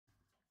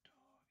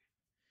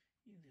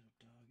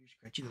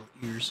Scratchy little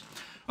ears.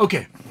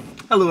 Okay.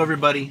 Hello,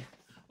 everybody.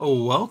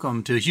 Oh,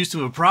 welcome to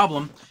Houston with a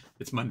Problem.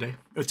 It's Monday.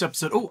 It's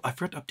episode... Oh, I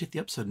forgot to update the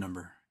episode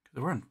number.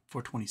 We're on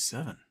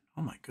 427.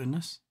 Oh, my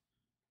goodness.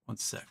 One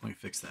sec. Let me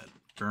fix that.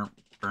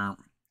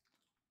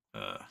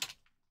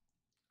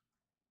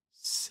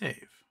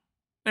 Save.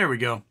 There we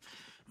go.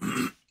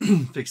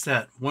 Fix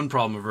that. One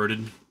problem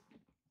averted.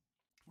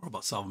 We're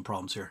about solving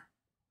problems here.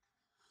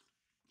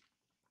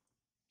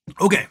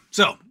 Okay,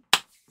 so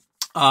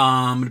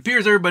it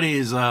appears everybody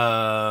is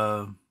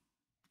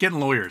getting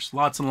lawyers.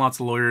 Lots and lots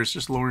of lawyers,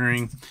 just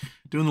lawyering,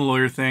 doing the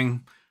lawyer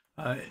thing.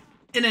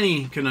 In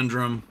any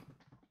conundrum,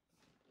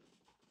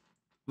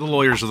 the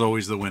lawyers are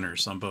always the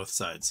winners on both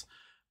sides.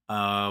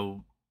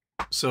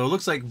 So it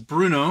looks like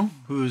Bruno,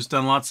 who's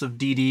done lots of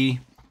DD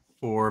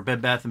for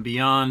Bed Bath &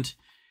 Beyond,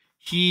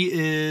 he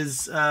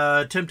is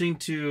attempting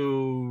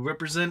to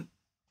represent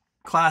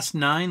Class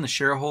 9, the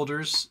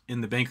shareholders,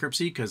 in the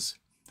bankruptcy, because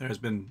there has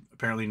been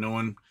apparently no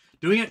one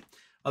doing it.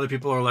 Other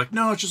people are like,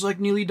 no, it's just like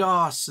Neely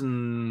Doss.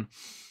 And so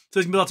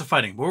there's going to be lots of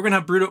fighting. But we're going to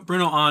have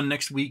Bruno on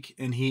next week,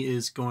 and he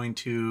is going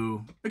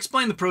to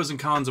explain the pros and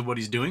cons of what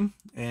he's doing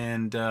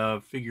and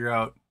figure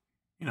out,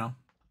 you know,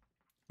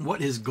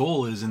 what his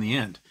goal is in the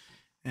end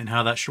and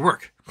how that should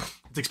work.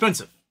 It's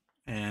expensive.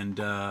 And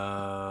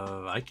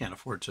I can't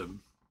afford to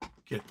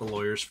get the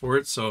lawyers for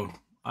it. So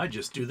I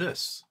just do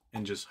this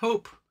and just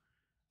hope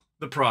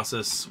the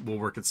process will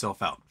work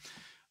itself out.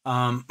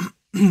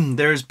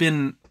 There's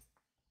been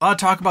a lot of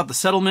talk about the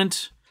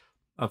settlement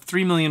of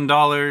 $3 million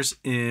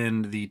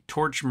in the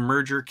Torch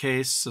merger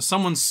case. So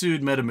someone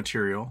sued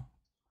Metamaterial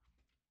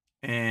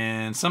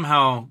and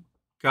somehow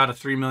got a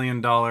 $3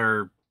 million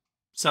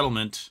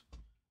settlement.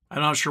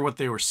 I'm not sure what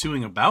they were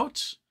suing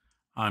about.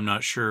 I'm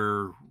not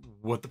sure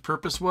what the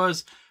purpose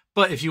was.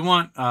 But if you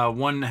want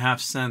 1.5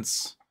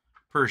 cents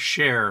per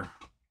share,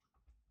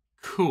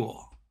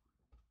 cool.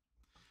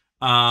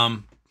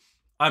 I'm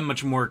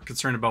much more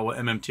concerned about what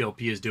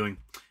MMTLP is doing.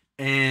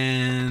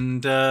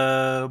 And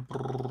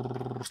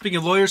speaking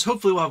of lawyers,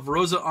 hopefully we'll have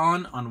Rosa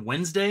on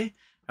Wednesday.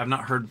 I've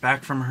not heard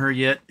back from her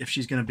yet if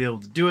she's going to be able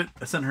to do it.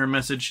 I sent her a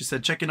message. She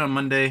said check in on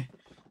Monday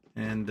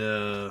and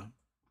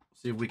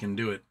see if we can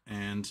do it.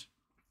 And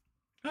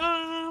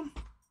not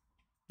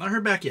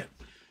heard back yet.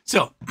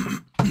 So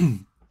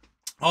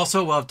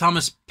also we'll have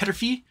Thomas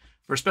Petterfee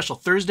for a special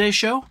Thursday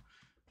show.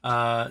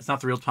 It's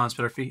not the real Thomas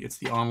Petterfee. It's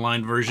the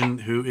online version,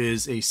 who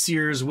is a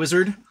Sears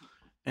wizard.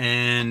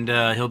 And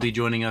he'll be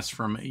joining us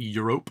from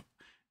Europe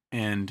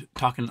and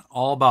talking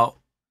all about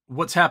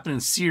what's happening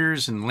in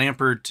Sears and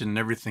Lampert and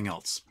everything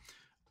else.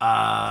 Do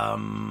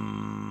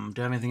I have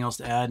anything else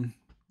to add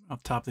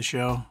up top of the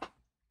show?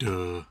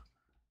 Duh. I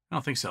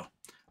don't think so.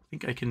 I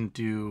think I can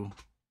do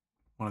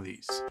one of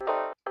these.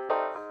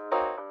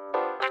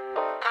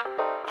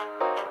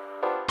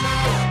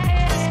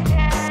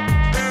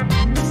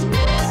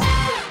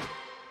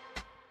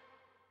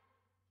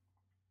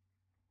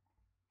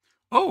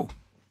 Oh,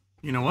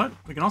 you know what?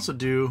 We can also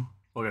do...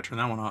 Well, I gotta turn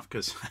that one off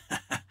because...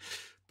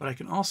 but I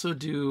can also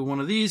do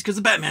one of these because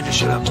the Batman just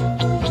showed up.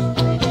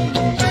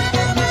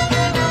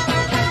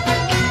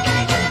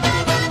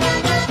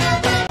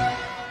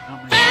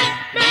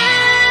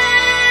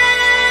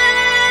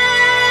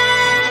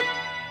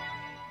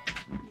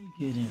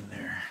 Get in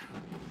there.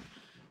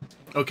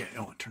 Okay,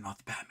 I want to turn off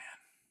the Batman.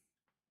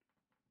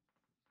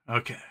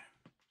 Okay.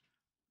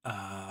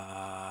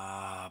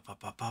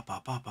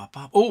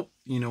 Oh,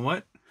 you know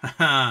what?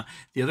 The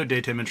other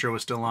daytime intro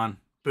was still on.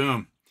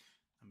 Boom.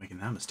 I'm making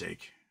that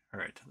mistake. All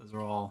right, those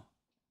are all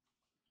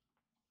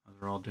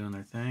doing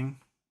their thing.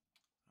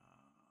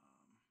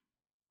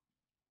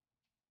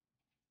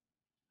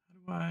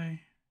 How do I?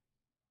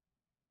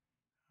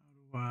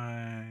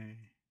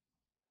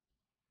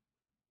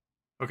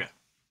 Okay,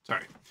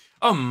 sorry.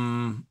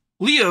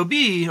 Leo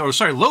B, or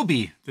sorry, Low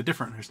B. The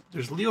different.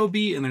 There's Leo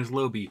B and there's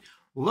Low B.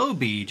 Low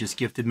B just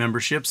gifted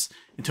memberships.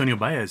 Antonio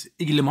Baez,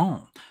 Iggy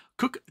Lemon,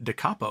 Cook De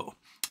Capo,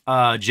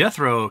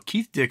 Jethro,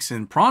 Keith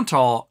Dixon,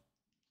 Prontal,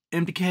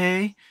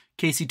 MDK,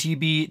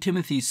 KCTB,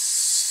 Timothy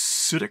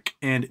Sudik,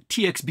 and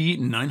TXB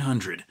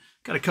 900.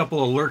 Got a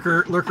couple of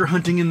lurker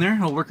hunting in there, a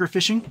little lurker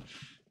fishing.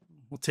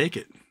 We'll take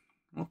it.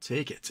 We'll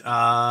take it.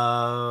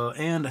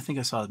 And I think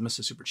I saw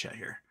Mr. Super Chat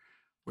here.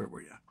 Where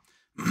were you?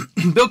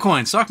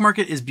 Bitcoin, stock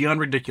market is beyond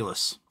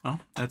ridiculous. Oh,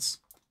 that's,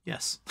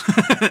 yes.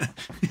 I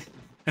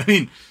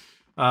mean,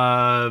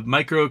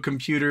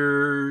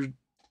 microcomputer,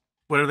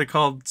 what are they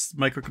called?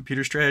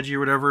 Microcomputer strategy or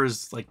whatever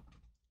is like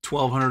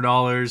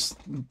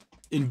 $1,200.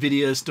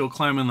 Nvidia is still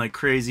climbing like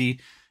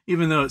crazy,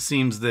 even though it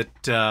seems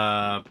that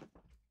a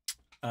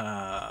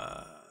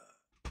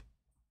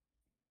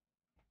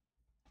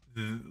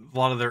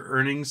lot of their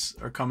earnings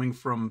are coming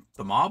from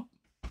the mob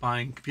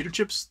buying computer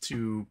chips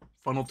to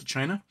funnel to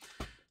China.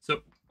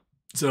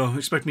 So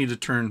expect me to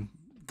turn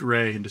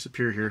gray and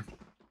disappear here.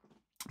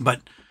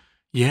 But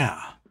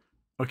yeah.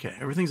 Okay,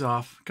 everything's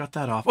off. Got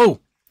that off. Oh,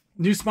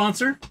 new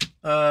sponsor.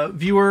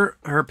 Viewer,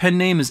 her pen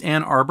name is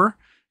Ann Arbor.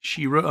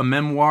 She wrote a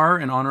memoir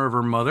in honor of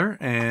her mother,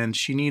 and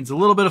she needs a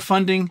little bit of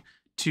funding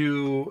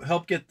to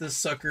help get this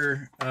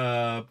sucker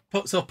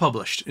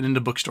self-published and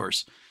into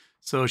bookstores.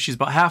 So she's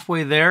about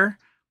halfway there.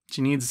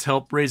 She needs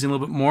help raising a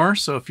little bit more.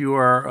 So if you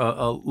are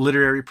a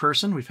literary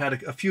person, we've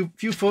had a few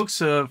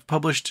folks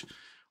published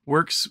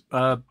works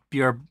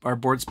be our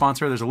board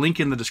sponsor. There's a link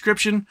in the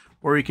description,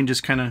 or you can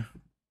just kind of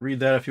read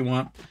that if you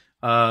want.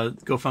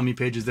 GoFundMe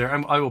page is there.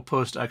 I will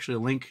post actually a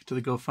link to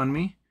the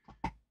GoFundMe.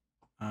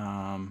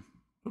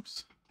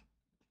 Oops.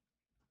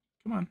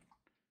 Come on.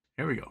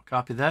 There we go.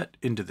 Copy that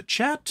into the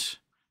chat.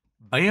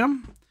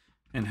 Bam.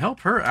 And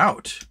help her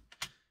out.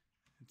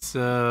 It's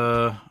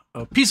a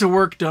piece of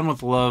work done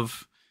with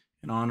love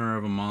in honor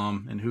of a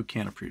mom, and who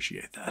can't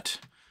appreciate that,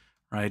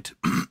 right?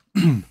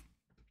 And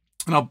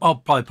I'll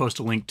probably post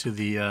a link to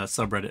the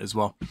subreddit as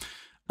well.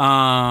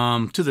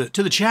 To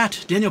the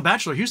chat. Daniel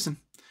Batchelor, Houston.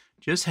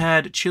 Just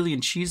had chili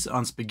and cheese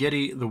on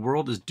spaghetti. The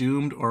world is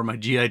doomed, or my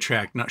GI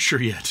tract. Not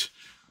sure yet.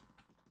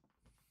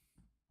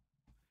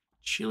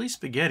 Chili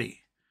spaghetti.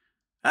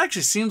 That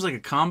actually seems like a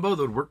combo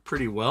that would work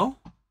pretty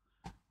well.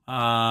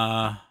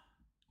 I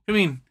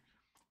mean,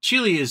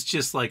 chili is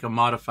just like a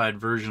modified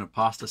version of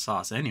pasta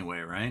sauce anyway,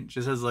 right? It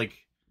just has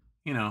like,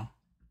 you know,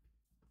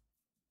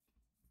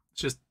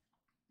 it's just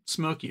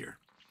smokier.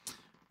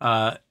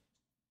 Nikes,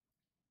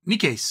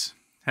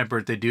 happy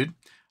birthday, dude.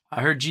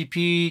 I heard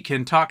GP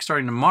can talk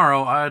starting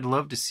tomorrow. I'd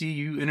love to see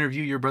you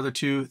interview your brother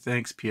too.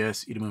 Thanks,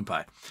 P.S. Eat a moon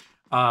pie.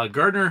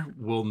 Gardner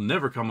will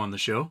never come on the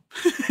show.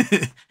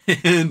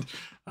 And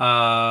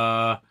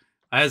I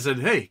said,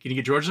 hey, can you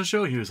get George on the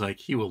show? He was like,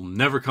 he will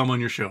never come on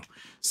your show.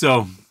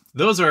 So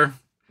those are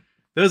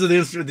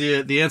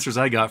the answers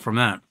I got from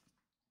that.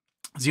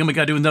 Zioma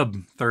got doing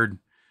the third.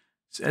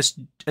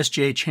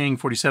 SJ Chang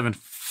 47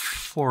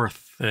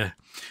 fourth.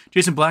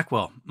 Jason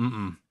Blackwell.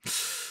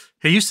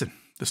 Hey, Houston.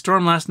 The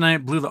storm last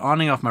night blew the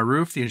awning off my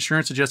roof. The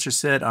insurance adjuster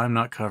said I'm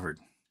not covered.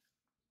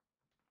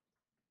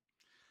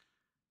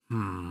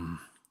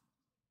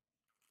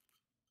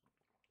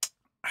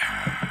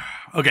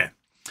 Okay.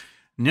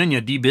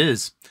 Nunya D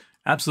Biz.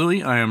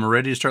 Absolutely. I am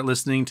ready to start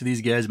listening to these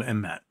guys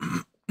and Matt.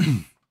 I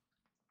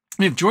mean,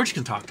 if George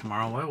can talk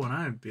tomorrow, why wouldn't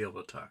I be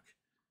able to talk?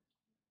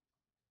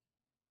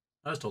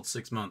 I was told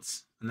 6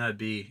 months, and that'd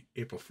be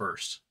April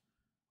 1st.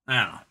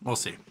 I don't know. We'll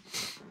see.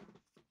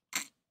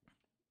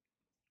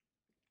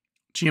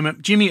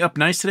 GME up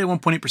nice today,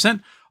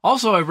 1.8%.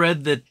 Also, I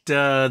read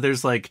that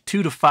there's like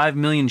 2 to 5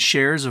 million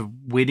shares of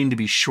waiting to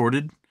be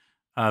shorted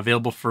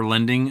available for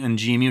lending in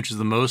GME, which is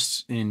the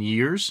most in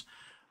years.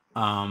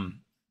 I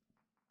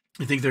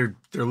think they're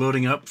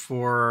loading up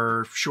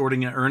for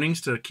shorting at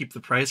earnings to keep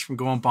the price from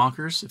going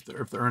bonkers if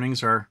the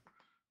earnings are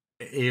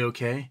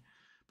a-okay.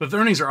 But if the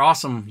earnings are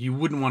awesome, you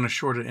wouldn't want to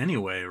short it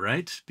anyway,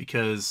 right?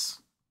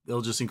 Because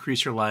they'll just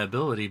increase your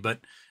liability. But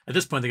at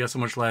this point, they got so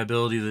much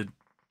liability that,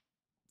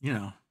 you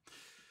know.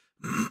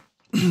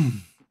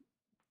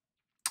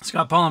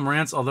 Scott Pollum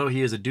rants, although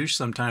he is a douche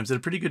sometimes, did a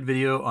pretty good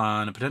video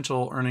on a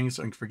potential earnings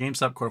for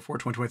GameStop Q4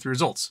 2023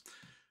 results.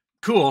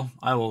 Cool.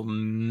 I will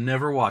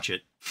never watch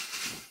it.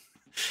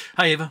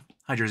 Hi, Ava.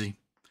 Hi, Jersey.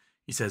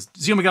 He says,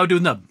 Ziomagao do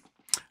nub.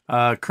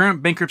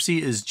 Current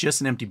bankruptcy is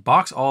just an empty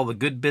box. All the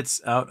good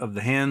bits out of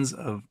the hands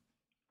of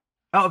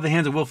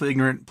willfully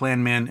ignorant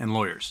plan man and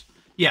lawyers.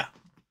 Yeah.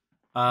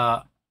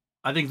 I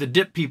think the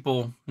dip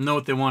people know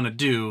what they want to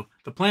do.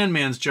 The plan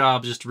man's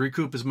job is just to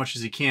recoup as much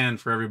as he can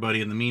for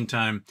everybody in the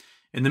meantime.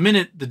 In the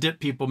minute the dip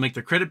people make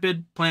their credit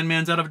bid, plan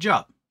man's out of a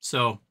job.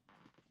 So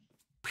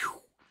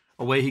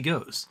away he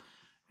goes.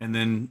 And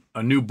then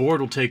a new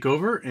board will take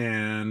over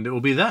and it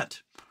will be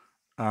that.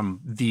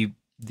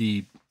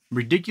 The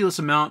ridiculous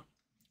amount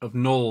of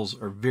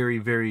nulls are very,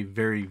 very,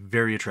 very,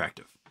 very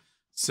attractive.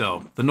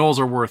 So the nulls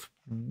are worth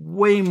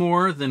way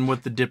more than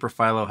what the dipper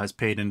Philo has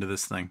paid into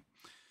this thing.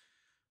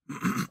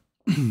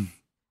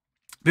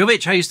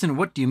 BOH, hi Houston,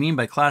 what do you mean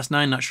by Class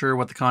 9? Not sure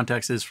what the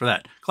context is for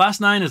that. Class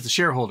 9 is the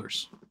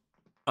shareholders.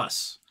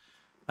 Us.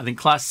 I think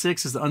Class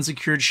 6 is the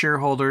unsecured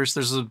shareholders.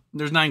 There's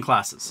 9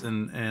 classes,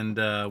 and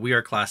we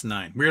are Class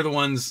 9. We are the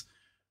ones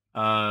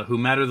who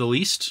matter the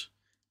least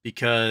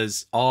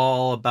because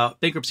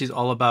bankruptcy is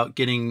all about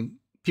getting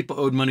people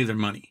owed money their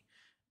money.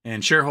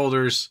 And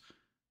shareholders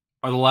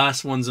are the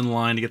last ones in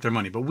line to get their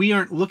money. But we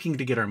aren't looking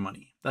to get our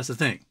money. That's the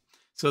thing.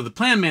 So the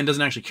plan man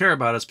doesn't actually care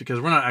about us because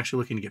we're not actually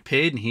looking to get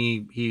paid, and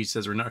he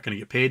says we're not going to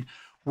get paid.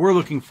 We're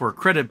looking for a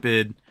credit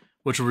bid,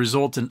 which will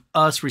result in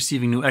us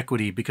receiving new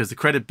equity because the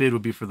credit bid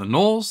would be for the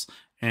nulls,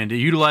 and to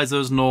utilize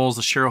those nulls,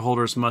 the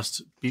shareholders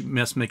must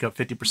make up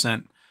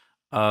 50%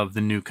 of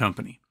the new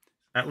company,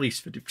 at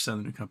least 50% of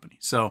the new company.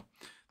 So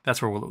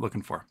that's what we're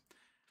looking for.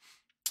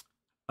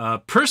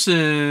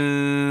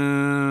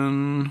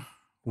 Person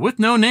with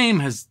no name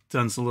has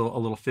done a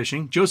little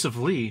fishing. Joseph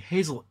Lee,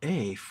 Hazel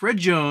A, Fred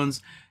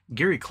Jones,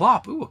 Gary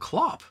Klopp. Ooh, a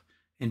Klopp.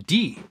 And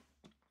D.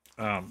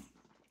 I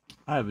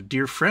have a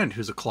dear friend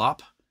who's a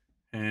Klopp,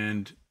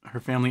 and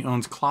her family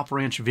owns Klopp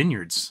Ranch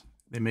Vineyards.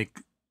 They make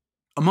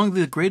among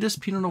the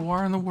greatest Pinot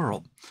Noir in the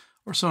world,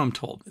 or so I'm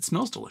told. It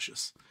smells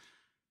delicious.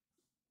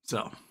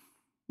 So,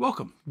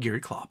 welcome,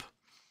 Gary Klopp.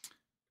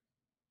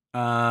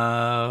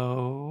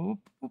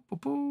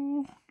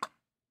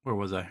 Where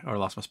was I? Oh, I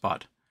lost my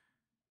spot.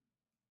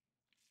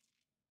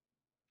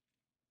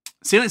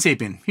 Salient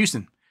Sapien,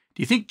 Houston.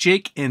 Do you think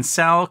Jake and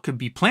Sal could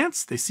be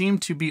plants? They seem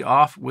to be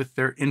off with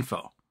their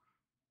info.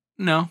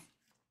 No,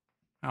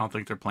 I don't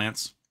think they're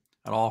plants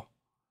at all.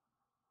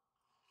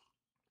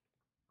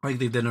 I think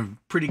they've done a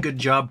pretty good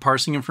job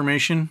parsing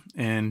information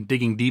and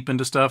digging deep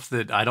into stuff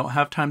that I don't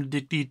have time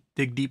to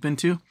dig deep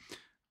into.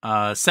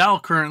 Sal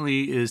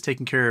currently is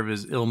taking care of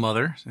his ill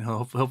mother. So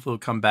hopefully he'll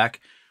come back.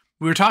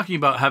 We were talking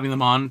about having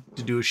them on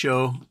to do a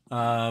show,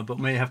 but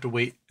may have to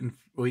wait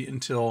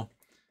until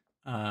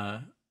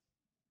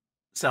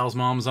Sal's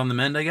mom's on the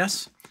mend, I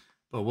guess.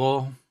 But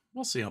we'll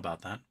see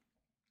about that.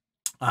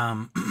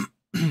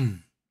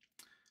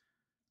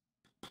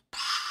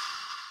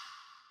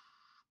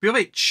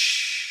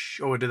 BOH.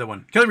 Oh, I did that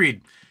one. Kelly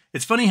Reed.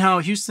 It's funny how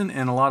Houston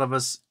and a lot of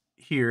us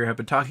here have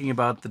been talking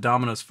about the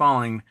dominoes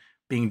falling,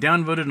 being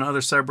downvoted in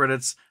other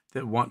subreddits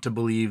that want to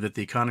believe that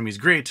the economy is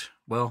great.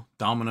 Well,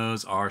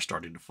 dominoes are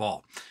starting to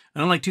fall.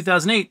 And unlike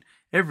 2008,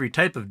 every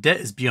type of debt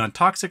is beyond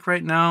toxic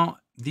right now.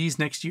 These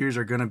next years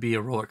are going to be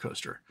a roller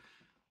coaster.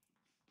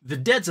 The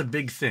debt's a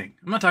big thing.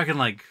 I'm not talking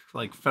like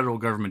federal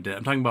government debt.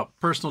 I'm talking about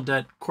personal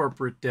debt,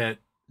 corporate debt,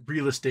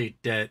 real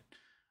estate debt,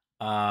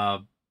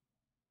 auto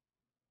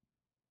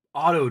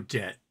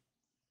debt.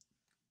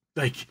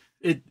 Like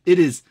it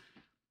is.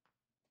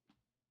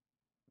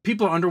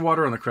 People are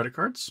underwater on their credit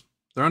cards.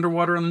 They're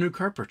underwater on the new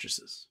car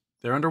purchases.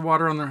 They're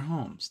underwater on their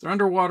homes. They're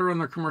underwater on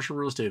their commercial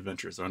real estate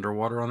ventures. They're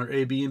underwater on their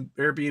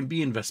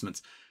Airbnb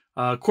investments.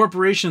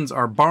 Corporations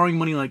are borrowing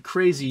money like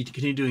crazy to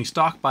continue doing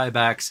stock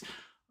buybacks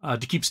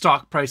to keep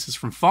stock prices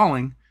from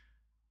falling.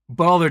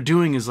 But all they're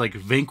doing is like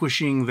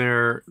vanquishing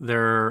their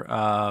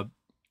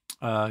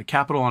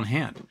capital on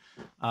hand.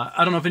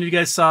 I don't know if any of you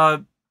guys saw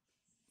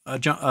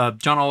John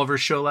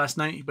Oliver's show last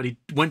night, but he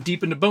went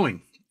deep into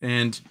Boeing,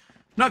 and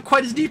not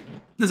quite as deep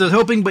as I was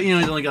hoping, but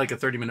he's only got like a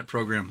 30-minute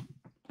program.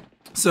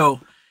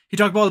 So he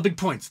talked about all the big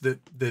points that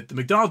the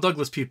McDonnell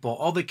Douglas people,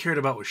 all they cared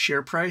about was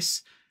share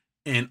price,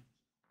 and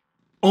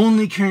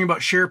only caring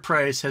about share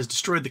price has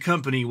destroyed the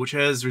company, which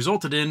has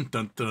resulted in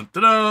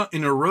an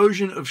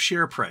erosion of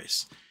share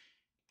price.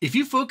 If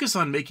you focus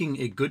on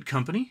making a good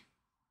company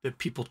that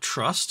people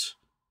trust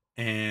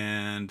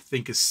and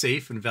think is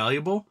safe and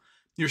valuable,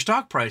 your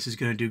stock price is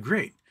going to do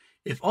great.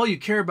 If all you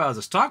care about is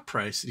a stock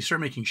price and you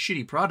start making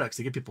shitty products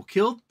that get people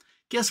killed,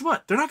 guess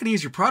what? They're not going to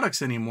use your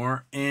products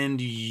anymore,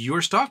 and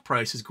your stock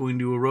price is going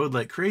to erode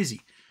like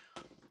crazy.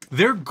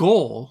 Their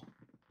goal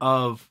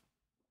of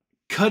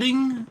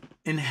cutting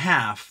in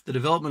half the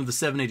development of the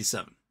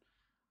 787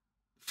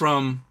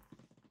 from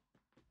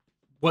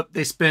what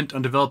they spent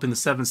on developing the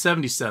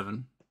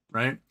 777,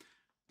 right,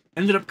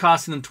 ended up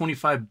costing them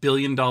 $25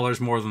 billion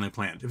more than they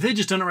planned. If they had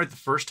just done it right the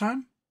first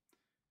time,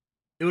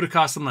 it would have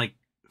cost them like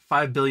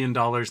 $5 billion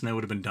and they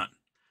would have been done.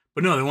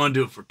 But no, they want to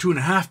do it for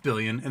 $2.5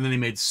 billion, and then they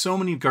made so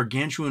many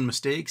gargantuan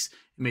mistakes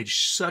and made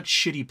such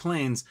shitty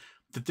planes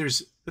that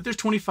there's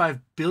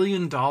 $25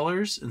 billion in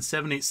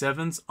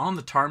 787s on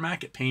the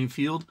tarmac at Payne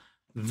Field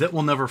that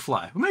will never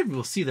fly. Well, maybe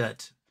we'll see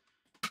that.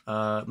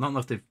 I don't know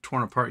if they've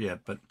torn apart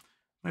yet, but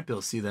might be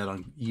able to see that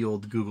on ye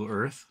old Google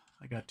Earth.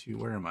 I got to,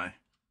 where am I?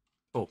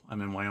 Oh,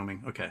 I'm in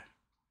Wyoming. Okay.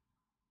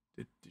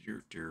 Did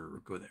you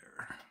go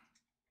there?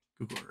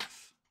 Google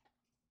Earth.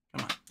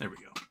 Come on, there we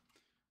go.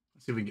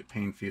 Let's see if we can get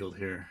Payne Field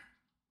here.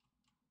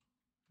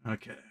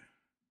 Okay.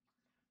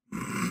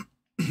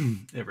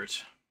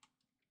 Everett.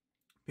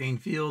 Payne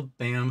Field,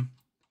 bam.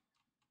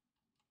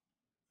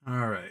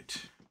 All right.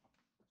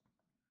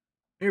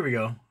 Here we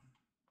go.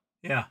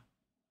 Yeah.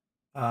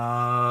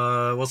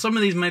 Well, some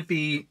of these might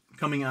be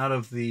coming out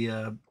of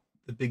the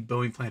big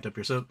Boeing plant up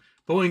here. So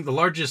Boeing, one of the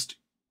largest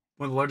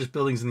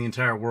buildings in the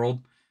entire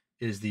world,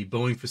 is the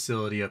Boeing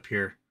facility up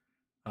here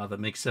that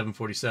makes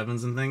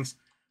 747s and things.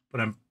 But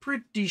I'm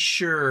pretty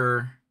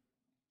sure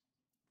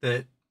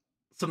that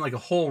something like a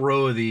whole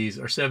row of these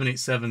are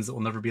 787s that will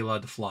never be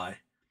allowed to fly.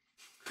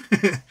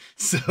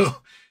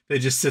 So they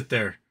just sit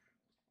there.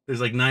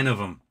 There's like 9 of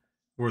them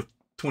worth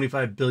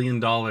 $25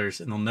 billion, and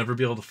they'll never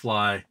be able to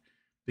fly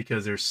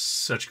because they're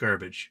such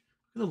garbage.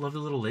 Look at the lovely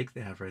little lake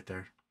they have right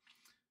there.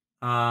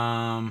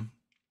 Yeah,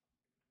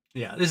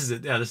 this is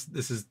it. Yeah,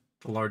 this is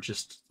the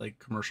largest like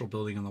commercial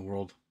building in the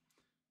world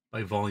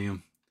by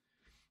volume.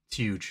 It's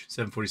huge.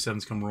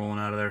 747s come rolling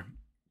out of there.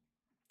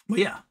 Well,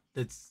 yeah,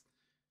 it's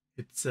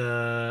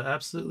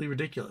absolutely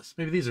ridiculous.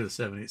 Maybe these are the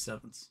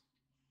 787s.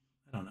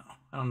 I don't know.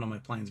 I don't know my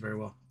planes very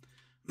well.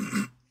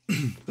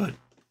 But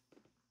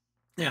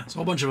yeah, it's a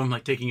whole bunch of them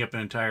like taking up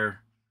an entire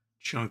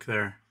chunk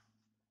there.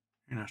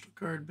 National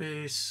Guard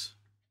base.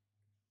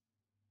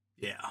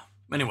 Yeah.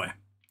 Anyway.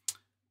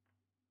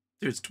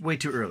 Dude, it's way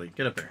too early.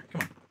 Get up there.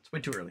 Come on. It's way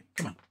too early.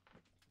 Come on.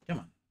 Come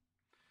on.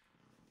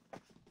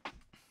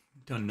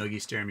 Don't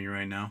nuggy stare at me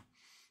right now.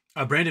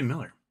 Brandon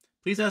Miller.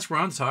 Please ask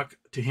Ron to talk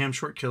to Ham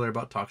Short Killer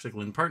about Toxic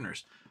Lynn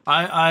Partners.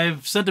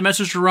 I've sent a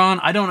message to Ron.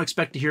 I don't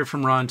expect to hear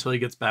from Ron until he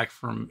gets back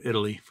from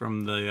Italy,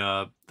 from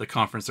the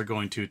conference they're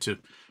going to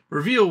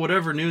reveal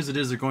whatever news it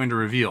is they're going to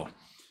reveal.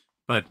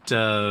 But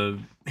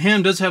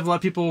Ham does have a lot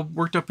of people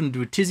worked up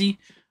into a tizzy.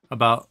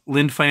 about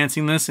Lind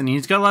financing this, and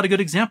he's got a lot of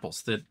good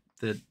examples that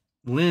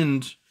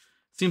Lind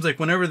seems like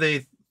whenever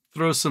they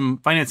throw some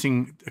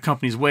financing a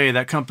company's way,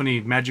 that company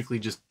magically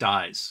just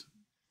dies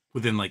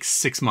within like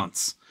 6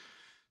 months.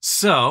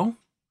 So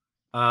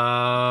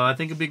I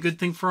think it'd be a good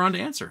thing for Ron to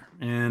answer,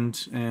 and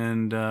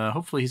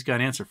hopefully he's got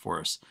an answer for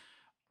us.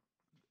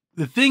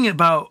 The thing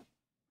about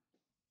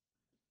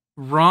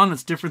Ron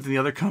that's different than the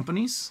other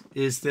companies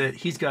is that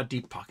he's got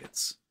deep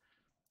pockets,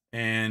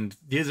 and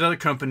these other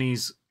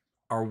companies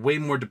are way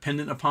more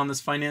dependent upon this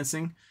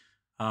financing.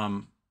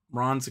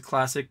 Ron's a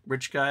classic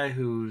rich guy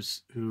who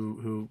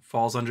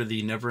falls under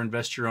the never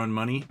invest your own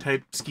money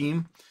type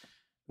scheme,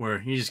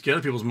 where you just get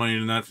other people's money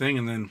in that thing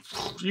and then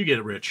you get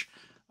it rich.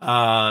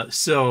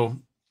 So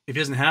if he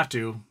doesn't have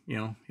to, you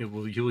know, he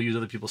will use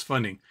other people's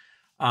funding.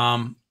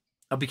 I'll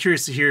be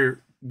curious to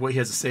hear what he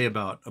has to say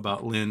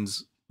about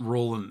Lind's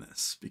role in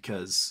this,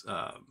 because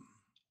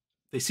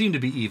they seem to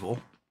be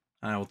evil.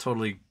 I will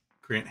totally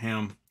grant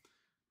him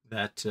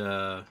that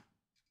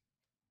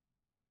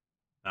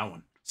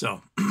one.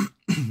 So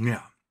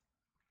yeah.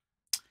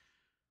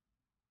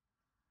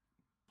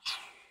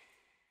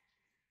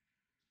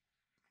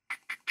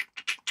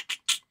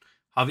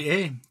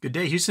 Javier, good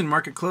day. Houston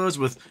market closed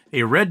with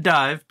a red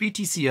dive,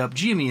 BTC up,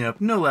 GME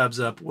up, no labs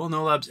up. Will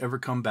no labs ever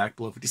come back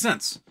below 50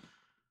 cents?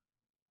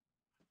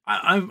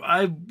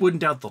 I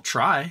wouldn't doubt they'll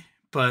try,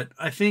 but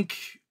I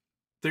think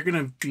they're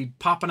going to be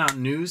popping out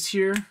news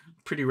here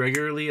pretty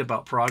regularly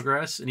about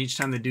progress. And each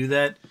time they do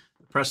that,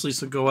 the press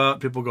release will go out.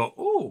 People go,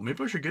 oh,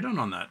 maybe I should get in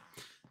on that,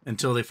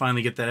 until they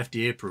finally get that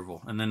FDA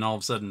approval. And then all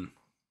of a sudden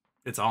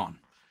it's on.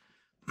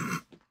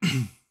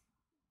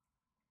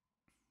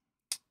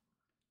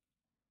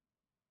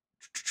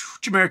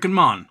 Jamaican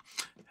Mon.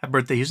 Happy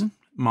birthday, Houston.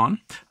 Mon.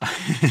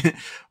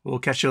 We'll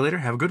catch you later.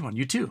 Have a good one.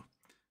 You too.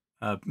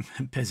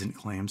 Peasant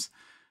claims.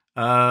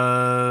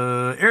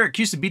 Eric,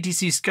 Houston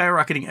BTC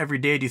skyrocketing every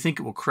day. Do you think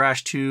it will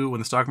crash too when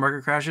the stock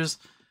market crashes?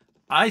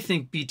 I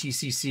think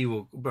BTC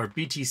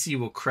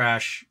will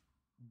crash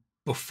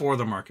before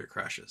the market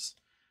crashes.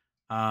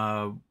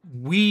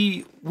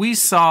 We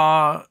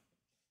saw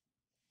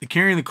the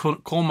carrying the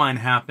coal mine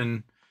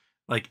happen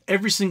like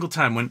every single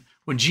time when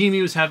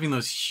GME was having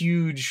those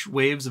huge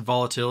waves of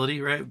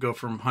volatility, right? Go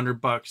from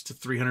 $100 to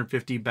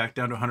 350, back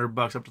down to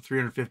 $100, up to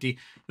 350. It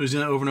was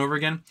doing that over and over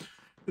again.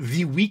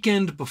 The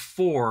weekend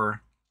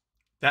before,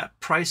 that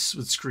price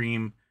would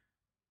scream.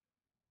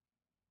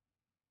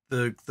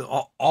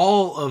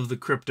 All of the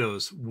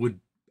cryptos would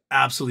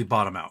absolutely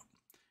bottom out.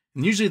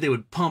 And usually they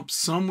would pump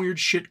some weird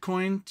shit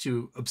coin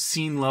to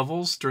obscene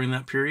levels during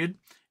that period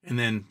and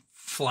then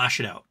flash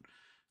it out.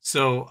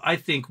 So I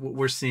think what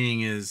we're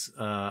seeing is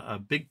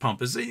a big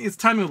pump. It's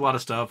timing a lot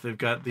of stuff. They've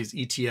got these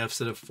ETFs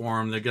that have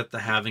formed. They've got the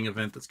halving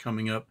event that's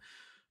coming up.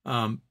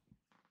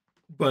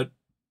 But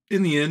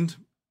in the end,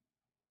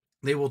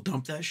 they will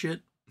dump that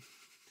shit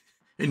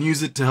and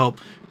use it to help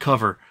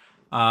cover.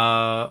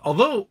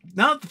 Although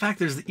now that the fact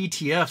there's the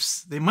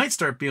ETFs, they might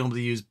start being able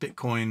to use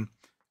Bitcoin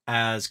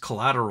as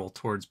collateral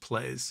towards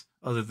plays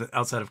other than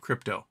outside of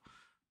crypto.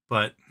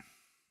 But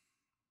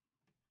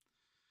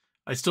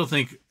I still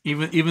think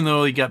even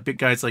though you got big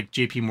guys like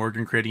JP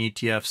Morgan creating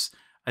ETFs,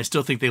 I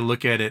still think they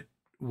look at it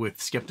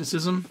with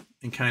skepticism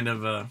and kind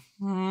of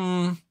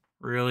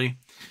really,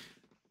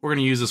 we're going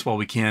to use this while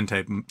we can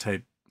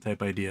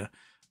type idea.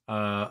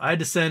 I had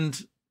to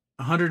send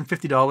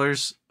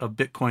 $150 of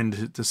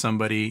Bitcoin to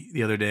somebody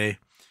the other day.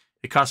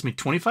 It cost me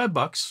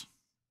 $25,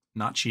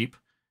 not cheap.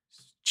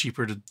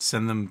 Cheaper to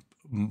send them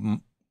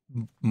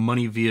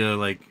money via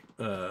like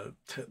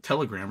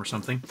Telegram or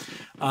something.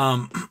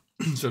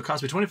 So it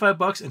cost me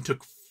 $25 and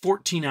took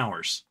 14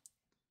 hours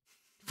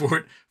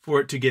for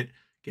it to get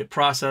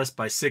processed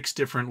by 6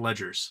 different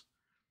ledgers.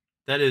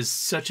 That is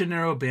such a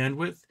narrow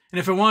bandwidth. And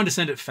if I wanted to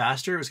send it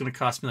faster, it was going to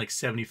cost me like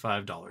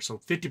 $75. So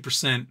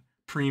 50%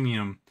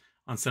 premium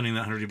on sending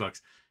that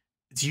 $100.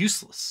 It's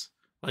useless.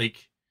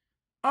 Like,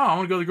 oh, I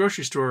want to go to the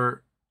grocery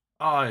store.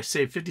 Oh, I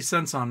saved 50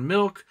 cents on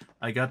milk.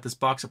 I got this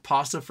box of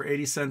pasta for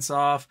 80 cents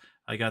off.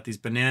 I got these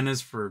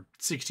bananas for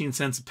 16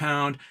 cents a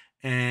pound.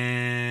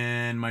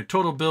 And my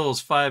total bill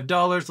is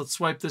 $5. Let's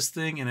swipe this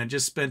thing. And I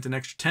just spent an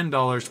extra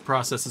 $10 to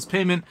process this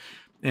payment.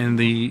 And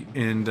they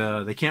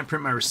can't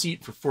print my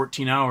receipt for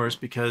 14 hours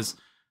because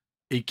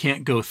it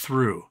can't go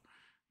through.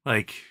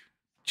 Like,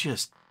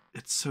 just,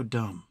 it's so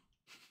dumb.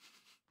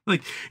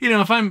 Like, you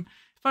know, if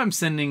I'm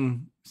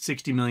sending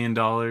 $60 million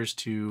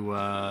to,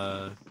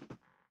 I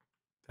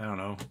don't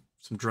know,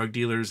 some drug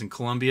dealers in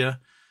Colombia,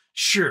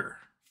 sure,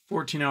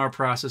 14-hour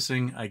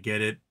processing, I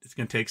get it. It's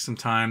going to take some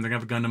time. They're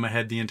going to have a gun to my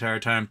head the entire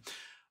time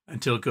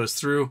until it goes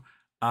through.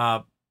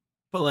 But,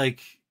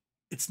 like,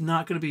 it's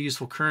not going to be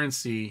useful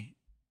currency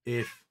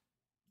if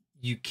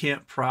you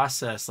can't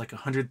process, like,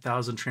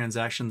 100,000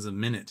 transactions a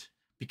minute.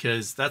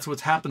 Because that's what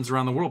happens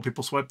around the world.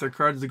 People swipe their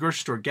card at the grocery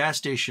store, gas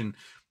station,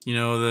 you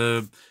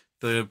know,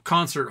 the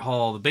concert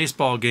hall, the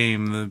baseball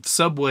game, the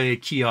subway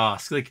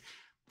kiosk. Like,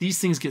 these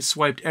things get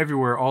swiped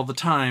everywhere all the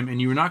time, and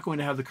you're not going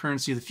to have the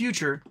currency of the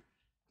future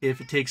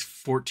if it takes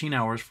 14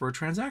 hours for a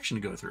transaction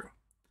to go through.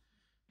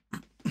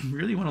 You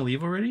really want to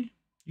leave already?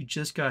 You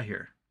just got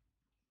here.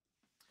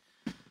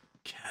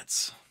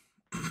 Cats.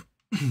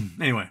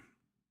 Anyway.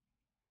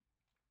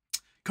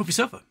 Kofi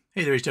Sofa.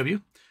 Hey there, HW.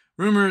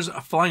 Rumors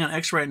flying on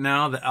X right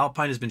now that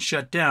Alpine has been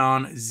shut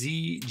down.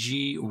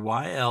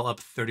 ZGYL up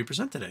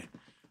 30% today.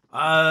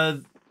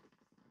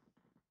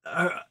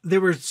 They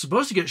were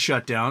supposed to get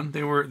shut down.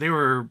 They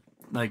were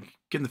like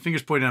getting the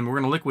fingers pointed on, we're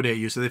going to liquidate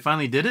you. So they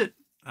finally did it.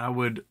 I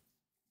would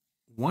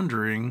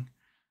wondering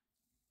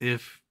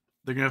if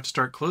they're going to have to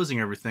start closing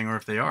everything, or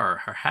if they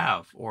are, or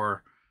have,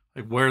 or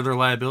like where their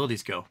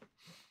liabilities go.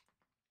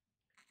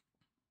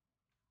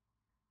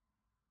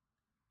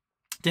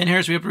 Dan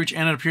Harris, we hope to reach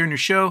Anna to appear in your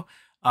show.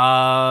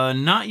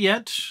 Not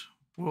yet.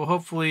 We'll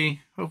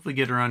hopefully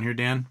get around here,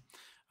 Dan.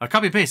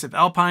 Copy paste. If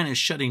Alpine is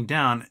shutting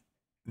down,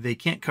 they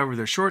can't cover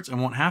their shorts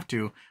and won't have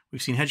to.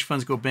 We've seen hedge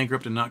funds go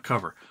bankrupt and not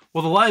cover.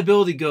 Well, the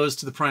liability goes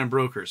to the prime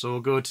broker. So it'll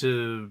go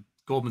to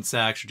Goldman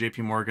Sachs or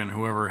JP Morgan,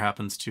 whoever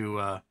happens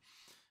to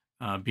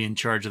be in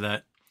charge of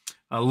that.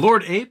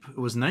 Lord Ape, it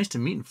was nice to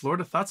meet in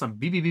Florida. Thoughts on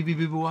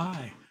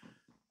BBBBBY?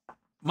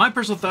 My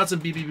personal thoughts on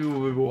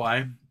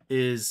BBBBBY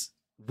is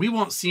we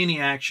won't see any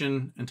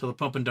action until the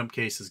pump and dump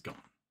case is gone.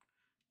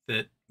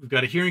 That we've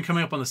got a hearing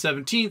coming up on the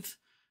 17th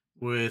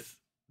with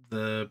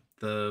the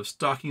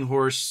stalking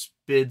horse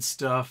bid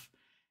stuff,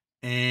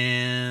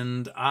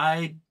 and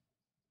I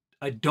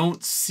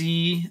don't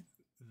see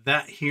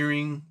that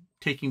hearing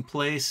taking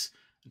place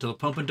until the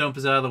pump and dump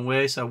is out of the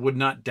way. So I would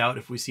not doubt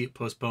if we see it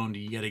postponed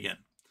yet again.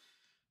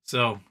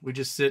 So we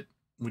just sit,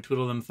 we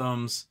twiddle them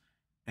thumbs,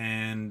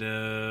 and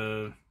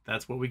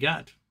that's what we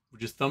got. We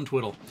just thumb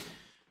twiddle.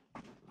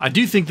 I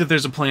do think that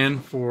there's a plan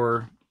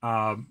for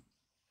a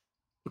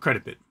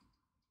credit bid,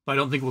 but I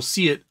don't think we'll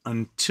see it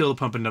until the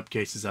pump and dump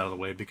case is out of the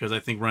way, because I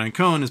think Ryan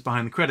Cohen is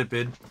behind the credit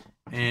bid,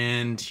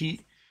 and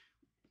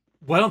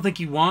what I don't think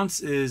he wants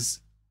is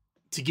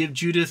to give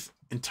Judith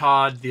and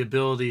Todd the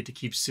ability to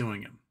keep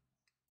suing him,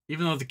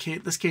 even though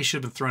this case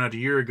should have been thrown out a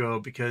year ago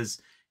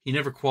because he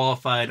never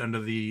qualified under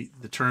the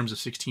terms of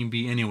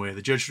 16B anyway.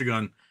 The judge should have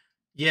gone,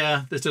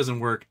 yeah, this doesn't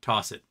work,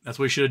 toss it. That's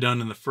what he should have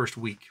done in the first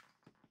week,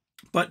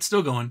 but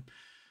still going.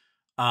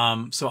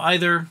 So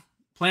either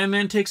Plan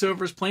Man takes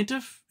over as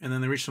plaintiff and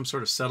then they reach some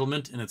sort of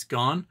settlement and it's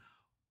gone,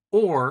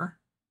 or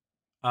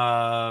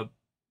they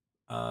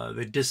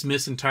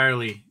dismiss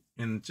entirely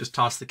and just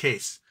toss the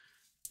case.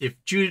 If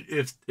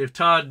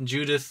Todd and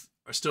Judith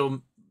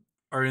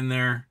are in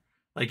there,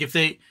 like if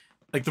they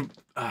like the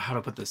how do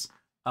I put this?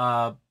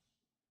 The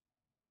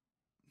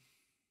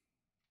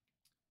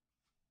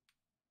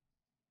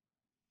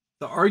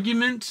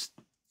argument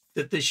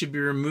that they should be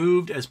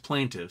removed as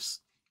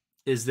plaintiffs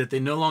is that they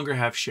no longer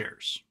have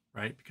shares,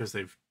 right? Because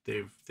they've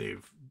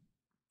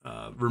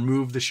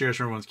removed the shares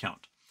from everyone's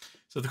count.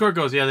 So if the court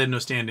goes, yeah, they have no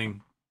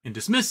standing, and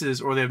dismisses,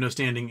 or they have no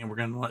standing and we're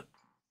going to let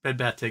Bed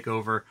Bath take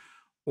over,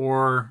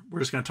 or we're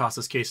just going to toss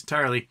this case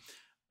entirely.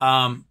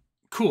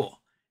 Cool.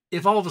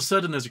 If all of a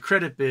sudden there's a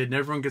credit bid and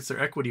everyone gets their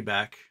equity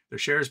back, their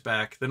shares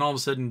back, then all of a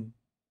sudden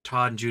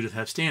Todd and Judith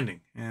have standing,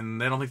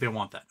 and I don't think they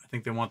want that. I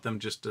think they want them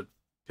just to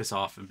piss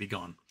off and be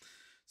gone.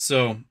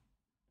 So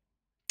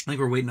I think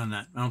we're waiting on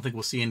that. I don't think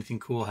we'll see anything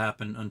cool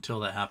happen until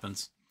that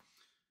happens.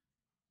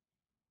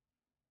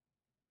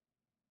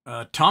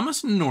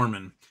 Thomas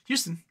Norman.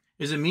 Houston,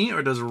 is it me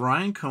or does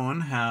Ryan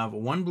Cohen have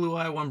one blue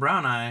eye, one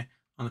brown eye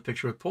on the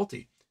picture with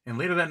Pulte? And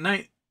later that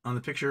night on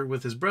the picture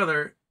with his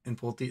brother in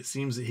Pulte, it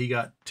seems that he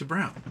got to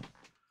brown.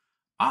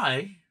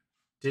 I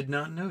did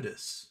not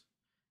notice.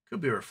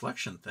 Could be a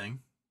reflection thing.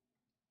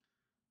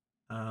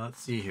 Let's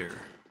see here.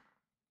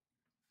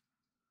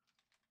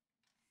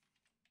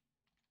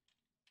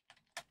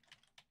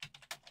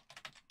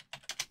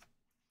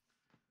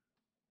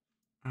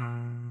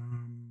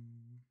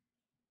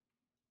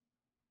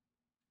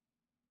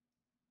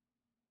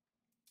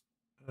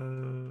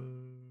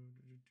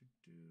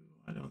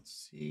 I don't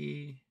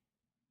see.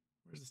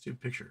 Where's the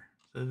stupid picture?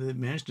 So they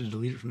managed to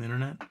delete it from the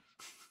internet.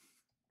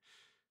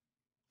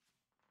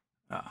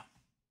 Let's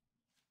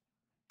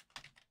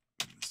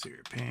see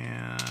here.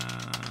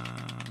 Panthers.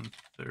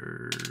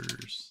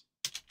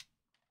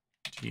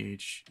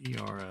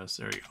 THERS.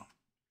 There you go.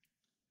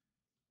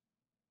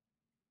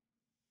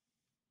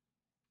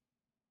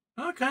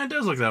 Oh, it kind of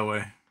does look that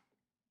way.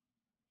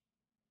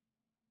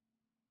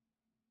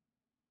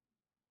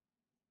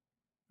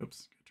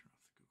 Oops, gotta turn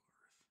off the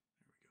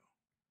Google Earth.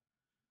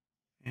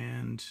 There we go.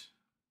 And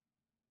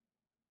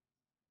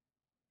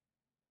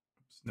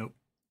oops, nope.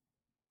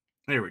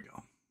 There we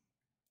go.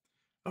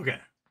 Okay,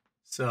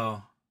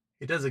 so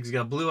it does look, he's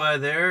got a blue eye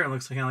there, and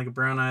looks kind of like a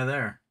brown eye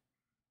there.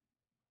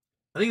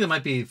 I think that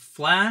might be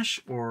flash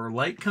or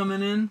light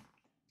coming in.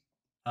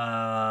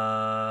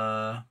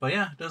 But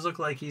yeah, it does look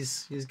like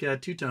he's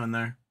got two-tone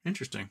there.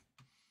 Interesting.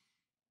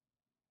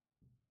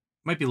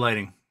 Might be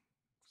lighting,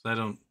 because I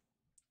don't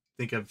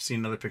think I've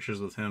seen other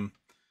pictures with him.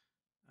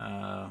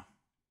 Ryan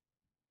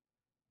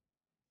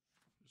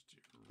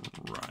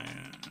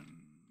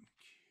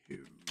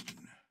Kuhn.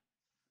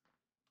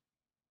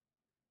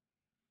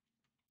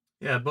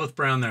 Yeah, both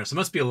brown there. So it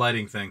must be a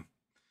lighting thing.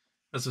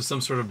 That's just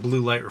some sort of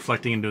blue light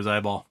reflecting into his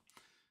eyeball.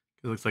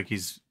 It looks like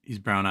he's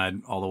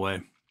brown-eyed all the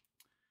way.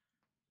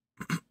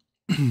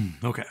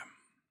 Okay.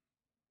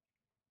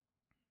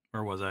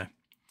 Where was I?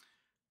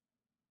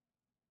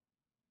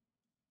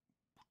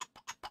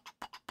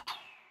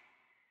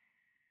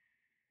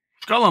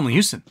 Scott Lumley,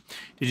 Houston.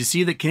 Did you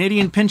see that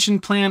Canadian pension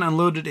plan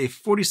unloaded a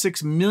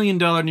 $46 million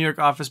New York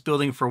office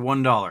building for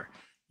 $1?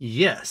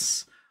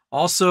 Yes.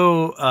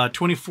 Also, a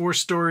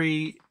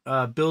 24-story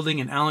building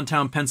in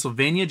Allentown,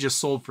 Pennsylvania just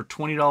sold for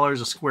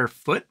 $20 a square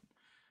foot,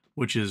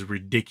 which is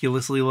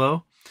ridiculously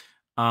low.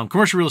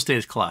 Commercial real estate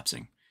is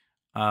collapsing.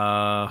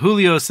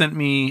 Julio sent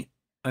me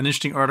an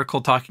interesting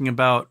article talking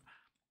about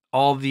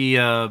all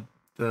the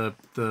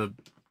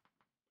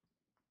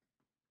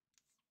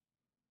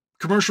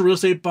commercial real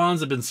estate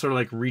bonds have been sort of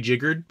like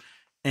rejiggered,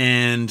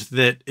 and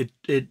that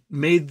it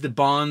made the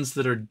bonds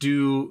that are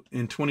due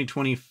in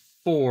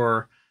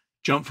 2024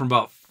 jump from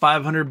about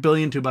 $500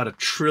 billion to about $1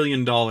 trillion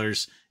in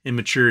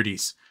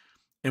maturities.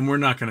 And we're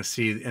not going to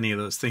see any of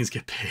those things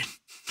get paid.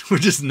 We're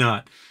just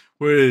not.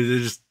 They're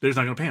not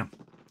going to pay them.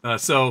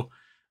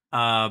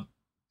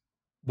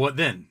 What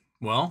then?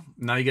 Well,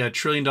 now you got $1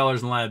 trillion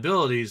in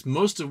liabilities,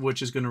 most of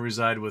which is going to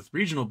reside with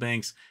regional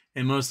banks,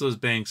 and most of those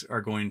banks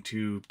are going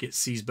to get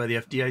seized by the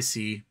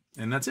FDIC,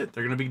 and that's it.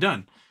 They're going to be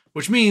done,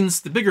 which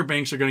means the bigger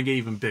banks are going to get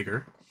even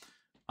bigger.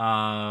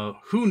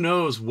 Who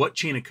knows what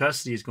chain of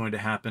custody is going to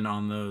happen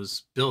on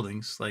those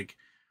buildings? Like,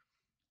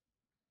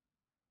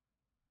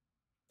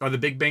 are the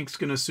big banks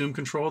going to assume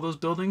control of those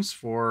buildings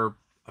for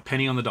a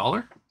penny on the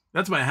dollar?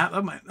 That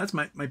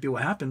might be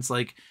what happens.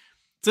 Like,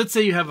 so let's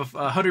say you have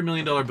a $100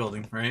 million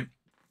building, right?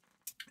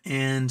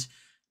 And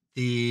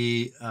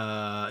the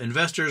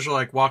investors are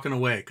like walking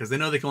away because they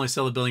know they can only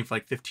sell the building for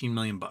like $15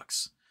 million.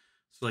 So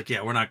like,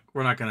 yeah, we're not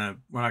gonna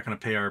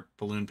pay our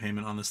balloon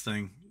payment on this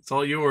thing. It's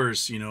all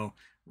yours, you know.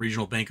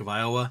 Regional Bank of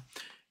Iowa,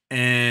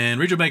 and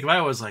Regional Bank of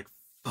Iowa is like,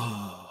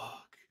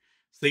 fuck.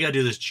 So they got to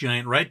do this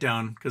giant write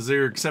down because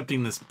they're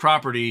accepting this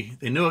property.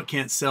 They know it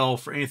can't sell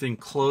for anything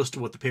close to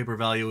what the paper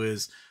value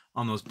is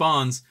on those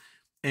bonds,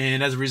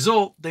 and as a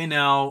result, they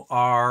now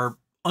are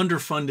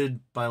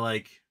underfunded by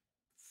like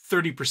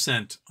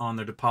 30% on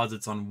their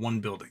deposits on one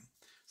building.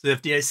 So the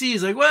FDIC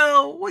is like,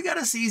 well, we got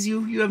to seize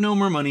you. You have no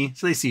more money.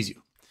 So they seize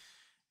you.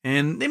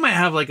 And they might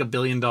have like $1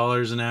 billion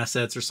in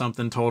assets or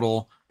something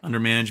total under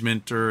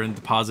management or in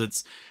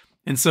deposits.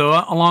 And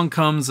so along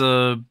comes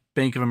a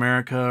Bank of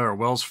America or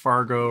Wells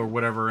Fargo or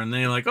whatever. And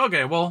they're like,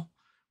 okay, well,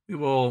 we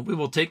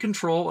will take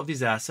control of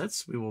these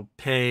assets. We will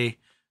pay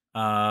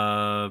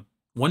 $1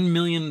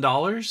 million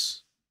or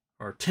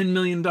 $10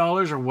 million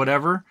or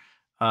whatever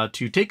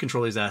to take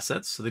control of these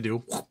assets. So they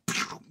do.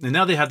 And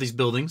now they have these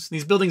buildings.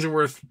 These buildings are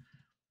worth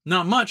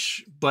not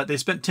much, but they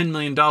spent $10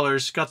 million,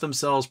 got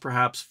themselves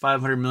perhaps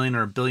 $500 million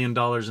or $1 billion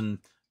in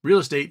real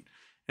estate.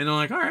 And they're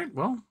like, all right,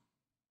 well,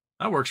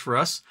 that works for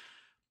us.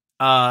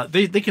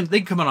 They can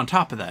come out on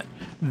top of that.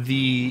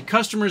 The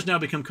customers now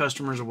become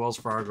customers of Wells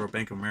Fargo or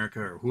Bank of America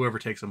or whoever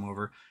takes them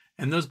over.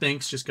 And those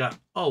banks just got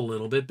a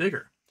little bit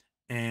bigger.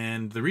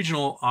 And the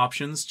regional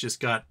options just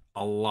got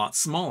a lot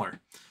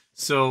smaller.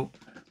 So,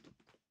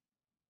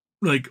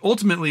 like,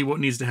 ultimately what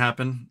needs to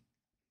happen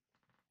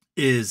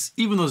is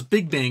even those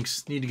big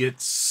banks need to get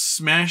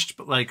smashed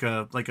like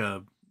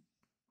a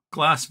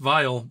glass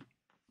vial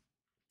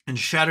and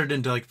shattered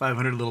into like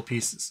 500 little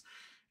pieces.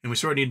 And we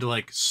sort of need to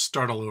like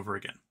start all over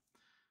again.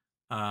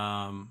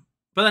 But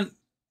then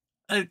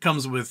it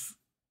comes with,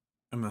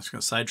 I'm just going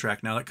to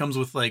sidetrack now. It comes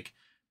with like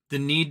the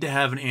need to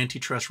have an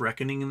antitrust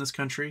reckoning in this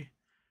country.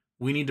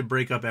 We need to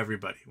break up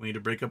everybody. We need to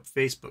break up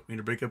Facebook. We need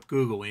to break up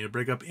Google. We need to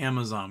break up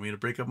Amazon. We need to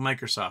break up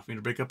Microsoft. We need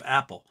to break up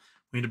Apple.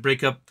 We need to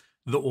break up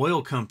the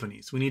oil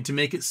companies. We need to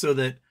make it so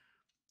that,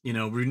 you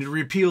know, we need to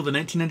repeal the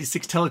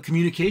 1996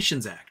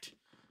 Telecommunications Act,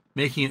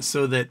 making it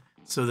so that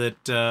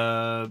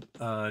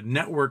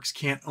networks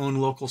can't own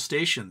local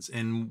stations,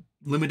 and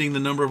limiting the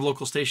number of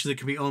local stations that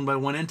can be owned by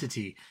one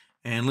entity,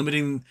 and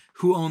limiting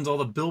who owns all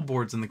the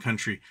billboards in the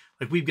country.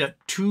 Like, we've got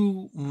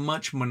too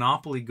much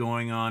monopoly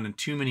going on in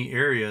too many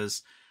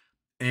areas,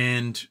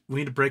 and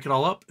we need to break it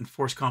all up and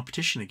force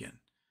competition again.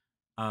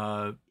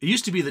 It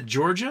used to be that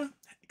Georgia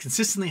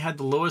consistently had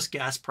the lowest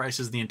gas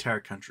prices in the entire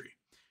country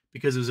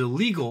because it was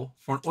illegal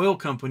for an oil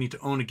company to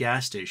own a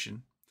gas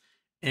station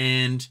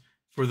and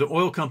for the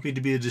oil company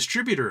to be a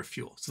distributor of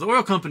fuel. So the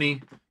oil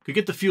company could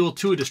get the fuel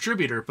to a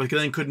distributor, but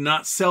then could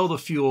not sell the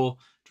fuel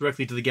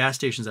directly to the gas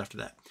stations after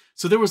that.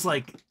 So there was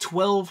like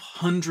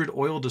 1,200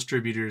 oil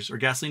distributors or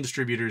gasoline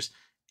distributors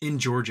in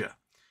Georgia.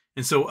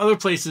 And so other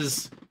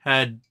places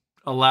had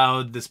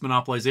allowed this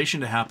monopolization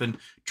to happen.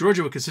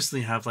 Georgia would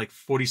consistently have like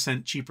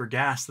 40-cent cheaper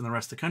gas than the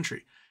rest of the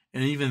country.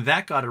 And even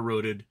that got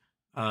eroded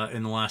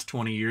in the last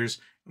 20 years.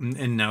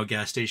 And now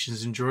gas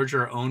stations in Georgia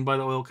are owned by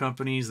the oil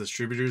companies. The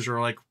distributors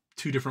are like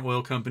 2 different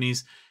oil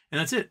companies.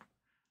 And that's it.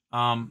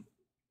 A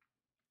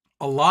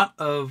lot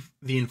of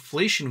the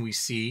inflation we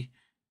see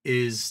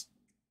is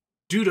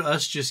due to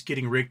us just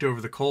getting raked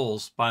over the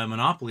coals by a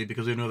monopoly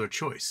because we have no other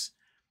choice.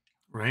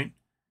 Right?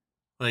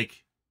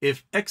 Like,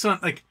 if Exxon,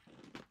 like,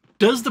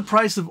 Does the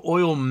price of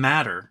oil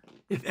matter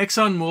if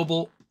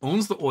ExxonMobil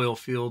owns the oil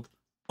field,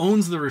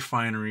 owns the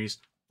refineries,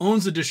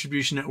 owns the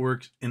distribution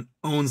network, and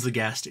owns the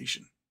gas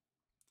station?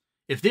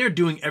 If they're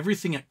doing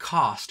everything at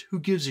cost, who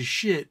gives a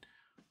shit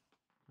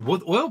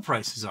what oil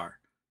prices are?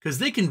 Because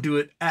they can do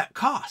it at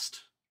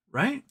cost,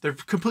 right? They're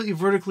completely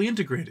vertically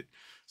integrated.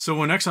 So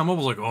when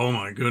ExxonMobil's like, oh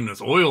my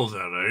goodness, oil's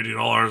at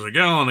 $80 a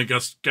gallon, I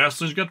guess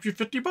gasoline's got to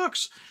be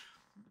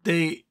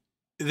 $50.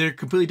 They're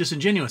completely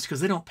disingenuous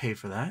because they don't pay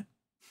for that.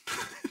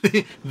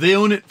 they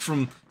own it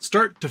from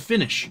start to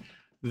finish.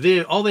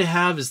 All they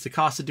have is the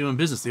cost of doing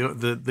business,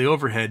 the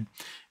overhead,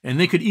 and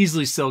they could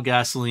easily sell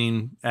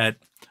gasoline at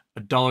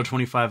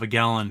 $1.25 a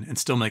gallon and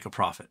still make a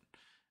profit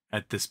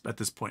at this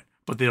point.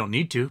 But they don't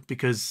need to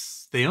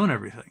because they own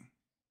everything.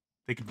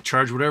 They can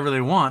charge whatever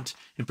they want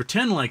and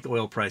pretend like the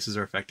oil prices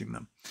are affecting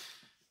them.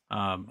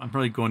 I'm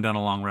probably going down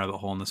a long rabbit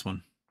hole in this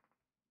one.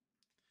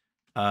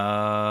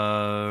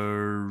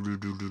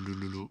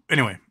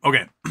 Anyway,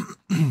 okay.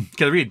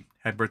 Kelly Reed,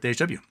 happy birthday,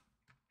 HW.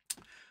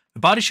 The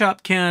Body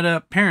Shop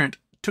Canada parent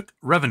took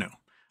revenue,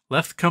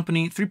 left the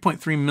company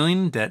 $3.3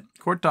 million in debt.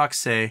 Court docs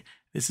say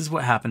this is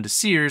what happened to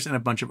Sears and a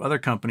bunch of other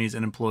companies,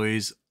 and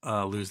employees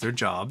lose their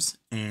jobs.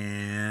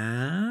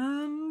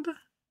 And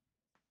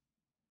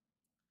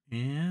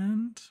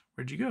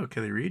where'd you go,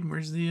 Kelly Reed?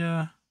 Where's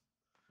the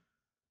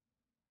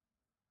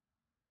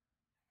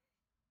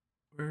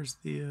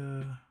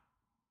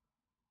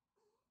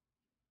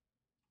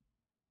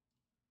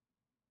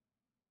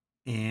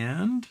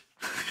and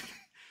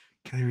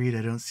Kelly Reed,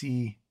 I don't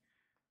see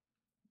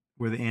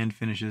where the and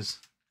finishes.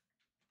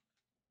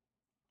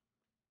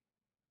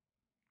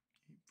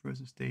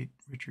 Frozen State,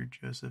 Richard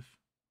Joseph.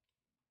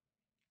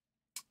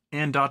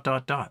 And ...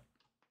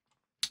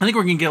 I think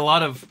we're gonna get a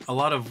lot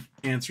of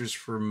answers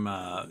from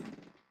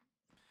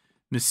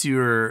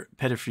Monsieur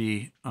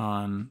Petitfy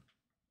on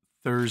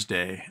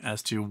Thursday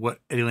as to what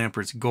Eddie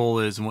Lampert's goal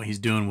is and what he's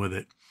doing with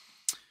it.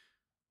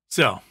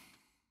 So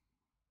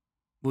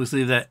we'll just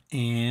leave that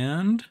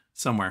and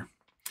somewhere.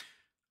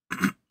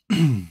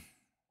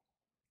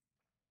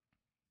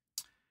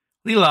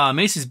 Leela,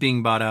 Macy's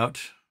being bought out.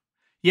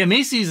 Yeah,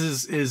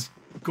 Macy's is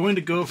going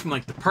to go from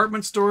like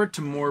department store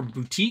to more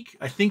boutique.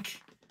 I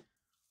think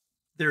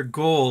their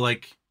goal,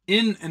 like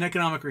in an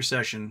economic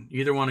recession, you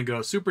either want to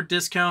go super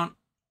discount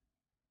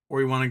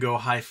or you want to go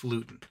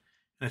highfalutin.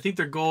 And I think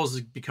their goal is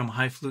to become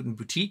highfalutin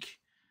boutique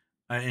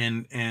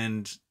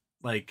and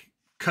like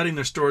cutting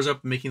their stores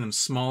up, making them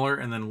smaller,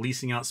 and then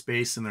leasing out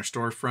space in their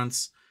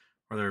storefronts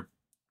or their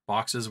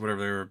boxes, whatever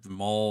they're, the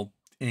mall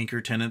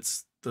anchor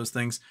tenants, those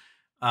things.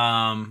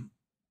 And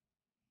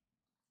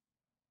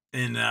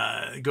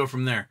go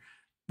from there.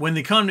 When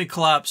the economy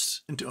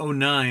collapsed into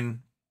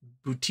 2009,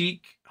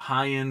 boutique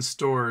high-end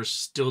stores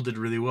still did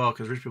really well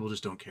because rich people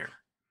just don't care.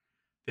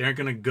 They aren't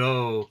going to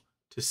go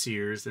to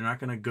Sears. They're not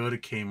going to go to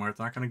Kmart.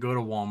 They're not going to go to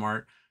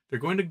Walmart. They're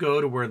going to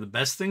go to where the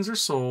best things are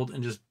sold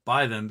and just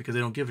buy them because they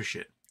don't give a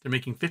shit. They're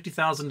making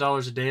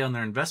 $50,000 a day on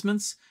their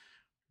investments.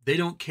 They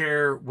don't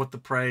care what the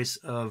price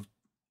of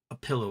a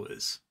pillow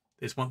is.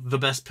 They just want the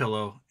best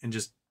pillow and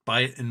just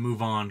buy it and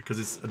move on because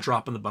it's a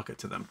drop in the bucket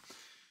to them.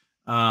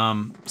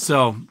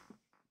 So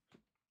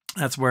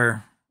that's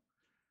where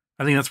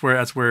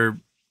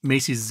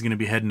Macy's is going to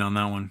be heading on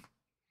that one.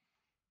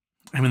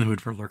 I'm in the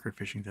mood for lurker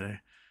fishing today.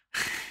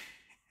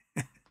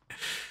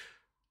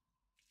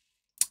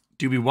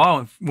 Doobie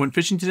Wow went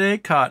fishing today,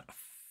 caught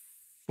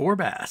 4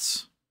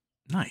 bass.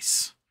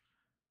 Nice.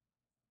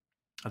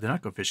 I did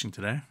not go fishing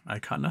today. I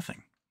caught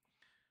nothing.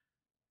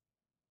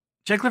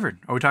 Chad Clifford,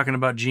 are we talking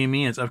about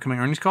GME and its upcoming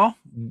earnings call?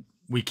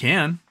 We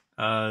can.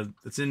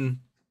 It's in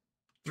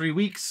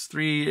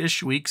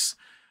 3-ish weeks.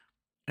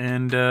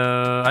 And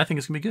I think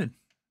it's going to be good.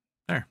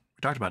 There,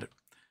 we talked about it.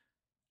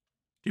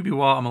 Doobie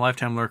Wall, I'm a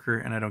lifetime lurker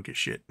and I don't get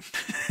shit.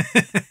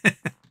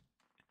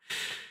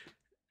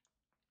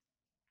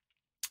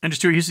 And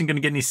Stuart Houston going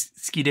to get any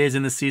ski days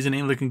in this season?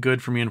 Ain't looking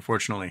good for me,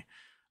 unfortunately.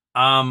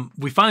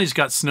 We finally just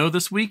got snow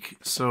this week,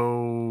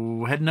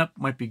 so heading up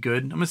might be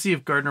good. I'm going to see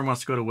if Gardner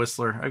wants to go to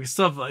Whistler. I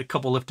still have a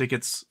couple lift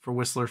tickets for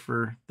Whistler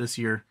for this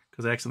year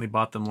because I accidentally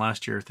bought them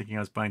last year thinking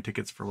I was buying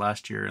tickets for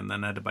last year, and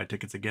then I had to buy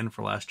tickets again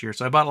for last year.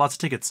 So I bought lots of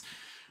tickets.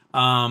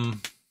 But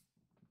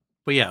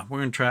yeah, I'm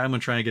going to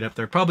try and get up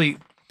there. Probably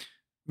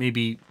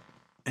maybe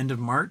end of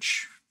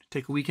March.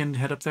 Take a weekend,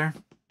 head up there.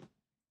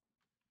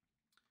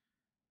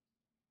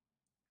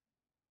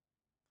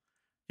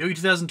 Yogi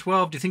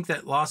 2012, do you think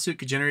that lawsuit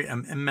could generate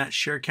an unmatched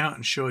share count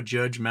and show a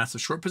judge massive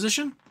short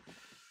position?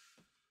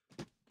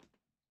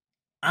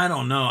 I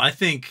don't know. I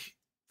think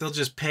they'll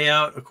just pay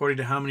out according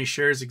to how many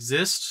shares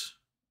exist.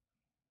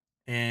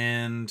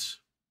 And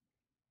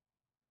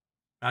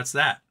that's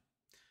that.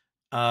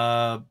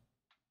 Because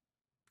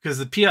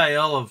the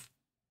PIL of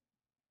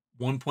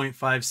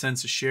 1.5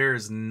 cents a share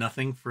is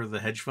nothing for the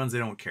hedge funds. They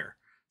don't care.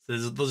 So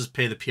they'll just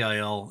pay the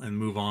PIL and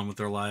move on with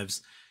their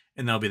lives.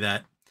 And that'll be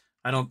that.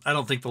 I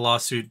don't think the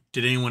lawsuit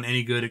did anyone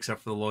any good except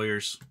for the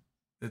lawyers.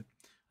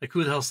 Like,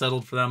 who the hell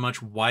settled for that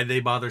much? Why they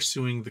bother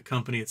suing the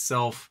company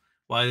itself?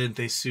 Why didn't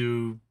they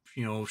sue,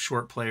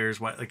 short players?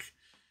 Why, like,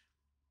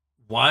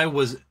 Why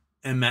was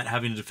Matt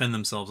having to defend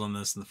themselves on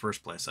this in the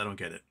first place? I don't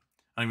get it.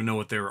 I don't even know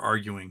what they were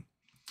arguing.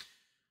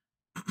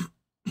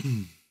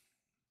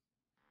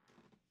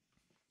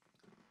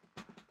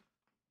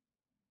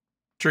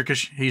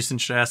 Turkish Houston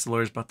should ask the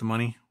lawyers about the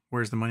money.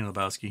 Where's the money,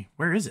 Lebowski?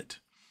 Where is it?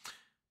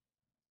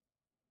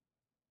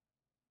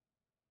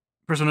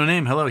 Person no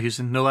name. Hello,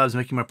 Houston. No labs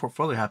making my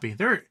portfolio happy.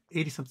 They're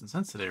 80-something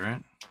cents today,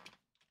 right?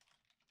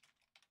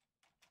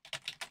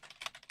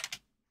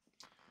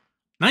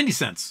 90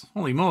 cents.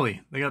 Holy moly.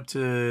 They got up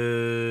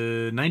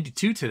to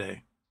 92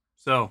 today.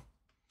 So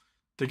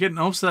they're getting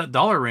almost to that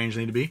dollar range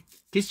they need to be.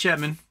 Case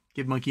Chapman,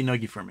 give Monkey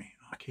Nuggie for me.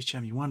 Oh, Case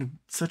Chapman, you wanted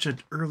such an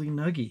early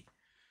Nuggie.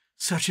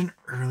 Such an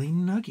early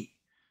Nuggie.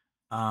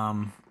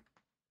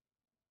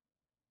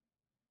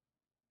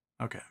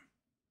 Okay.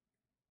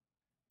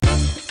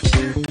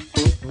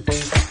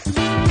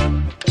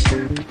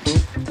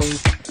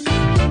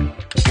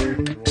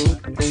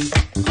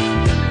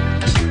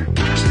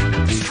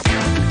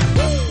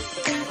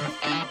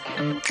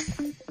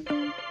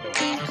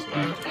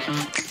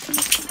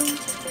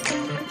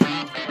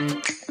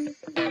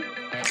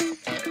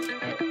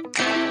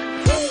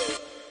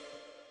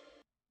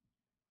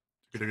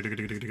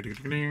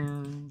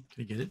 Can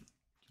you get it?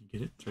 Can you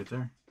get it? It's right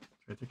there.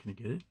 It's right there. Can you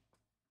get it?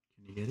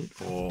 Can you get it?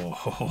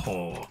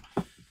 Oh,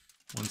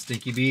 one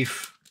stinky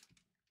beef.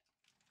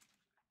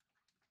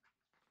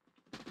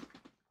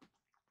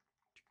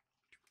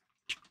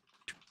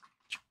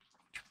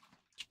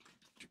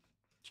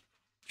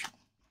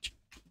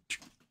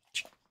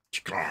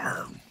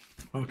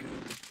 Okay.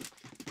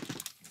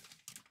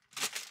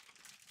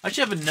 I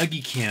should have a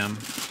Nuggie cam.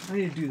 How do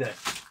you do that?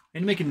 I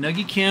need to make a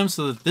Nuggie cam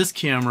so that this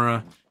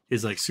camera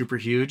is like super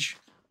huge.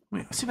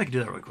 Wait, let's see if I can do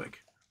that really quick.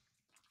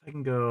 I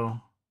can go.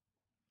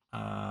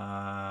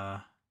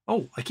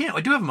 Oh, I can't.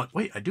 I do have one.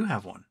 Wait, I do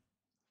have one.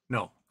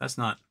 No, that's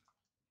not.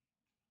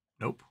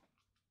 Nope.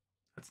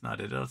 That's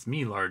not it. That's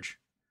me large.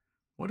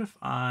 What if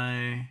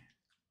I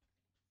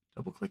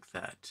double click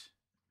that?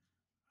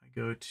 I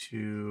go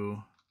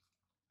to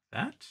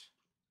that.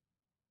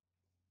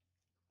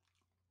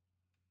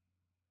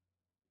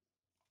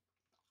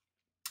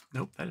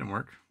 Nope, that didn't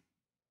work.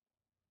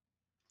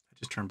 That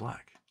just turned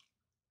black.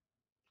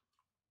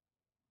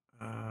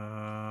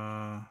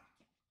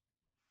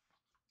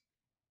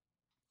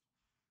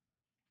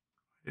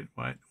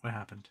 What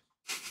happened?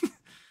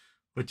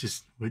 what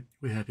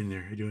happened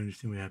there? I don't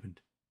understand what happened.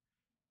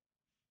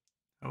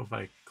 How if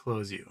I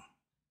close you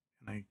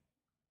and I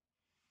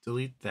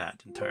delete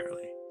that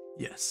entirely?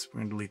 Yes,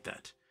 we're gonna delete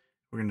that.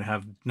 We're gonna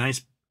have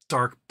nice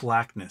dark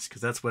blackness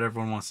because that's what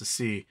everyone wants to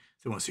see.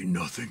 They want to see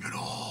nothing at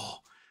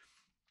all.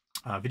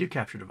 Video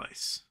capture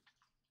device.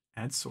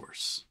 Add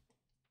source.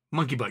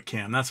 Monkey butt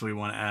cam. That's what we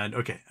want to add.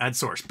 Okay, add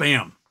source.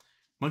 Bam.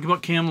 Monkey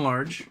butt cam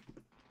large.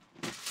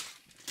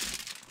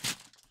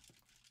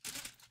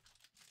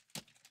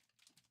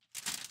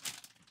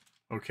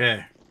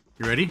 Okay.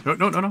 You ready? No.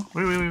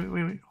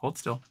 Wait. Hold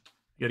still.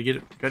 You gotta get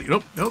it.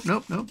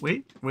 Nope.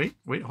 Wait.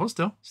 Hold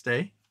still.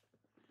 Stay.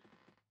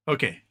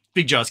 Okay.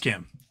 Big Jaws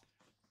cam.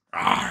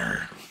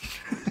 Arr.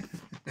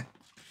 There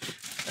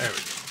we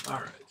go.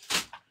 All right.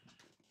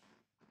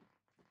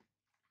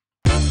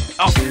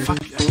 Oh,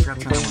 fuck. I forgot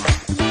to turn that one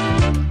off.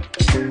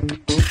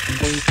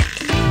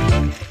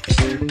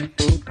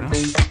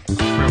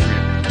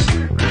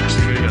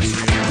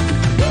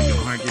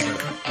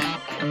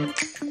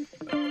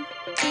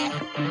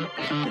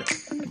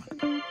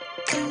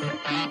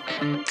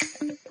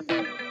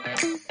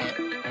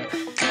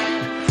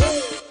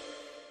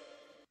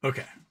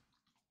 Okay.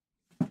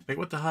 Wait,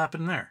 what the hell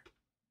happened there?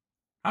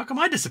 How come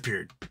I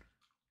disappeared?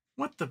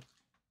 What the?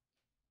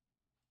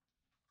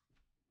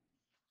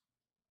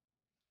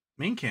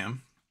 Main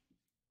cam.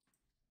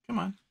 Come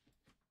on.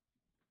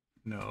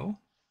 No.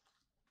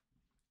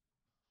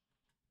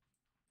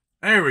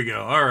 There we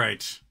go. All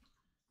right.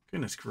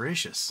 Goodness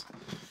gracious.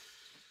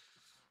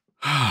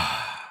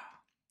 Thought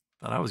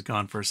I was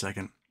gone for a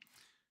second.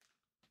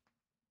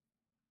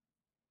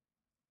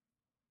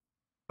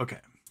 Okay.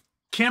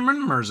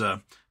 Cameron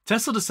Mirza.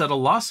 Tesla to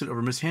settle lawsuit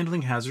over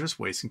mishandling hazardous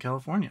waste in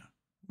California.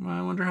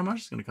 I wonder how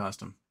much it's going to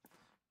cost him.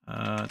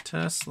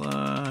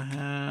 Tesla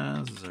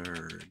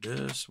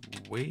hazardous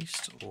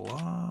waste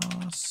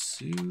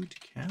lawsuit,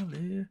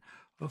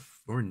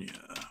 California.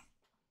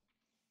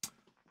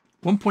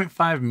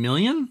 1.5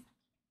 million?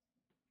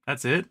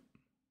 That's it?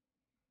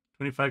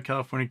 25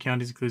 California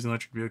counties, including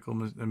electric vehicle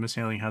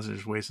mishandling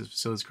hazardous waste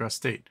facilities across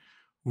state.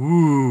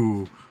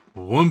 Ooh,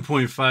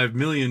 $1.5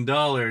 million.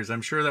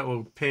 I'm sure that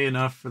will pay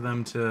enough for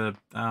them to,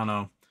 I don't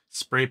know,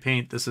 spray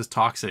paint "This is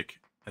toxic"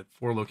 at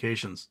 4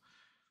 locations.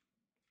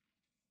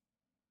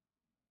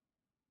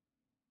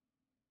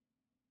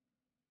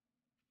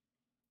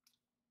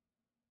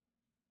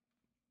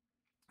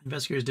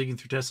 Investigators digging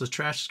through Tesla's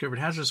trash discovered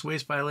hazardous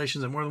waste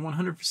violations at more than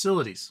 100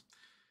 facilities.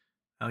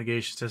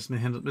 Allegations Tesla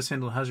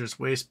mishandled hazardous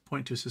waste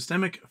point to a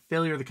systemic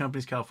failure of the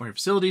company's California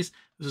facilities.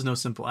 This is no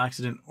simple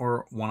accident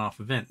or one-off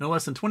event. No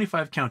less than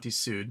 25 counties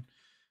sued.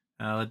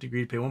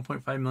 Agreed to pay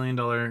 $1.5 million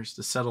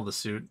to settle the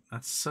suit.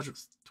 That's such a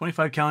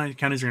 25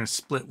 counties are going to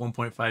split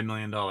 $1.5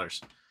 million.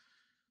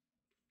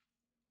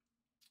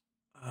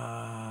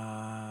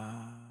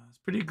 It's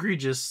pretty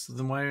egregious.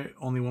 Then why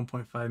only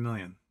 1.5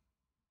 million?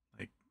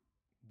 Like,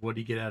 what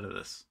do you get out of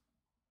this?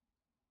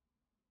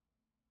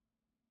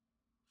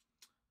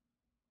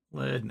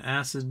 Lead and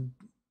acid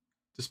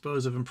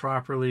disposed of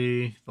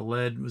improperly. The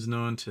lead was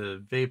known to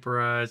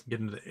vaporize and get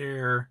into the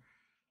air.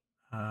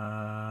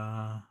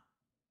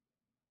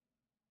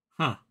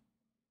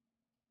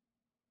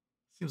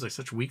 Seems like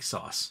such weak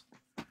sauce.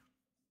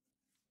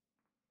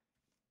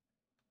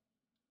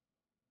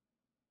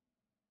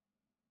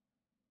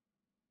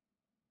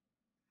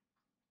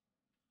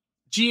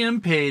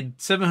 GM paid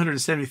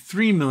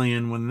 $773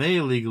 million when they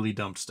illegally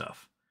dumped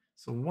stuff.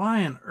 So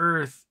why on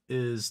earth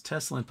is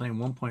Tesla paying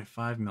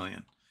 $1.5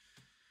 million?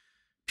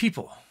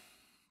 People,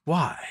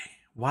 why?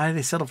 Why do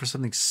they settle for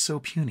something so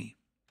puny?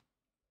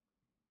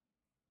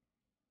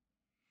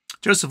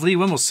 Joseph Lee,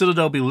 when will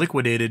Citadel be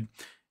liquidated?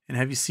 And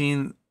have you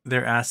seen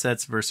their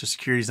assets versus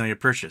securities now you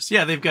purchase?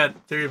 Yeah, they've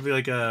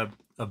like a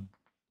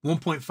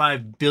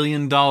 $1.5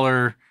 billion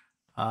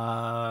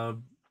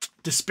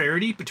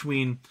disparity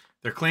between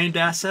their claimed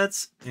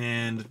assets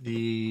and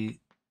the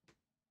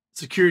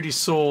securities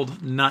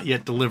sold, not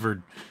yet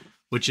delivered,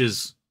 which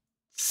is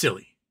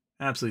silly.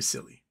 Absolutely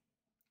silly.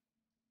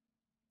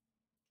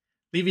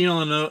 Leave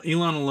Elon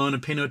alone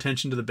and pay no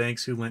attention to the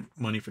banks who lent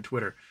money for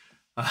Twitter.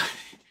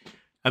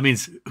 That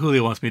means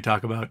Julio wants me to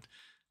talk about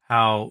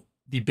how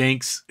the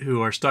banks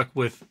who are stuck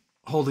with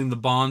holding the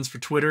bonds for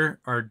Twitter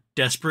are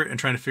desperate and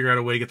trying to figure out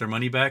a way to get their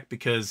money back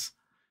because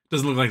it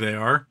doesn't look like they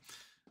are.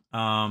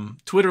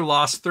 Twitter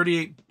lost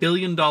 $38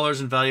 billion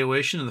in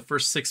valuation in the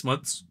first 6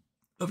 months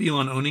of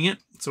Elon owning it.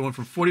 So it went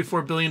from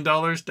 $44 billion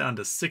down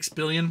to $6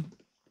 billion.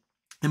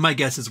 And my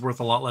guess is worth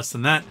a lot less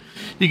than that.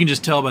 You can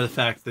just tell by the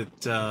fact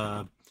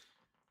that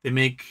they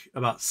make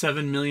about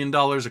 $7 million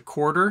a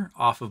quarter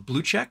off of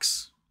blue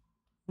checks.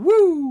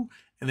 Woo!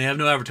 And they have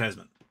no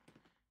advertisement.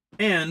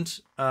 And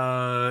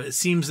it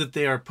seems that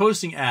they are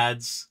posting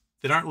ads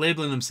that aren't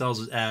labeling themselves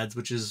as ads,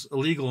 which is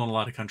illegal in a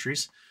lot of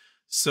countries.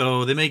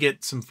 So they may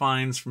get some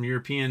fines from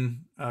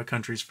European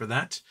countries for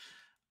that.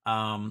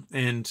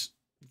 And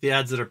the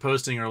ads that are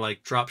posting are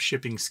like drop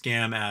shipping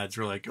scam ads.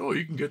 Or like, oh,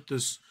 you can get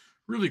this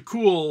really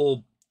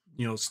cool,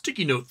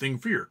 sticky note thing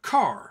for your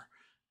car.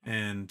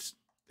 And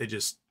they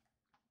just,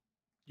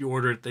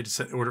 order it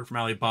from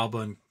Alibaba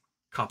and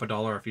cop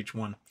 $1 off each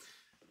one.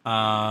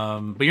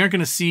 But you aren't going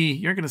to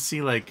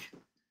see like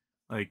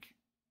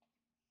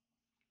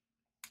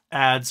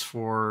ads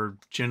for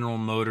General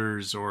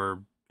Motors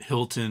or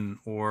Hilton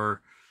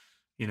or,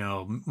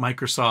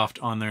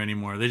 Microsoft on there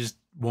anymore. They just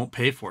won't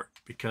pay for it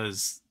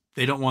because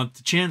they don't want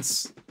the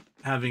chance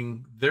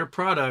having their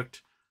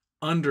product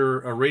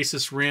under a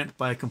racist rant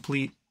by a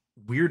complete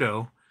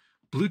weirdo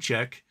blue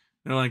check.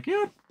 They're like,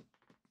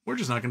 we're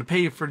just not going to pay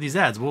you for these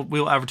ads.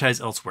 We'll advertise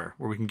elsewhere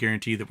where we can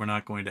guarantee that we're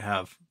not going to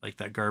have like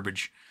that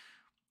garbage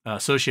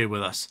associated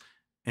with us.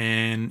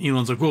 And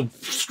Elon's like, well,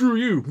 screw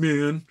you,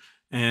 man.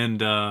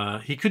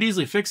 And he could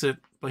easily fix it,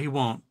 but he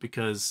won't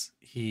because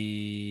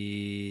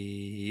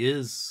he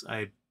is,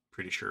 I'm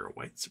pretty sure, a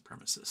white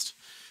supremacist.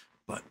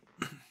 But,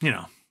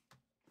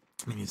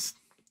 he's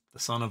the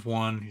son of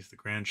one. He's the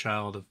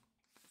grandchild of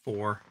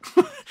 4.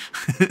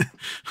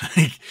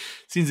 Like,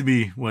 seems to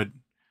be what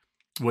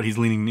he's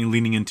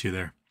leaning into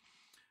there.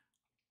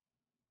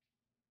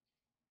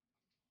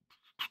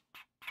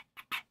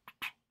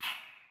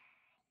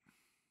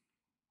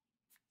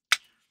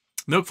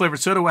 Milk flavored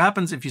soda. What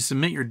happens if you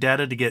submit your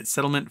data to get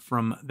settlement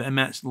from the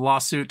MS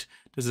lawsuit?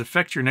 Does it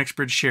affect your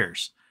NextBridge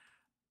shares?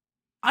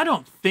 I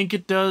don't think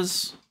it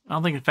does. I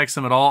don't think it affects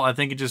them at all. I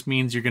think it just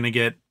means you're going to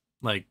get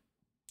like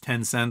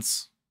 10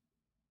 cents.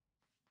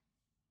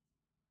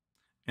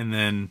 And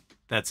then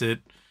that's it.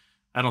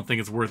 I don't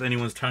think it's worth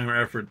anyone's time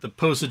or effort. The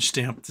postage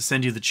stamp to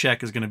send you the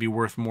check is going to be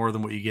worth more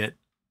than what you get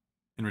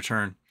in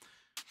return.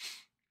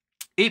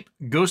 Ape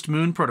Ghost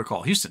Moon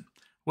Protocol. Houston,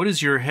 what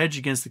is your hedge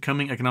against the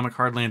coming economic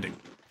hard landing?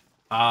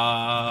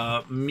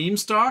 Meme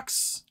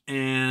stocks,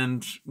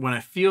 and when I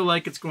feel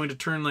like it's going to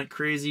turn like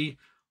crazy,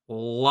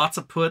 lots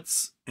of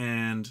puts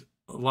and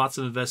lots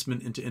of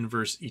investment into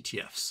inverse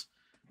ETFs.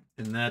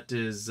 And that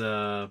is,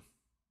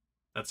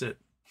 that's it.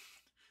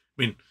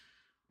 I mean,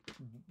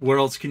 where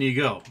else can you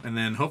go? And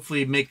then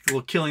hopefully make a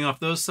little killing off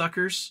those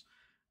suckers.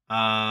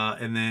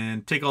 And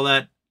then take all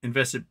that,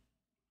 invest it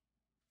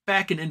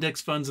back in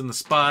index funds in the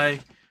SPY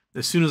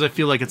as soon as I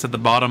feel like it's at the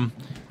bottom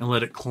and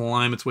let it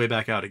climb its way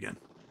back out again.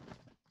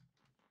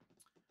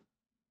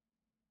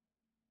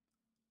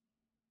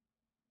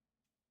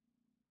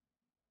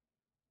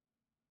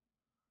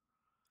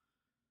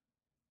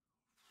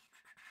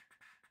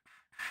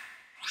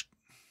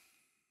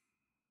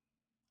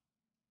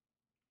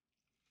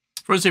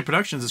 Frozen State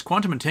Productions is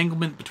quantum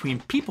entanglement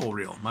between people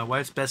real. My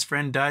wife's best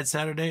friend died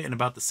Saturday, and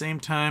about the same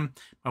time,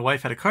 my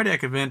wife had a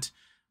cardiac event.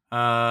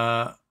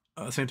 At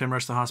the same time,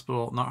 rushed to the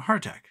hospital, not a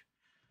heart attack.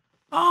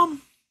 I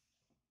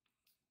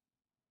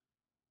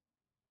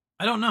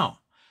don't know.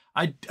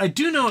 I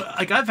do know,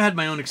 like, I've had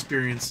my own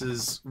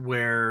experiences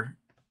where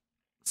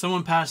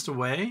someone passed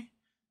away,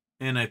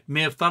 and I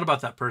may have thought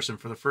about that person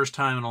for the first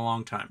time in a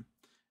long time,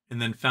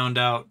 and then found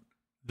out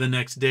the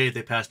next day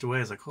they passed away.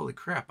 I was like, holy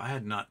crap, I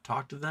had not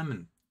talked to them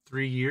in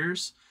 3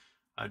 years.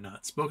 I've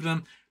not spoken to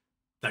them.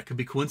 That could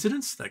be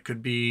coincidence. That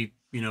could be,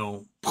 you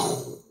know,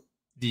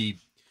 the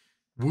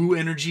woo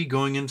energy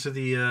going into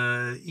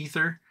the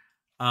ether.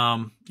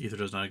 Ether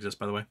does not exist,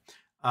 by the way.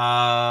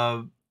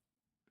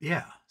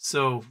 Yeah.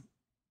 So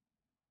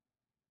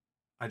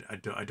I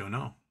don't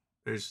know.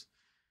 There's,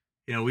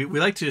 you know, we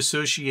like to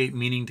associate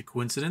meaning to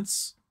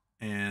coincidence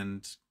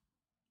and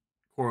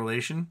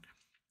correlation,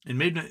 and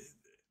maybe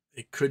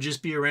it could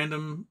just be a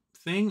random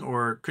thing,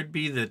 or it could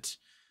be that,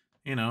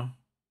 you know,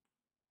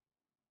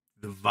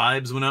 the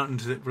vibes went out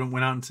into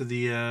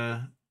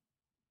the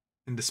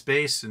into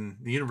space and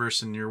the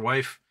universe, and your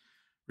wife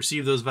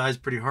received those vibes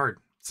pretty hard.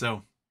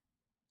 So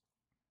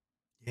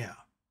yeah,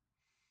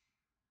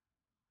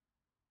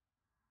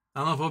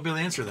 I don't know if we'll be able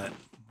to answer that.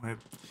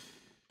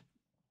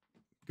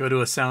 Go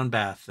to a sound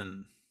bath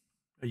and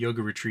a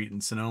yoga retreat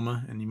in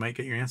Sonoma, and you might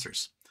get your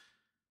answers.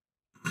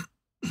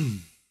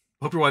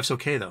 Hope your wife's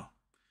okay, though.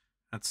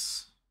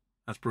 That's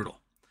brutal.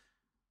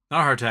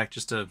 Not a heart attack,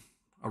 just a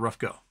rough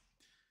go.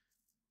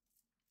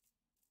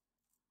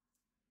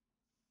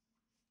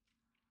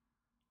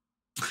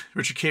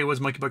 Richard K.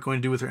 What's Monkey Butt going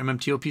to do with her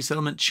MMTOP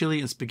settlement? Chili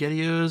and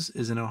SpaghettiOs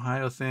is an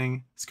Ohio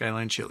thing.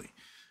 Skyline Chili.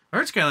 I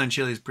heard Skyline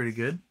Chili is pretty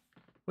good.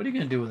 What are you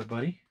going to do with it,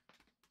 buddy?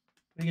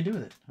 What are you going to do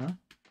with it, huh?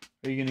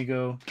 Are you going to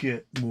go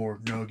get more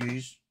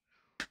nuggies?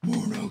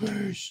 More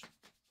nuggies.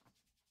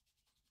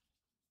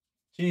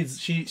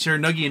 Her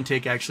nuggie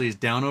intake actually is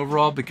down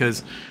overall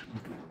because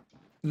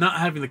not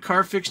having the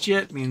car fixed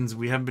yet means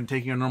we haven't been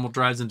taking our normal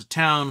drives into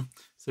town,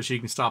 so she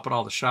can stop at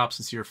all the shops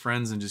and see her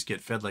friends and just get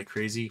fed like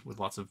crazy with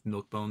lots of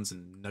milk bones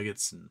and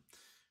nuggets and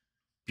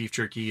beef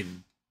jerky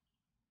and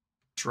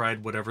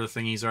dried whatever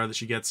thingies are that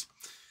she gets.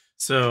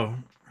 So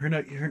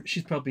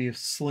she's probably a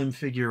slim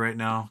figure right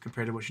now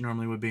compared to what she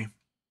normally would be.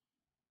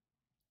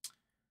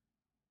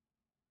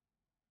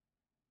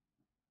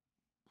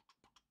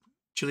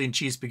 Chili and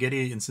cheese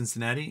spaghetti in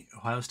Cincinnati,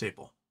 Ohio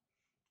staple.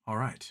 All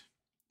right.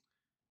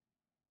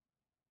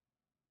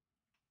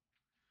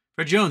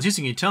 Fred Jones,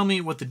 Houston, can you tell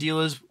me what the deal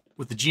is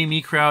with the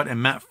GME crowd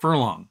and Matt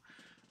Furlong?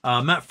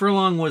 Matt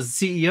Furlong was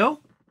the CEO.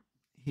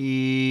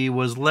 He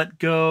was let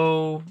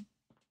go,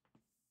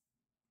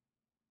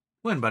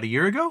 when, about a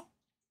year ago?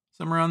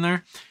 Somewhere around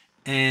there.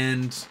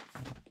 And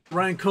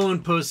Ryan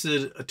Cohen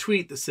posted a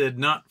tweet that said,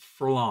 not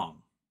for long.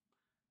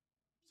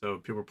 So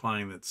people were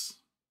implying that's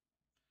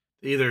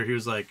either he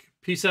was like,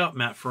 peace out,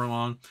 Matt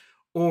Furlong,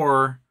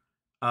 or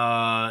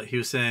he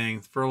was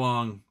saying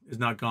Furlong is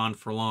not gone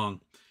for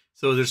long.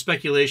 So there's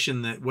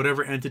speculation that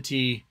whatever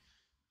entity,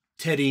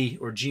 Teddy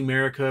or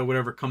G-America,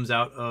 whatever comes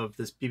out of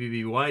this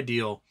BBBY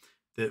deal,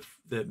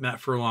 that Matt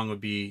Furlong would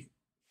be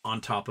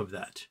on top of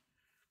that.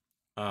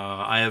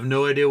 I have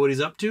no idea what he's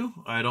up to.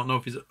 I don't know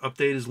if he's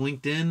updated his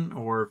LinkedIn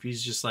or if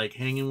he's just like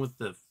hanging with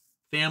the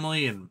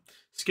family and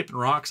skipping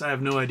rocks. I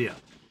have no idea.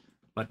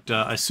 But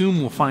I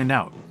assume we'll find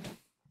out.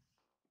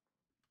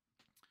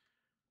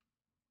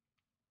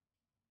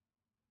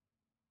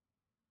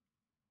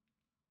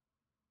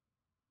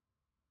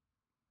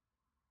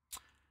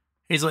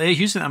 Hazel A.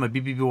 Houston, I'm a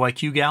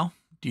BBBYQ gal.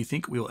 Do you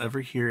think we'll ever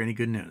hear any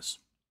good news?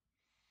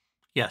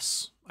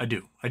 Yes, I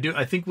do.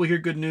 I think we'll hear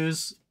good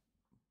news,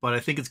 but I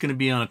think it's going to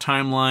be on a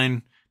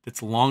timeline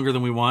that's longer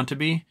than we want it to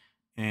be,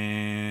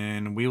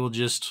 and we will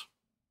just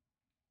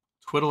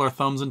twiddle our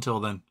thumbs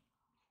until then.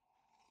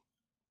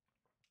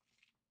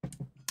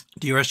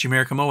 DRS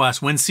America Mo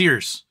asks, when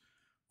Sears?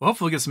 Well,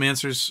 hopefully we'll get some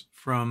answers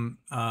from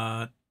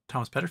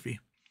Thomas Petterfee.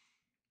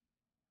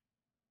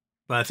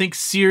 But I think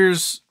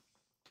Sears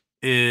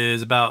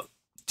is about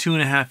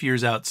 2.5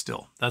 years out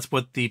still. That's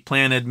what the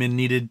plan admin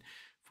needed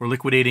for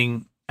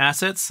liquidating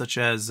assets, such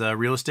as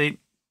real estate.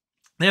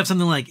 They have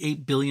something like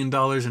 $8 billion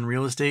in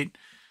real estate,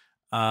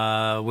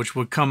 which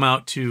would come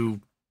out to,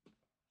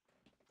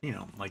 you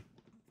know, like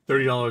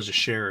 $30 a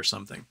share or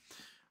something.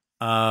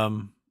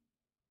 Then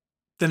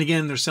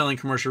again, they're selling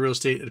commercial real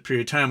estate at a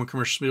period of time when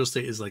commercial real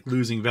estate is like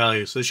losing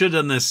value. So they should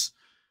have done this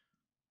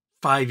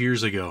 5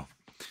 years ago,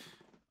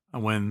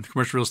 when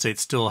commercial real estate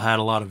still had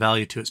a lot of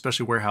value to it,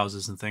 especially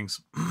warehouses and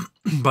things.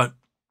 But,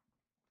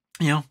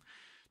 you know,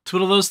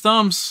 twiddle those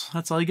thumbs.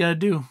 That's all you got to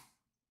do.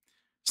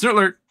 Snort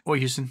alert. Oi,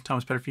 Houston.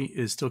 Thomas Petterfee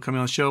is still coming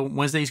on the show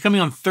Wednesday. He's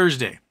coming on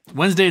Thursday.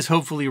 Wednesday is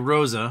hopefully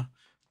Rosa,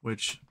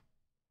 which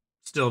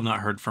still have not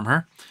heard from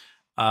her.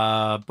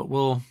 But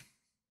we'll...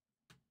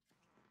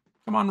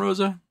 Come on,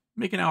 Rosa.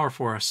 Make an hour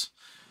for us.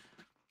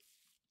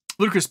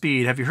 Ludicrous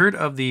Speed. Have you heard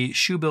of the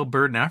shoebill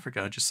bird in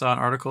Africa? I just saw an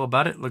article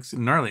about it. Looks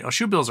gnarly. Oh,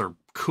 shoebills are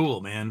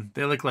cool, man.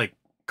 They look like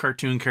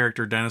cartoon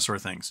character dinosaur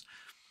things.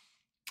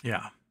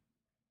 Yeah.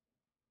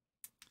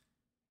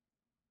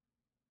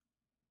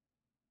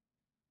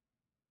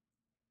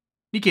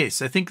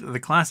 BKs, I think the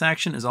class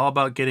action is all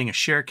about getting a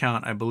share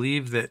count. I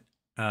believe that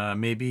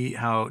maybe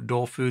how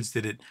Dole Foods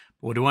did it.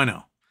 But what do I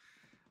know?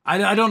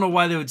 I don't know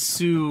why they would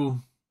sue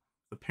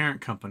the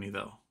parent company,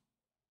 though.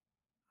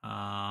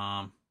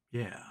 Yeah.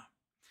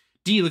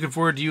 D, looking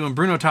forward to you and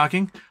Bruno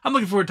talking. I'm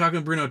looking forward to talking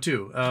to Bruno,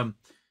 too. I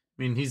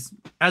mean, he's,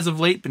 as of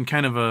late, been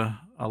kind of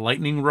a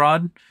lightning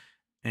rod.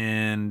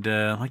 And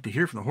I'd like to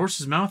hear from the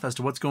horse's mouth as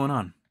to what's going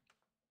on.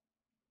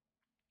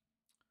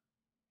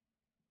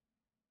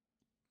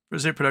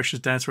 Resident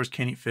Productions, dinosaurs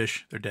can't eat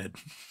fish. They're dead.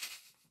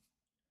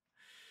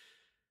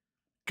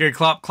 Gary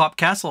Klopp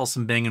Castle,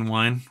 some banging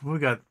wine. We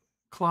got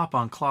Klopp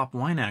on Klopp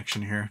wine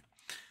action here.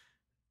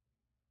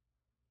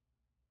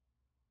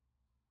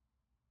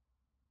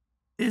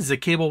 Is a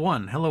Cable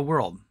One. Hello,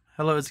 world.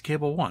 Hello, is a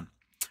Cable One.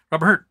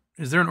 Robert Hurt,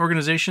 is there an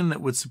organization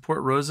that would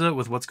support Rosa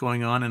with what's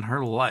going on in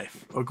her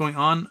life? Or going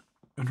on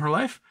in her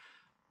life?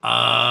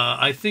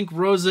 I think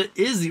Rosa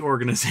is the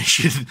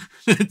organization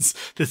that's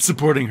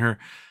supporting her.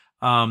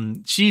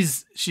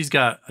 She's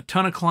got a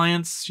ton of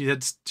clients. She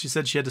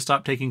said she had to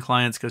stop taking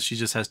clients because she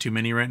just has too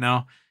many right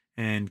now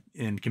and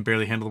can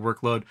barely handle the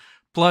workload.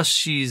 Plus,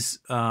 she's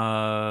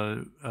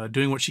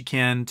doing what she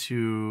can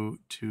to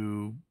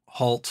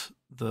halt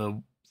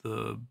the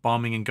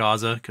bombing in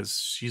Gaza because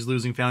she's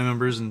losing family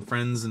members and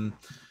friends and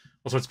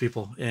all sorts of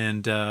people.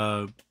 And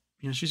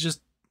she's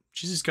just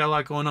got a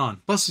lot going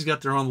on. Plus, she's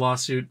got their own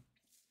lawsuit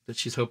that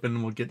she's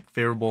hoping will get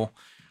favorable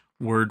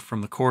word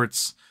from the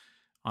courts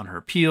on her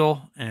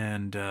appeal.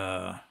 And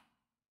I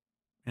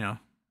think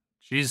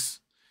she's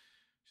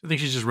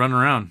just running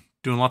around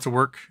doing lots of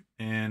work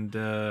and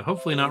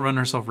hopefully not running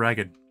herself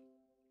ragged.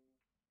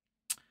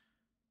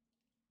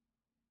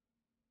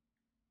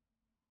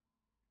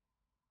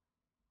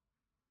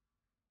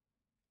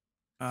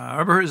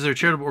 Robert, is there a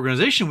charitable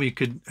organization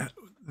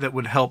that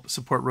would help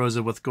support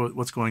Rosa with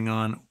what's going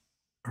on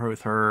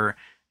with her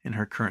in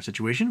her current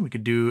situation? We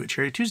could do a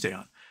Charity Tuesday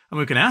on. I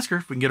mean, we can ask her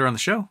if we can get her on the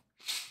show.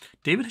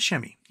 David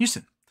Hashemi,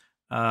 Houston,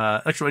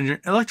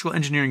 electrical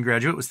engineering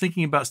graduate, was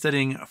thinking about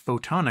studying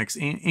photonics,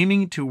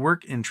 aiming to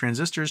work in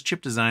transistors,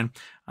 chip design.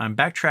 I'm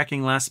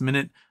backtracking last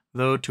minute,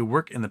 though, to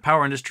work in the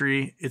power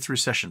industry. It's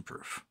recession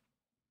proof.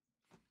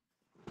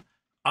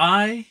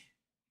 I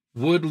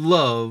would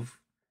love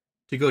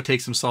to go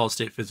take some solid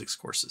state physics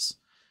courses.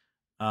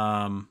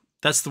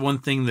 That's the one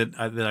thing that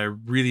I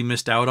really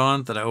missed out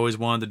on that I always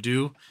wanted to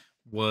do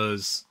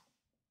was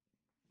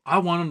I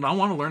want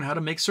to learn how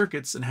to make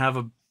circuits and have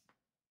a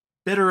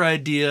better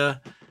idea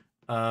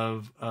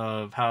of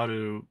how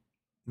to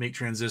make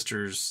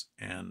transistors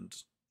and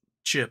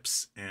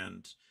chips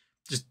and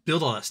just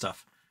build all that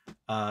stuff.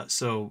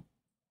 So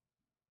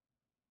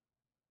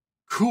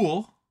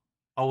cool.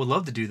 I would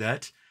love to do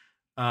that.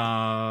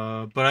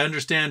 But I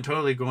understand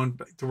totally going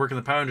back to work in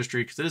the power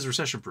industry because it is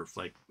recession proof.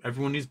 Like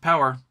everyone needs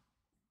power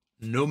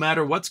no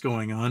matter what's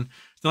going on.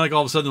 It's not like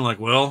all of a sudden like,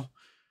 well,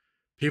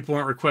 people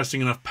aren't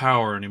requesting enough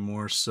power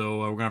anymore, so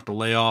we're gonna have to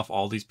lay off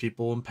all these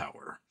people in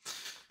power.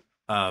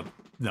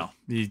 No,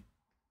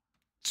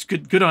 it's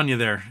good on you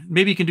there.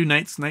 Maybe you can do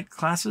night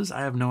classes.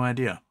 I have no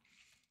idea.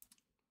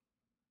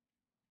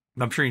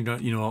 I'm sure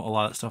you know a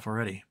lot of stuff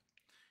already.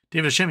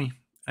 David Hashemi,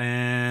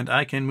 and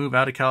I can move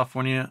out of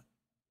California,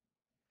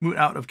 two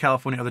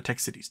other tech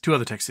cities.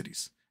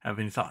 Have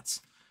any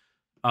thoughts?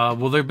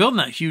 Well, they're building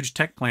that huge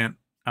tech plant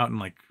out in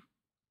like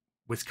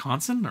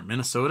Wisconsin or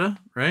Minnesota,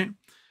 right?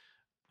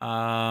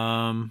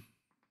 Fat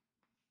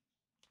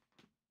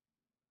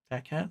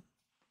Cat,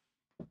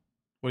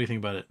 what do you think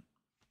about it?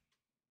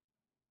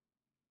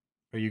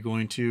 Are you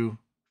going to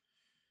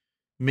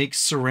make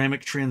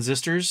ceramic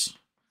transistors?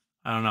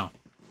 I don't know.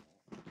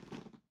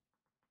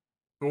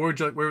 Where would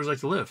you like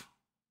to live?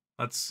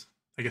 I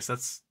guess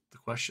that's the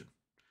question.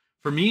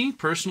 For me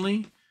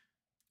personally,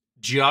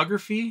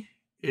 geography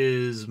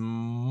is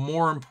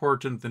more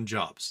important than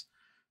jobs.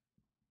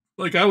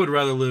 Like I would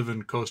rather live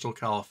in coastal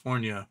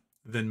California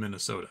than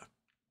Minnesota.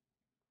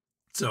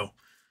 So,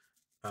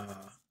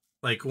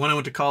 like when I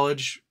went to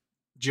college,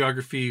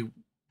 geography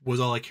was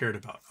all I cared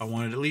about. I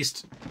wanted at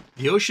least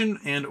the ocean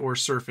and or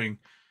surfing.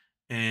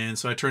 And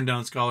so I turned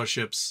down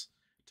scholarships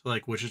to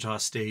like Wichita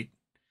State.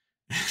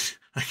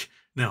 Like,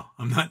 no,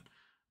 I'm not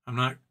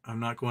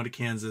going to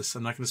Kansas.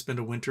 I'm not going to spend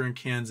a winter in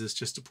Kansas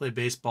just to play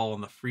baseball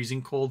in the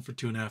freezing cold for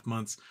 2.5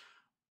 months.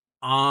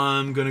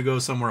 I'm going to go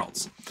somewhere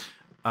else.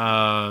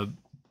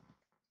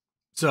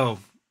 So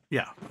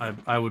yeah,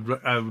 I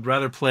would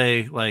rather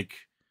play like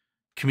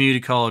community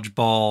college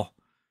ball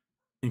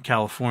in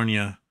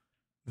California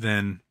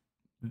than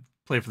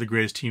play for the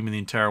greatest team in the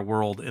entire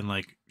world in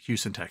like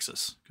Houston,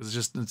 Texas, because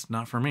it's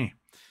not for me.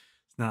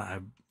 It's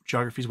not.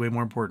 Geography is way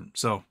more important.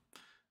 So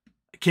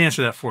I can't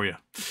answer that for you.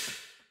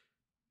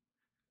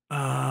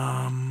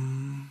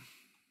 Dan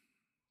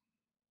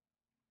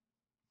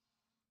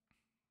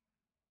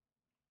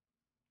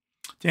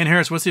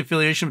Harris, what's the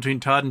affiliation between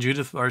Todd and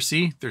Judith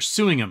RC? They're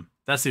suing him.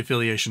 That's the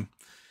affiliation.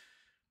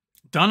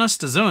 Donna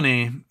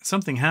Stazzone,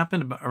 something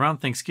happened around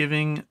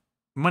Thanksgiving.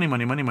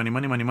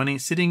 Money,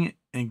 sitting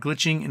and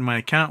glitching in my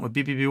account with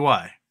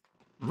BBBY.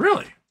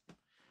 Really?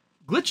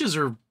 Glitches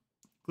are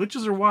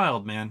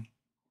wild, man.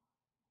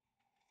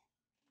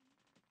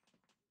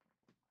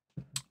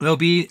 There'll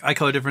be eye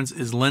color difference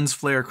is lens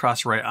flare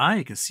across the right eye.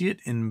 You can see it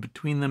in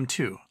between them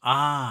too.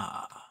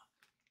 Ah,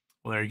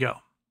 well, there you go.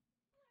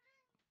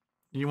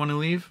 You want to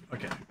leave?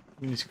 Okay.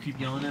 You just keep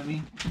yelling at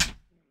me.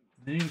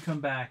 Then you can come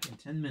back in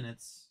 10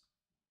 minutes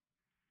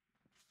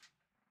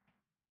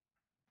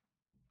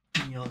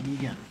and yell at me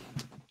again.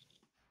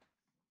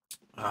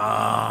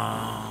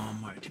 All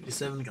right,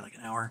 2:57, got like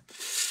an hour.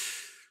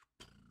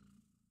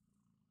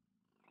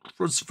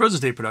 Frozen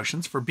State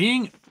Productions, for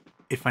being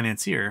a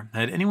financier,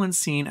 had anyone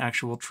seen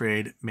actual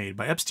trade made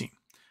by Epstein?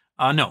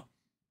 No.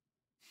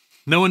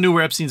 No one knew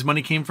where Epstein's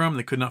money came from.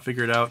 They could not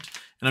figure it out.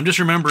 And I'm just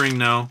remembering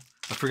now,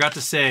 I forgot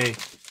to say,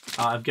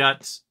 I've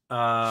got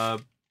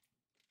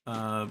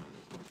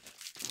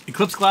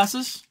eclipse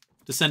glasses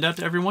to send out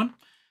to everyone.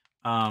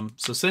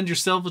 So send your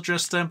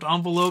self-addressed stamped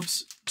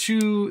envelopes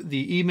to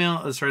the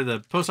email,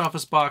 the post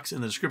office box in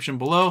the description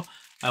below.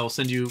 I will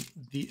send you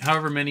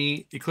however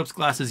many eclipse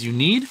glasses you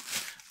need.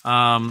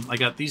 I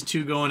got these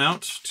two going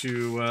out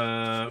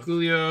to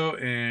Julio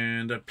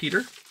and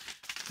Peter,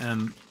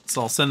 and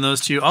so I'll send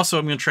those to you. Also,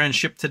 I'm going to try and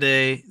ship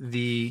today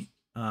the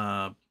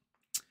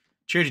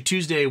Charity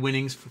Tuesday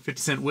winnings for 50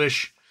 Cent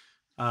Wish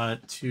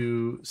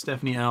to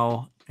Stephanie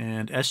L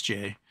and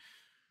SJ.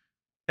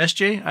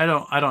 SJ,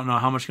 I don't know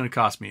how much it's going to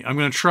cost me. I'm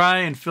going to try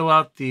and fill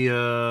out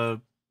the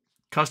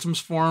customs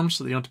form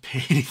so that you don't have to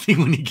pay anything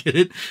when you get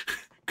it,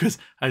 because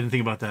I didn't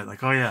think about that.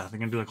 Like, oh yeah, they're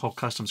going to do like whole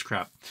customs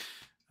crap.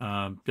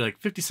 Be like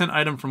 50 cent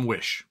item from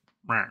Wish,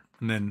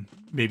 and then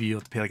maybe you'll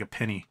have to pay like a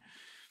penny.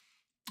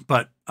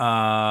 But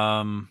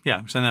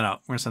yeah, send that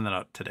out. We're gonna send that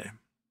out today.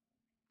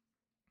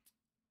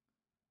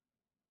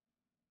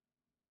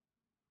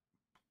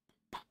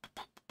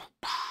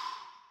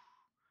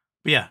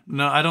 But yeah,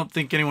 no, I don't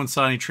think anyone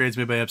saw any trades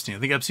made by Epstein. I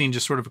think Epstein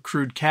just sort of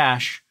accrued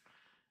cash,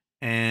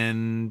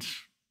 and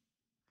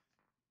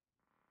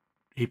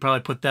he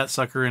probably put that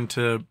sucker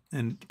into,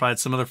 and probably had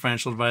some other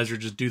financial advisor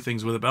just do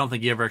things with it. But I don't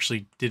think he ever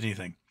actually did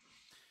anything.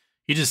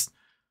 He just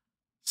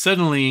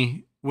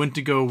suddenly went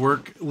to go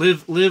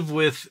live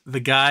with the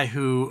guy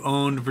who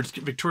owned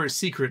Victoria's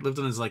Secret, lived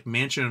in his like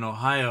mansion in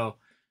Ohio,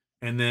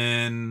 and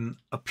then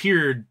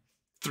appeared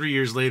 3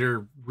 years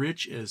later,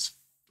 rich as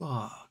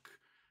fuck,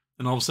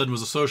 and all of a sudden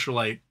was a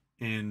socialite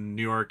in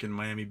New York and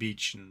Miami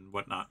Beach and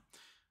whatnot,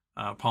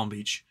 Palm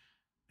Beach,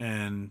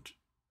 and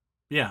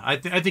yeah, I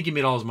think he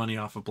made all his money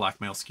off of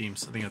blackmail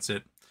schemes. I think that's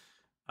it.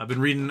 I've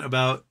been reading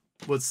about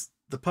what's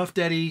the Puff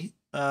Daddy,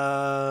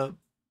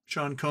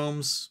 Sean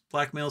Combs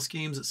blackmail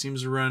schemes. It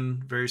seems to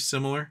run very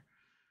similar.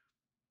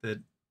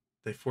 That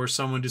they force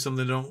someone to do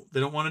something they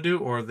don't want to do,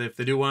 or if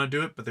they do want to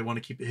do it, but they want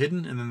to keep it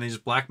hidden, and then they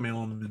just blackmail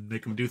them and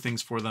make them do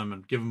things for them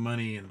and give them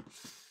money, and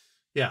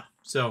yeah.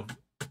 So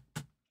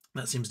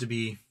that seems to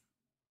be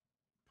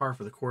par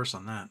for the course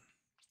on that.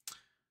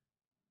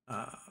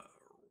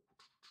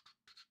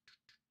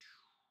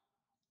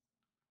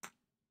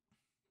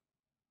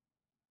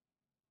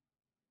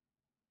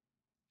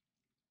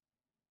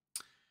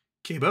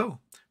 Cabo.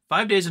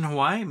 5 days in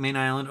Hawaii, main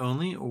island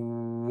only.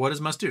 What is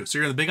must do? So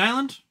you're in the Big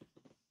Island?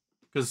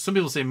 Because some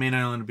people say main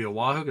island would be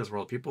Oahu because where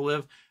all the people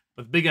live.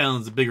 But the Big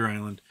Island's a bigger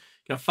island.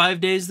 Got 5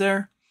 days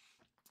there.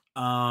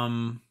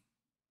 Waipio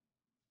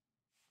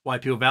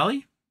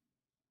Valley.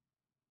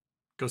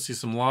 Go see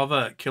some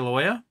lava at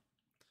Kilauea.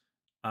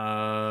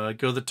 Go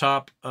to the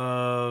top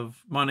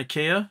of Mauna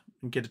Kea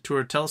and get a tour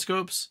of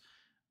telescopes.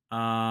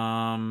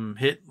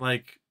 Hit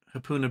like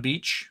Hapuna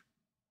Beach.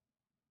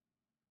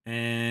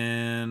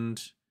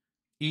 And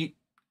eat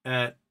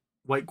at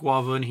White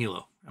Guava and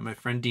Hilo at my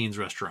friend Dean's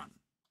restaurant.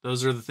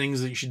 Those are the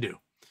things that you should do.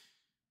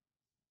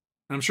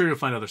 And I'm sure you'll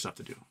find other stuff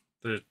to do.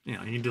 There, you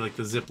can do like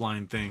the zip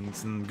line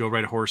things and go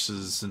ride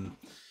horses, and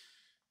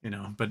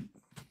but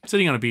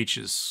sitting on a beach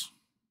is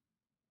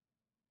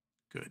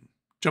good.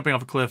 Jumping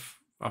off a cliff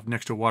off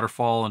next to a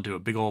waterfall into a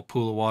big old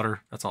pool of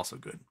water, that's also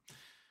good.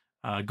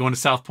 Going to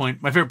South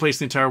Point. My favorite place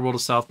in the entire world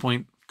is South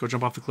Point. Go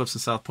jump off the cliffs in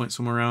South Point,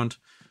 swim around.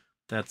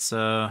 That's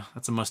a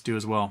must do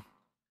as well.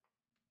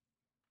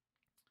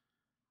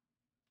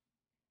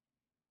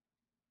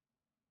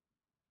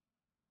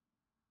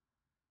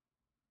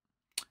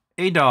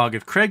 A-Dog,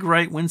 if Craig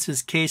Wright wins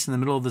his case in the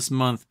middle of this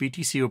month,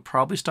 BTC will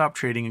probably stop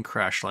trading and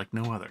crash like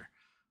no other.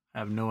 I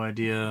have no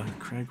idea.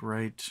 Craig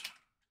Wright.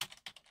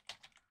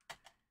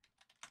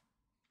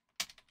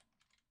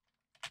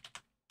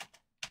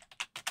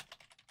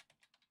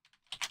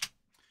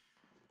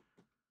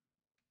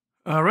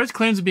 Wright's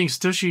claims of being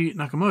Satoshi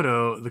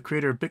Nakamoto, the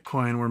creator of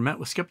Bitcoin, were met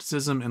with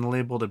skepticism and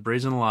labeled a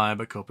brazen lie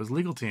by Copa's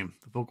legal team.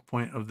 The focal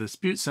point of the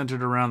dispute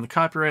centered around the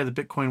copyright of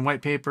the Bitcoin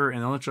white paper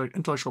and the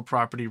intellectual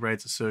property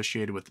rights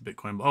associated with the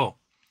Bitcoin. Oh,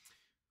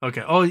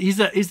 okay. Oh, he's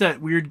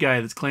that weird guy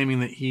that's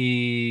claiming that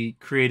he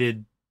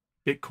created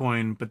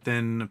Bitcoin, but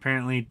then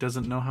apparently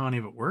doesn't know how any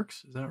of it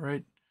works. Is that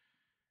right?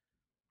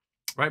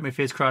 Wright may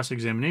face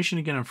cross-examination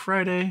again on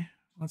Friday.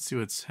 Let's see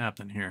what's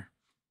happening here.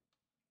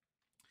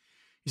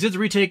 He said to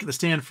retake the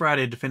stand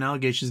Friday to defend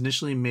allegations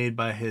initially made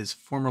by his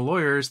former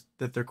lawyers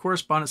that their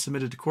correspondence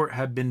submitted to court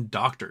had been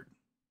doctored.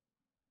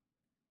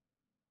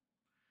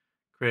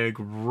 Craig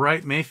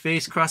Wright may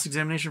face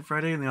cross-examination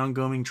Friday in the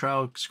ongoing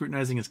trial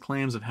scrutinizing his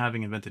claims of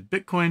having invented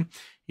Bitcoin.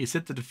 He is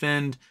set to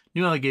defend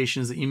new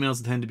allegations that emails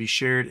intended to be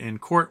shared in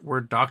court were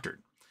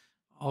doctored.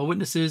 All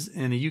witnesses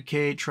in a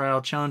UK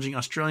trial challenging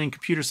Australian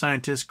computer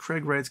scientist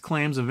Craig Wright's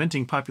claims of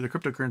inventing popular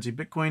cryptocurrency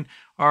Bitcoin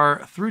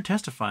are through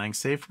testifying,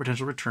 save for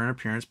potential return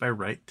appearance by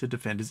Wright to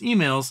defend his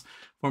emails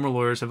former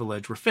lawyers have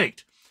alleged were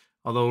faked.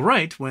 Although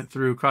Wright went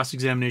through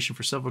cross-examination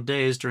for several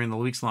days during the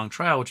weeks-long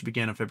trial, which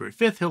began on February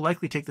 5th, he'll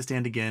likely take the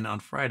stand again on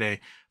Friday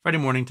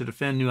morning to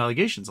defend new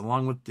allegations,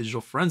 along with digital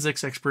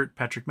forensics expert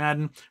Patrick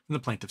Madden from the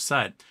plaintiff's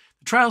side.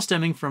 The trial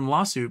stemming from a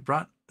lawsuit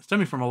brought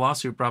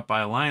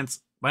by an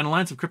alliance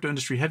of crypto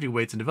industry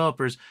heavyweights and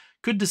developers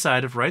could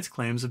decide if Wright's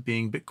claims of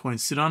being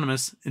Bitcoin's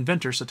pseudonymous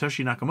inventor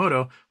Satoshi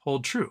Nakamoto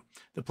hold true.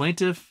 The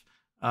plaintiff,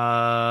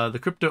 the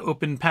Crypto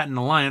Open Patent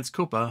Alliance,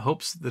 COPA,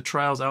 hopes the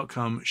trial's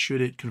outcome,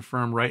 should it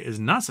confirm Wright is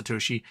not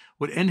Satoshi,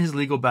 would end his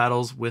legal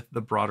battles with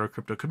the broader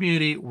crypto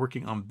community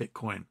working on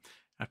Bitcoin.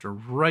 After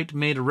Wright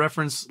made a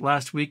reference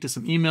last week to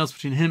some emails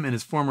between him and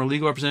his former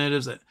legal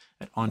representatives at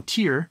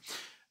Ontier,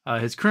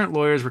 his current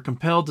lawyers were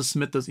compelled to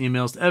submit those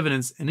emails to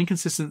evidence. An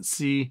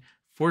inconsistency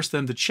forced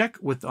them to check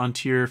with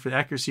Ontier for the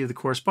accuracy of the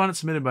correspondence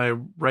submitted by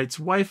Wright's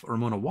wife,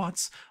 Ramona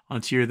Watts.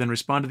 Ontier then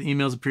responded the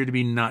emails appeared to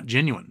be not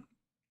genuine.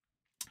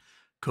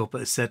 COPA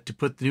is set to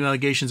put the new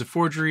allegations of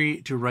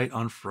forgery to Wright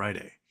on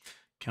Friday.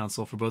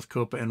 Counsel for both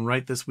COPA and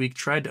Wright this week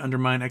tried to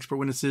undermine expert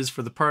witnesses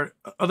for the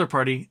other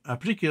party,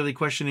 particularly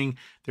questioning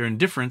their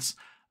indifference.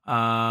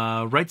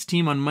 Wright's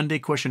team on Monday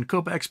questioned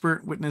COPA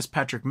expert witness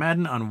Patrick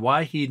Madden on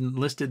why he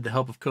enlisted the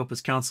help of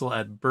COPA's counsel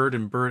at Bird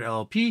 & Bird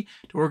LLP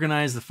to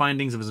organize the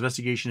findings of his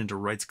investigation into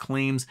Wright's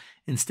claims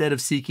instead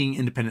of seeking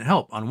independent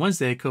help. On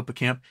Wednesday, COPA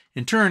Camp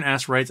in turn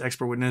asked Wright's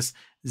expert witness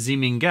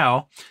Ziming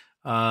Gao,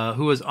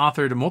 who has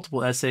authored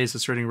multiple essays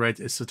asserting Wright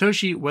as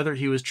Satoshi, whether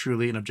he was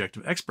truly an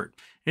objective expert.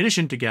 In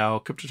addition to Gao,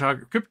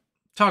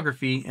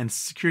 cryptography and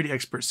security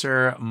expert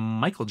Sarah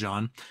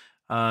Michaeljohn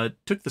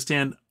took the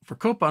stand for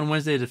COPA on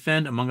Wednesday to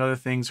defend, among other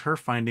things, her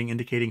finding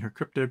indicating her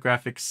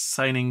cryptographic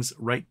signings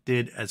Wright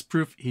did as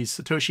proof he's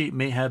Satoshi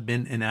may have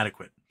been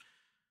inadequate.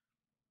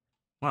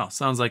 Well,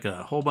 sounds like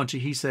a whole bunch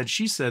of he said,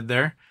 she said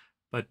there,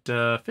 but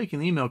faking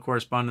the email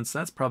correspondence,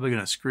 that's probably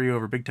going to screw you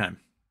over big time,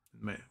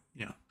 in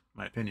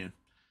my opinion.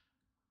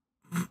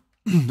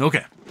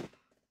 Okay.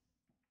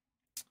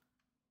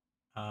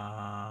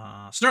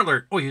 Snort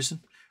alert. Oh,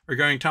 Houston.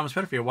 Regarding Thomas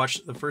Petterfee, I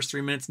watched the first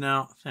 3 minutes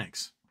now.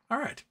 Thanks. All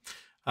right.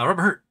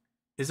 Robert Hurt.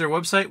 Is there a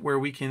website where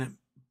we can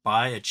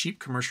buy a cheap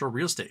commercial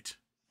real estate?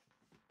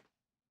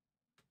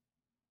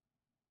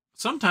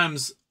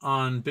 Sometimes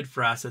on Bid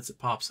for Assets it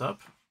pops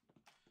up.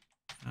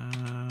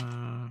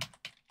 Let's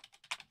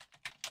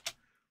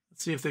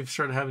see if they've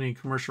started having any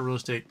commercial real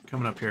estate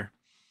coming up here.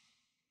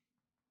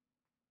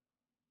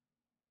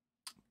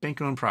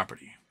 Bank-owned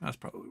property. That's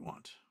probably what we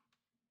want.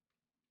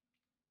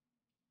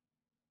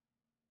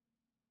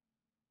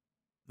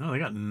 No, they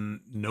got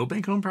no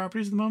bank-owned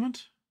properties at the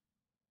moment?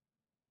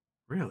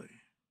 Really?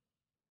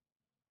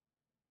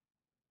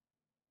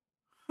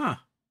 Huh.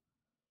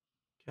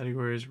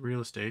 Categories,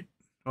 real estate.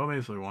 Oh, maybe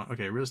that's what we want.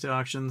 Okay, real estate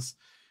auctions.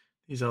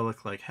 These all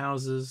look like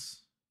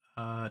houses.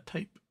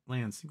 Type,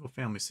 land, single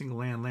family, single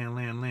land, land,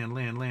 finance.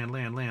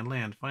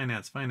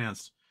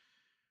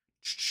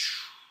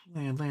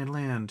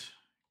 Land.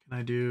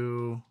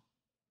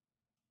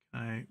 Can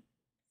I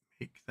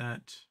make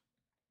that?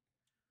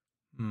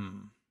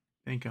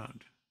 Bank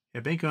owned.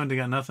 Yeah, bank owned. I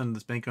got nothing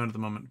that's bank owned at the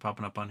moment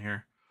popping up on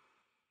here.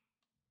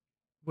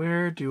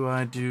 Where do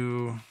I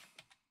do?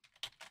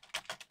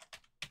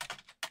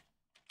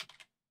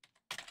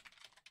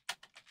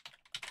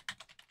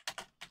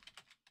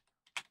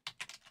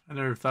 I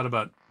never thought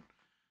about.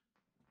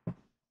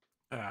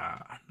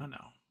 No.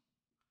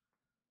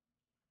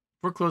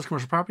 Foreclosed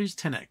commercial properties,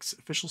 10x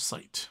official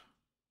site.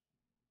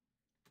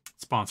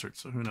 Sponsored,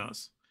 so who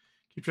knows?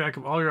 Keep track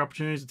of all your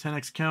opportunities at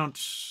 10x account.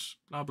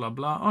 Blah blah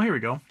blah. Oh, here we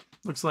go.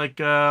 Looks like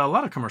a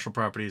lot of commercial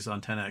properties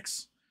on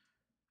 10x.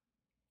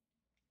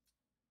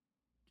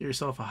 Get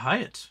yourself a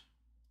Hyatt.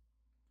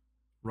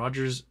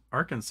 Rogers,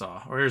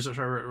 Arkansas. Or here's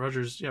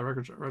Rogers, yeah,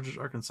 Rogers,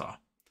 Arkansas.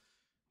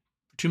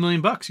 For $2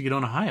 million, you could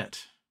own a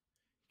Hyatt.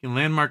 You can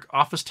landmark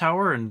office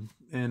tower in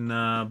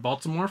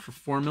Baltimore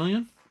for $4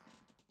 million.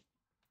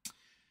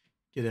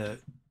 Get a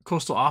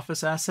coastal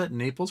office asset in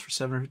Naples for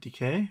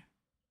 $750K.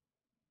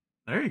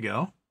 There you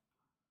go.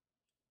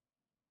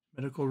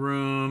 Medical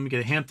room.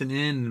 Get a Hampton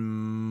Inn in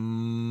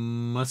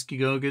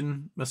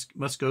Muskegon. How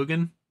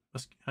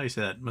do you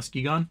say that?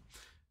 Muskegon,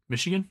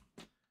 Michigan,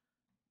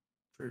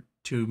 for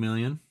 $2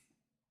 million.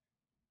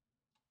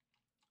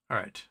 All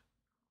right.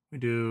 We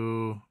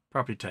do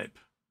property type.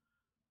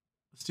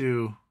 Let's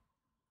do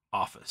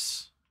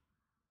office.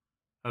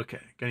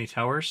 Okay. Got any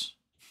towers?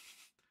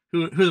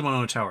 Who doesn't want to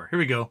own a tower? Here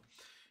we go.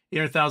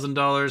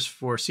 $800,000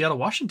 for Seattle,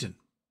 Washington.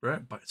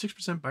 Right,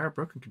 6% buyer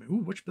broker committee. Ooh,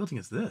 which building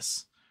is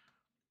this?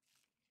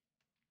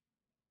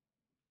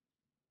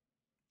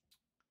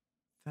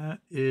 That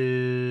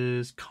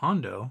is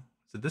condo.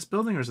 Is it this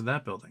building or is it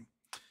that building?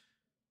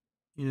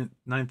 unit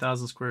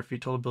 9,000 square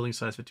feet, total building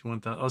size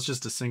 51,000. Oh, it's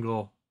just a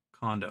single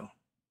condo.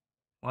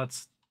 Well,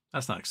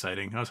 that's not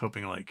exciting. I was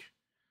hoping like,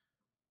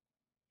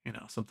 you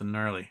know, something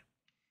gnarly.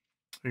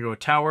 We go a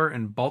tower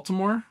in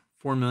Baltimore,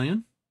 4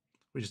 million.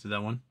 We just did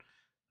that one.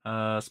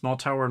 Small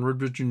tower in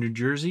Woodbridge, New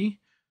Jersey.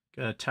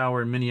 Got a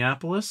tower in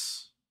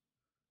Minneapolis.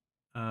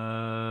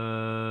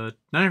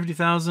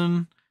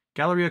 950,000.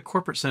 Galleria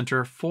Corporate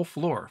Center, full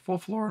floor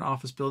in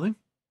office building.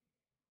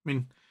 I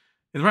mean,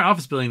 in the right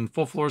office building,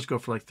 full floors go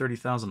for like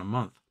 30,000 a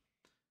month.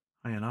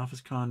 High-end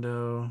office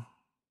condo.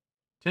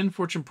 10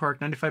 Fortune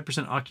Park,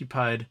 95%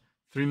 occupied,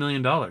 $3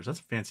 million. That's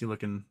a fancy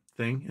looking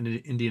thing in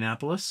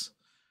Indianapolis.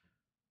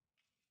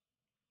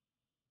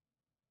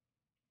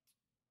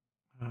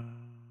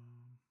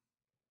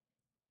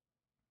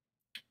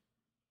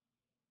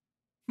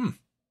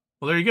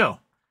 Well, there you go.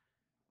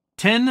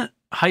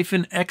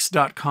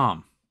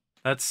 10-x.com.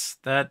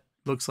 That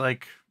looks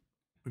like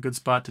a good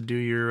spot to do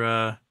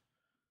your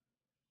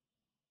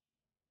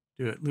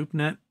do it.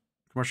 LoopNet,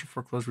 commercial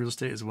foreclosed real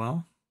estate as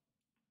well.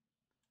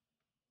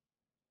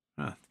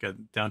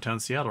 Got downtown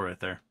Seattle right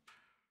there.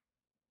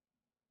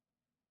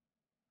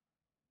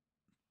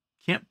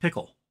 Camp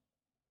Pickle.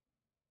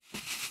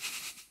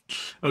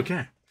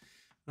 Okay.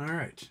 All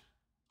right.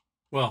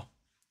 Well,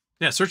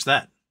 yeah, search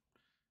that.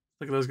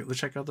 Look at those. Let's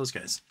check out those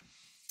guys.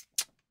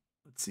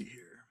 Let's see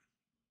here.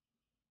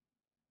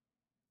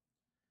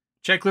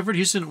 Chad Clifford,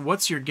 Houston,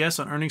 what's your guess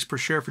on earnings per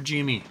share for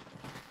GME?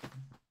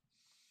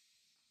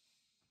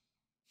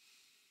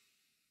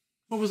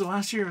 What was it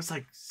last year? It was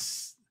like,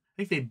 I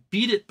think they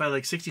beat it by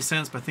like 60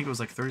 cents, but I think it was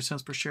like 30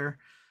 cents per share.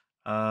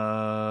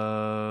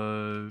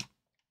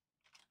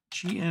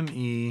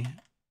 GME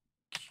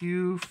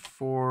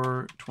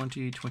Q4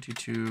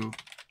 2022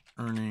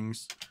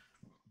 earnings.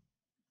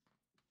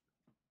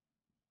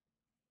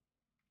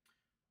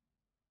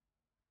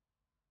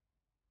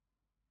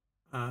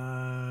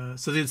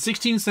 So they had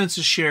 16 cents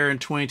a share in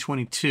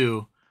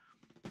 2022.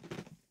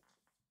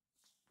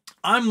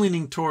 I'm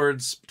leaning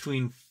towards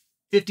between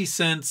 50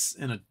 cents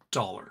and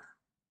 $1.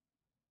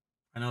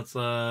 I know it's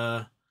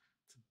a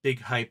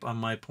big hype on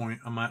my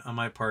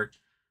part,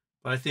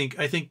 but I think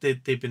that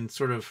they've been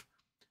sort of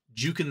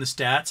juking the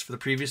stats for the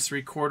previous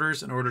 3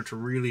 quarters in order to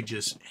really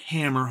just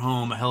hammer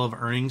home a hell of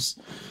earnings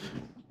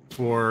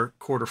for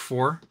quarter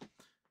 4.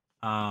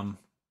 Yeah,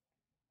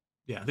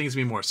 I think it's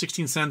gonna be more.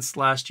 16 cents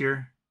last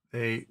year.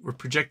 They were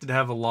projected to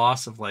have a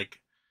loss of like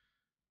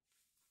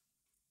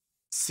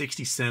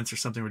 60 cents or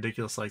something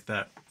ridiculous like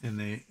that, and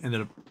they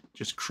ended up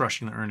just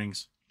crushing the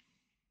earnings.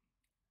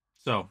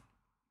 So,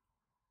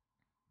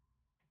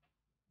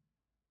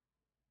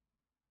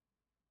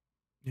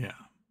 yeah,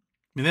 I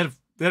mean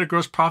they had a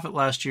gross profit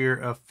last year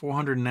of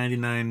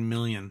 499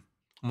 million,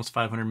 almost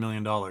 $500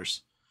 million.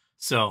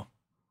 So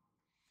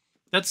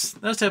that's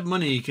the type of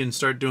money you can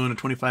start doing a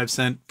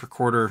 25-cent per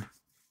quarter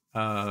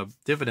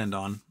dividend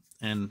on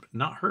and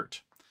not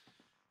hurt.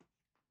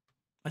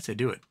 I'd say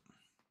do it.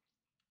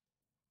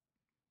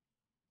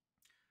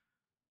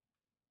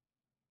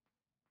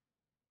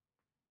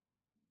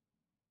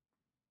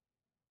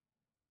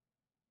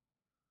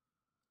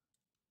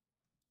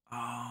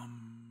 I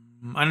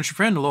know your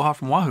friend, Aloha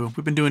from Wahoo.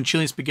 We've been doing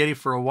chili and spaghetti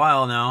for a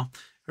while now.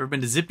 Ever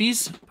been to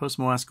Zippy's?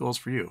 Postmo ask goals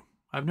for you.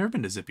 I've never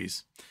been to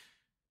Zippy's.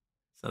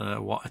 I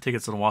think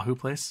it's at a Wahoo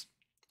place.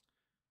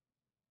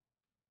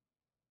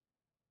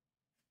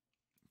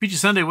 Peachy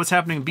Sunday, what's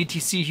happening in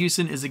BTC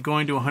Houston? Is it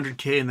going to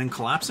 100K and then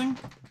collapsing?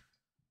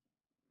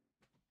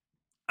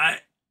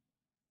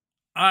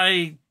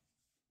 I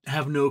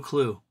have no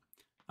clue.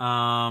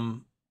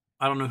 I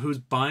don't know who's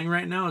buying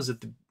right now. Is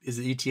it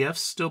ETFs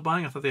still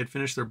buying? I thought they had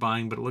finished their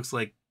buying, but it looks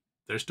like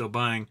they're still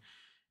buying.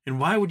 And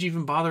why would you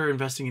even bother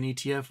investing in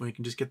ETF when you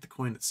can just get the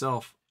coin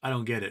itself? I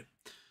don't get it.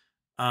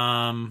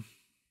 I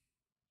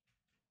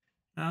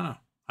don't know.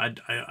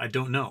 I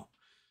don't know.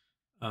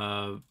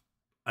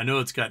 I know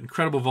it's got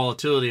incredible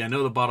volatility. I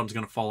know the bottom's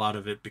going to fall out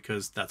of it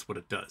because that's what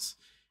it does.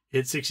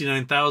 Hit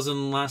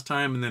 69,000 last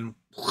time and then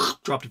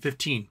dropped to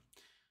 15.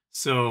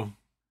 So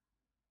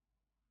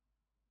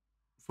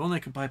if only I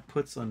could buy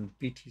puts on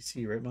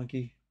BTC, right,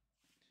 monkey?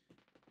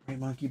 Right,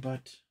 monkey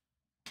butt?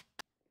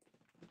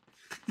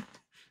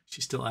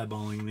 She's still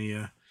eyeballing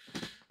the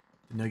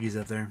nuggies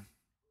up there.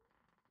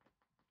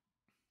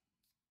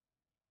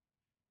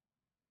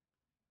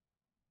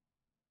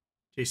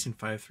 Jason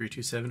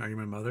 5327, are you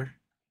my mother?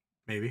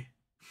 Maybe.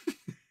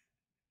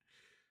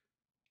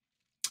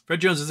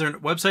 Fred Jones, is there a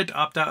website to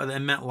opt out of the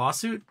MMAT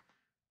lawsuit?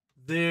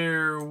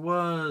 There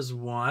was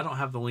one. I don't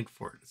have the link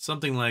for it. It's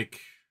something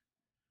like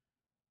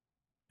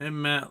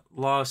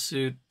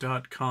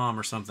mmatlawsuit.com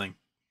or something.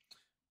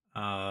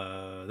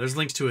 There's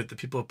links to it that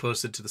people have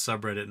posted to the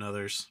subreddit and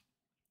others.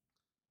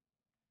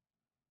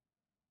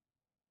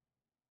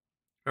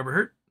 Robert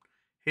Hurt.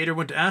 Hater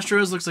went to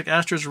Astros. Looks like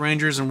Astros,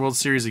 Rangers, and World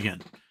Series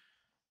again.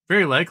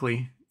 Very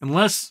likely.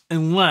 Unless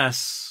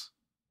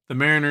the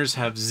Mariners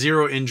have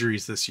 0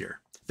 injuries this year.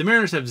 If the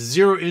Mariners have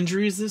 0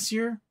 injuries this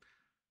year,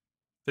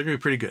 they're going to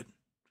be pretty good.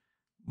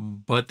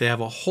 But they have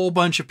a whole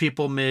bunch of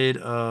people made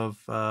of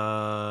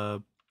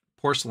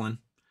porcelain.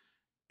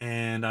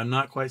 and I'm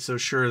not quite so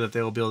sure that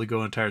they'll be able to go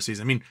an entire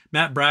season. I mean,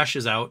 Matt Brash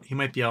is out. He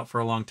might be out for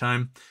a long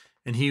time,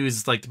 and he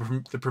was like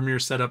the premier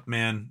setup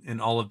man in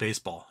all of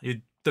baseball. He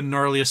had the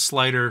gnarliest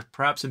slider,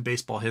 perhaps in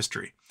baseball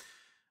history.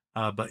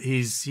 But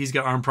he's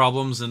got arm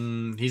problems,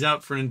 and he's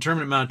out for an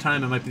indeterminate amount of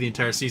time. It might be the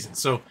entire season.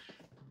 So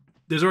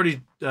there's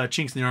already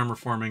chinks in the armor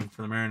forming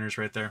for the Mariners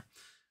right there.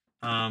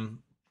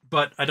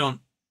 But I don't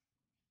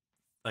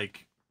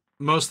like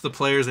most of the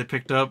players they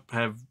picked up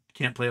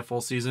can't play a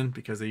full season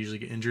because they usually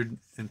get injured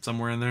and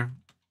somewhere in there.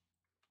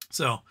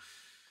 So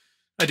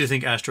I do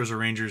think Astros or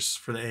Rangers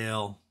for the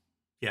AL,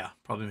 yeah,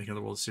 probably making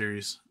the World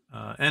Series.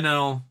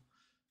 NL,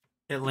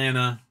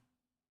 Atlanta,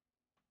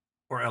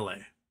 or LA.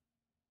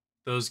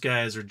 Those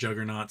guys are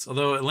juggernauts.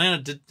 Although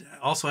Atlanta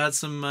also had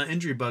some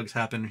injury bugs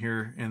happen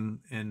here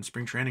in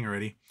spring training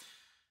already.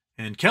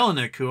 And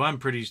Kelenic, who I'm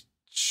pretty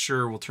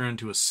sure will turn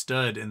into a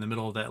stud in the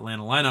middle of that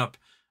Atlanta lineup,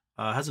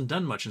 hasn't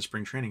done much in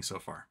spring training so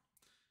far.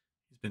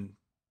 He's been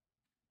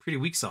pretty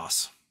weak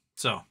sauce.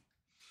 So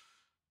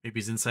maybe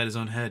he's inside his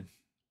own head.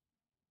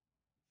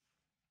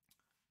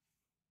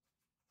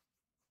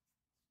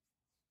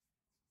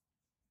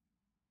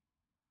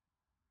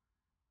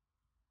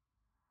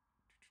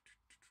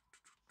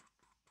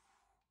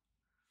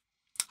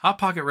 Hot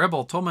Pocket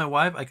Rebel told my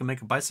wife I can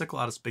make a bicycle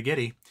out of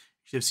spaghetti. You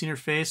should have seen her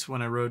face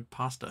when I rode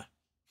pasta.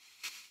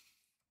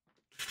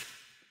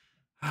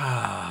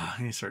 I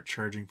need to start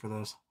charging for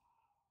those.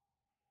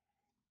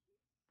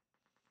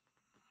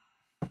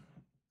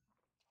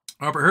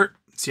 Robert Hurt,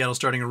 Seattle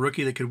starting a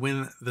rookie that could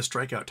win the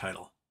strikeout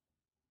title.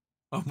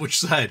 On which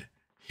side?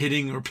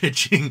 Hitting or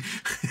pitching?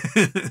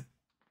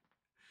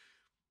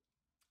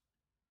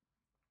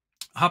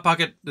 Hot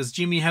Pocket, does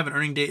Jimmy have an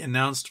earning date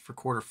announced for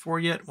quarter 4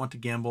 yet? Want to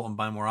gamble and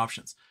buy more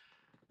options?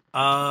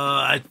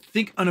 I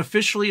think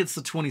unofficially it's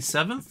the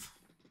 27th.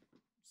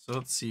 So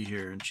let's see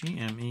here.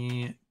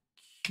 GME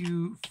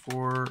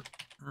Q4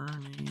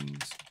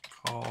 earnings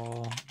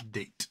call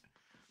date.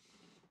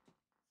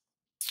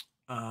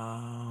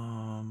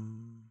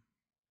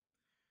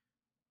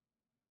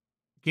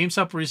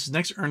 GameStop releases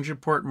next earnings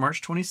report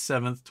March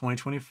 27th,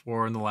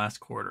 2024 in the last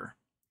quarter.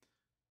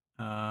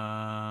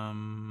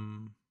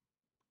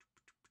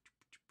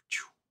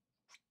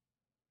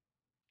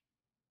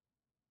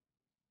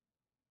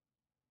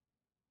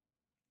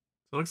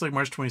 So it looks like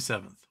March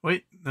 27th.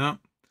 Wait, no.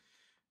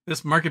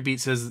 This market beat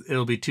says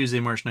it'll be Tuesday,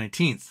 March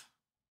 19th.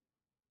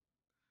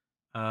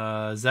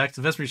 Zach's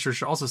investment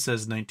researcher also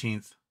says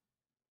 19th.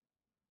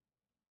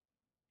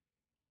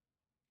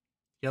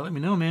 Yeah, let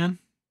me know, man.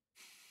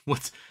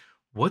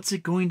 What's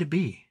it going to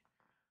be?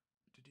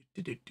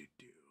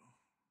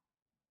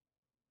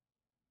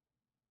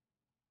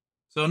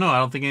 So no, I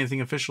don't think anything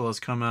official has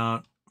come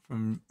out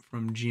from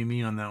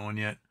GME on that one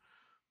yet.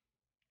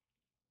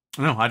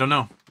 No, I don't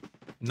know.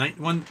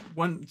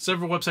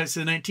 Several websites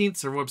say the 19th,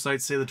 several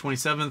websites say the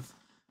 27th.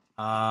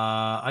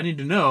 I need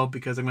to know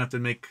because I'm gonna have to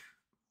make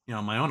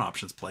my own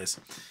options plays.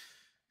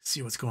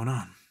 See what's going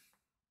on.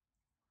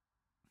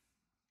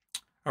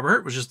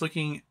 Robert was just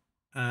looking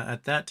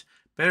at that.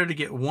 Better to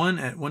get one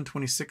at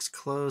 126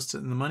 closed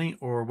in the money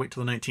or wait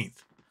till the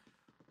 19th?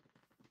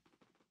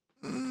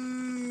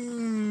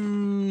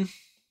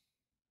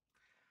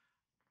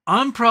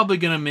 I'm probably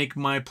going to make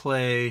my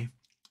play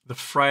the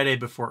Friday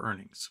before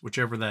earnings,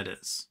 whichever that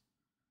is.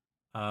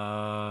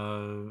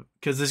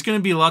 Because there's going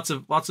to be lots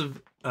of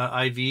IV,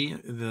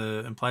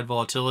 the implied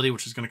volatility,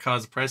 which is going to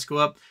cause the price to go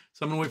up.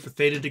 So I'm going to wait for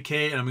theta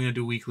decay, and I'm going to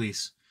do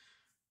weeklies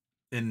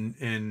and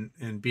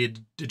be a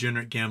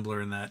degenerate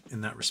gambler in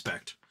that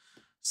respect.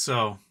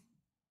 So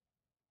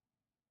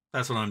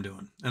that's what I'm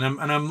doing, and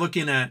I'm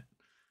looking at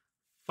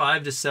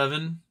 5 to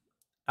 7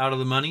 out of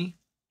the money,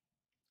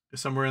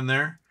 somewhere in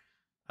there.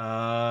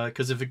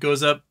 Because if it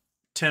goes up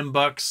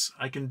 $10,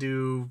 I can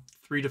do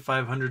 $300 to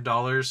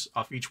 $500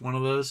 off each one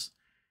of those,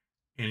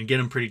 and get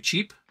them pretty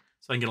cheap,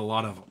 so I can get a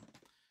lot of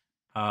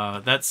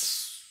them.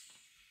 That's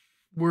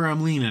where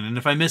I'm leaning, and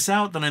if I miss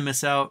out, then I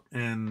miss out,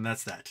 and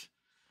that's that.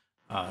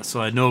 So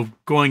I know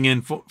going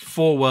in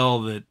full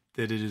well that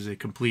it is a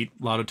complete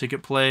lotto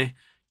ticket play,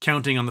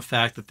 counting on the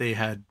fact that they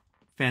had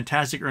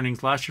fantastic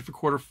earnings last year for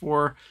quarter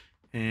 4,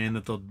 and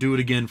that they'll do it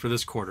again for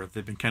this quarter.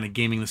 They've been kind of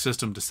gaming the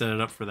system to set it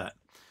up for that.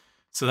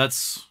 So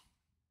that's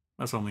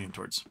what I'm leaning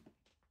towards.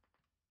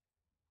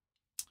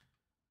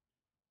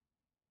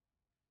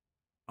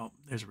 Oh,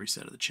 there's a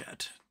reset of the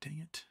chat. Dang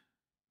it.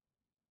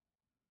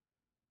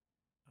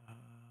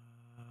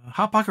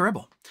 Hot Pocket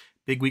Rebel.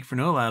 Big week for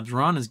No Labs.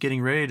 Ron is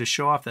getting ready to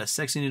show off that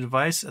sexy new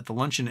device at the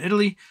lunch in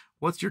Italy.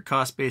 What's your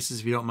cost basis,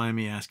 if you don't mind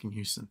me asking,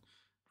 Houston?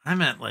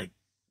 I'm at like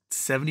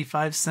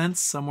 75 cents,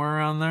 somewhere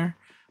around there.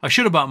 I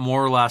should have bought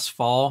more last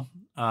fall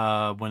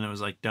when it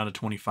was like down to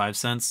 25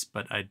 cents,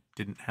 but I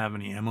didn't have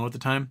any ammo at the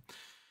time.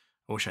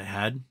 I wish I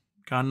had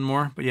gotten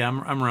more, but yeah,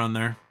 I'm around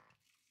there.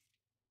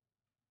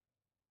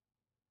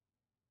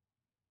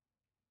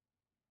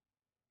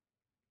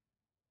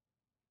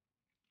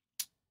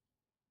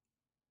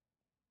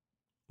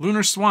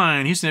 Lunar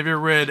Swine. Houston, have you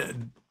ever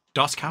read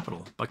Das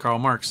Kapital by Karl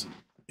Marx?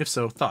 If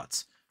so,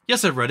 thoughts?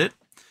 Yes, I've read it.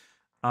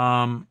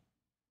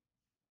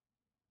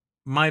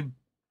 my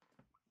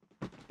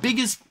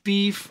biggest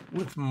beef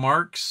with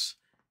Marx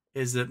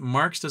is that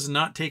Marx does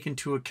not take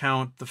into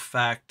account the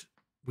fact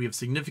we have a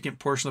significant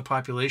portion of the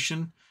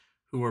population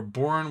who are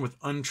born with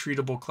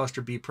untreatable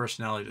cluster B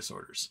personality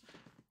disorders.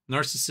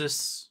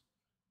 Narcissists,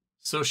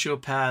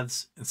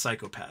 sociopaths, and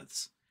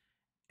psychopaths.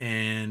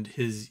 And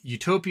his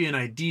utopian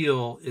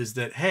ideal is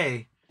that,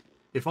 hey,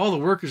 if all the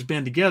workers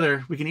band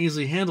together, we can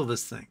easily handle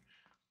this thing.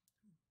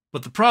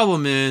 But the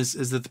problem is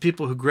that the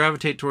people who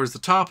gravitate towards the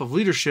top of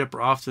leadership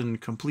are often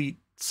complete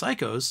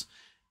psychos,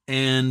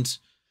 and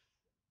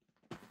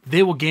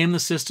they will game the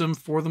system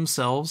for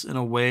themselves in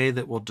a way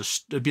that will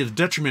be the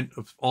detriment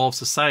of all of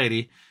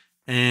society.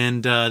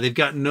 And they've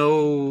got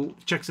no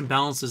checks and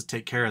balances to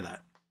take care of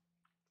that.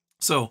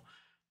 So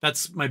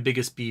that's my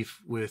biggest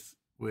beef with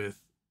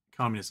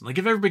communism. Like,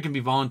 if everybody can be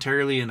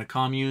voluntarily in a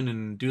commune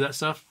and do that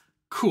stuff,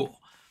 cool.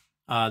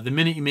 The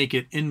minute you make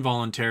it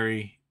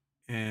involuntary,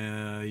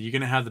 you're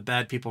going to have the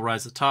bad people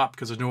rise to the top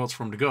because there's nowhere else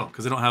for them to go,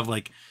 because they don't have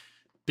like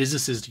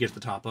businesses to get to the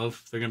top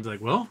of. They're going to be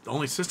like, well, the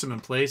only system in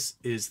place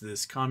is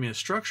this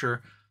communist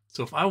structure.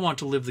 So if I want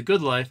to live the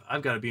good life,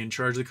 I've got to be in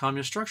charge of the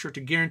communist structure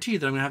to guarantee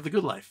that I'm going to have the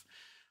good life.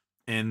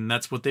 And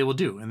that's what they will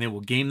do. And they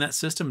will game that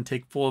system and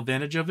take full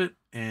advantage of it.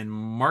 And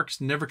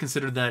Marx never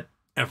considered that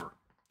ever.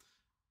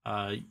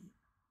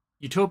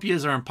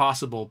 Utopias are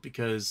impossible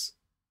because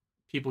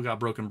people got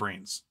broken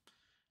brains.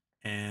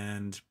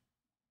 And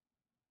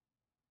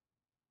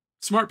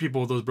smart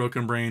people with those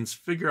broken brains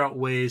figure out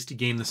ways to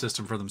game the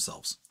system for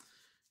themselves.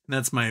 And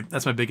that's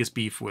my biggest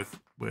beef with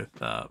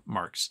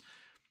Marx.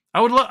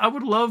 I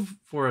would love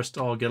for us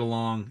to all get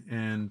along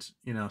and,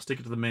 you know, stick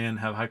it to the man,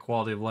 have high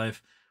quality of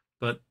life,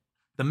 but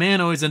the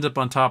man always ends up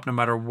on top no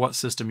matter what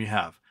system you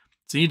have.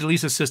 So you need at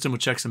least a system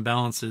with checks and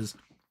balances.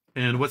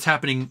 And what's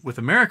happening with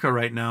America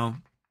right now,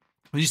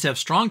 we used to have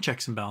strong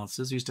checks and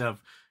balances. We used to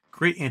have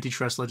great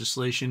antitrust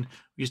legislation.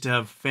 We used to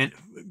have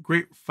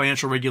great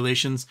financial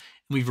regulations,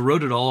 and we've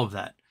eroded all of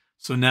that.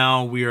 So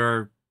now we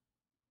are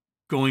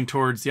going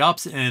towards the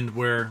opposite end,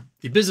 where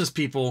the business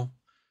people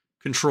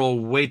control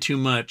way too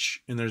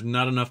much, and there's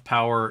not enough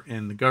power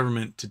in the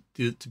government to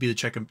be the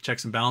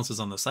checks and balances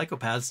on the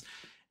psychopaths.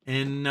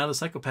 And now the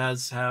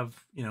psychopaths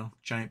have, you know,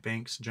 giant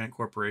banks, giant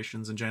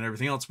corporations, and giant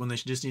everything else, when they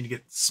just need to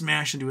get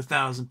smashed into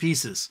 1,000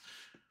 pieces.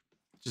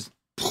 Just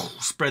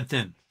spread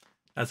thin.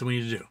 That's what we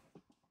need to do.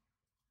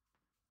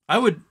 I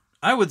would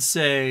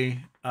say,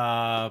 you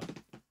know,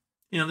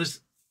 there's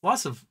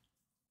lots of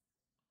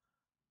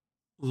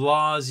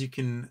laws you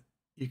can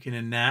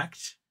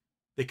enact.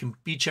 They can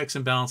be checks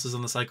and balances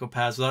on the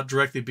psychopaths without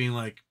directly being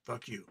like,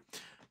 fuck you.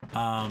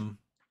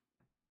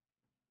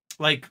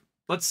 Like,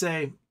 let's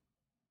say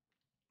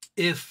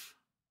if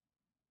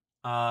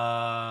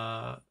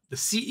the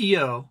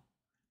CEO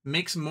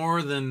makes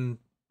more than,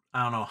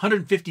 I don't know,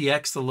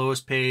 150x the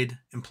lowest paid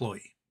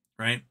employee,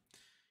 right?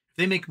 If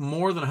they make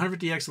more than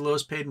 150x the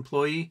lowest paid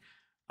employee,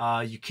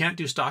 you can't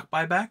do stock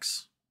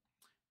buybacks.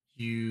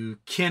 You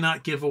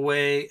cannot give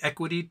away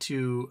equity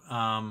to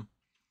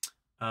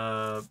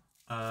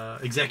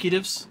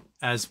executives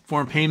as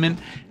form payment,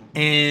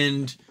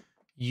 and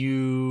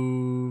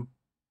you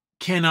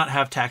cannot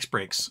have tax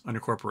breaks on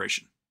your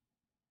corporation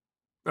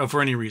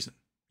for any reason.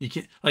 You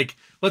can't, like,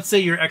 let's say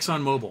you're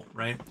ExxonMobil,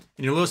 right?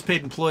 And your lowest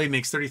paid employee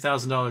makes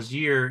 $30,000 a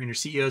year, and your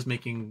CEO is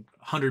making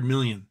 $100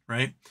 million,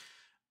 right?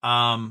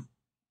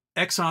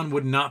 Exxon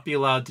would not be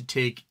allowed to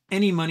take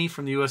any money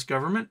from the U.S.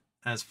 government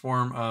as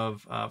form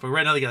of, but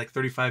right now they get like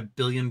 $35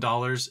 billion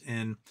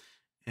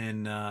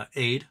in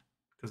aid,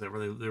 because they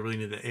really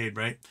need the aid,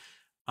 right?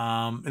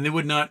 And they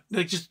would not,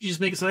 like, you just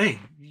make it so, hey,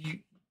 you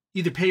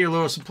either pay your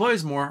lowest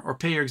employees more or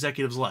pay your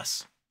executives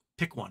less.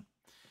 Pick one,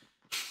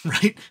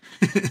 right?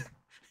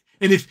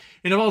 And if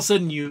all of a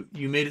sudden you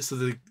made it so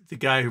the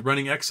guy who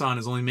running Exxon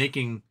is only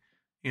making,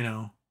 you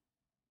know,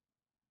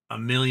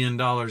 $1 million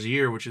a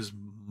year, which is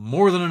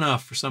more than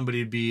enough for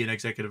somebody to be an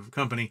executive of a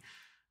company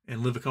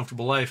and live a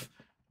comfortable life,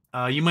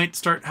 you might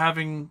start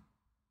having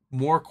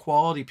more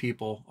quality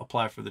people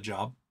apply for the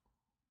job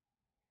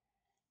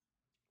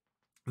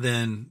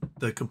than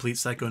the complete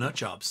psycho nut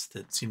jobs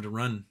that seem to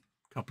run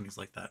companies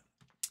like that.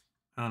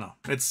 I don't know.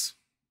 There's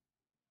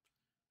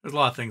a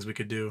lot of things we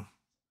could do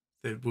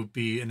that would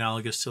be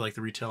analogous to like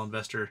the Retail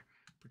Investor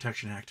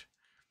Protection Act.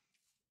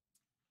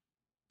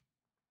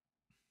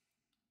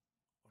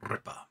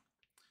 Ripa.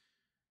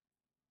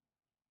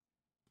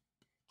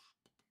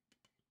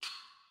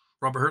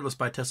 Robert Hurt, let's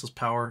buy Tesla's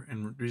power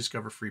and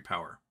rediscover free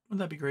power. Wouldn't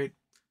that be great?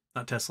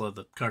 Not Tesla,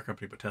 the car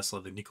company, but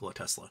Tesla, the Nikola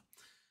Tesla.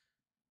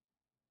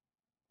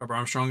 Robert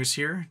Armstrong is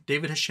here.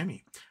 David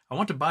Hashemi. I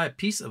want to buy a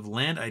piece of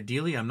land.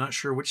 Ideally, I'm not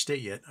sure which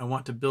state yet. I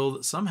want to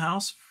build some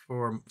houses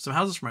for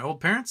my old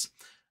parents,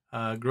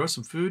 grow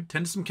some food,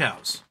 tend to some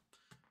cows.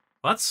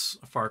 Well, that's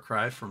a far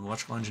cry from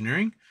electrical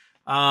engineering.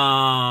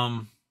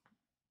 I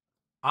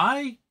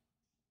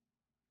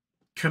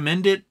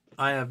commend it.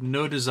 I have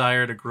no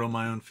desire to grow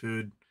my own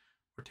food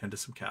or tend to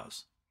some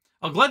cows.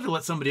 I'll gladly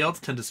let somebody else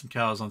tend to some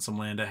cows on some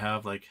land I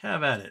have. Like,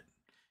 have at it,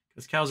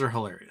 because cows are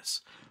hilarious.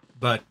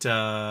 But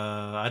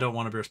I don't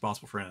want to be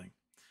responsible for anything.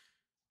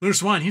 Lunar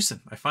Swine,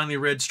 Houston. I finally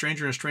read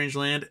Stranger in a Strange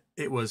Land.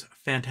 It was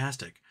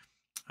fantastic.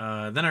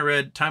 Then I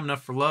read Time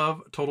Enough for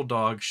Love. Total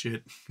dog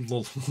shit.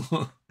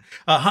 Heinlein,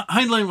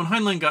 when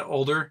Heinlein got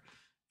older,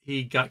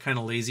 he got kind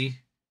of lazy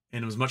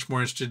and was much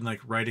more interested in like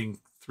writing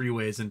three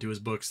ways into his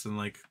books than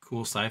like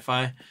cool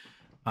sci-fi.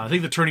 I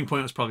think the turning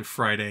point was probably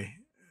Friday.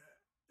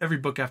 Every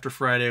book after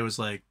Friday was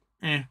like,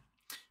 eh.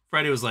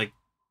 Friday was like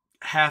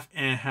half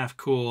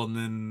cool, and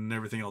then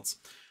everything else.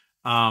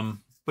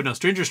 But no,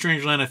 Stranger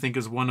Strangeland I think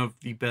is one of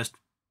the best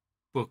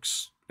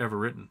books ever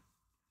written.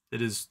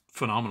 It is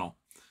phenomenal,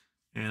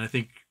 and I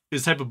think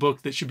it's the type of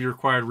book that should be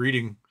required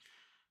reading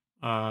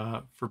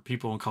for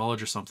people in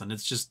college or something.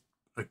 It's just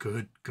a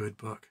good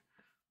book.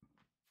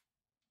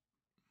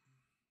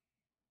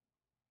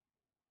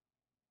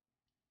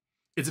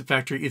 It's a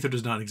factory. Ether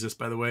does not exist,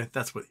 by the way.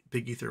 That's what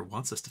Big Ether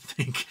wants us to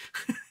think.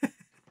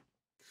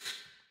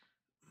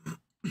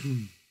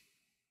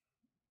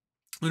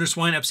 Lunar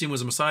Swine, Epstein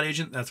was a Mossad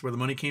agent. That's where the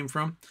money came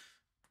from.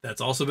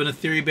 That's also been a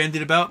theory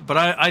bandied about. But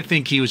I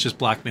think he was just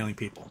blackmailing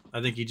people. I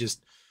think he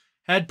just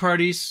had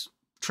parties,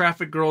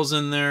 traffic girls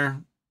in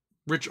there.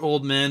 Rich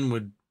old men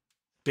would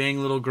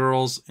bang little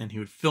girls, and he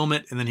would film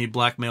it, and then he'd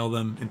blackmail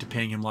them into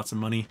paying him lots of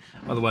money.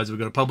 Otherwise, it would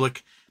go to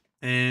public.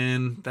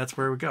 And that's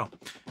where it would go.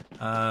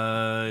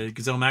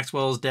 Gazelle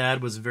Maxwell's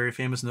dad was a very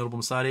famous, notable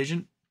Mossad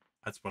agent.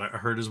 That's what I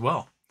heard as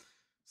well.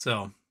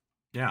 So,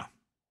 yeah.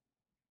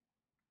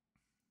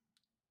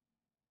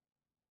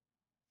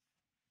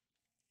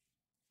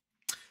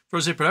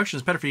 Frozen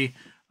Productions, Petterfee,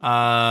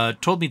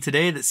 told me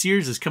today that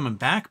Sears is coming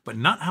back, but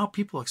not how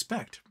people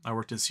expect. I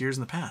worked in Sears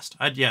in the past.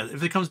 Yeah,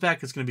 if it comes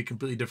back, it's going to be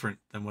completely different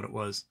than what it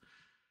was.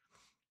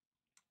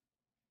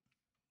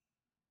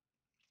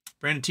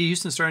 Brandon T.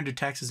 Houston starting to do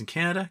taxes in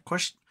Canada.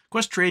 Quest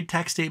Trade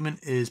tax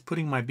statement is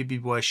putting my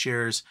BB Boy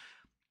shares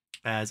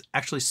as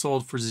actually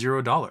sold for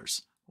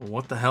 $0.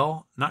 What the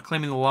hell? Not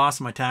claiming the loss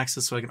of my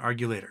taxes so I can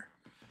argue later.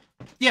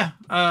 Yeah,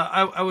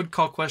 I would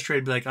call Quest Trade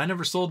and be like, I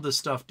never sold this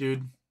stuff,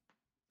 dude.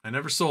 I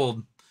never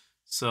sold.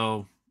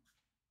 So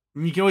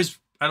you can always,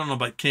 I don't know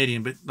about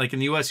Canadian, but like in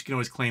the US, you can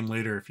always claim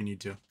later if you need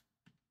to.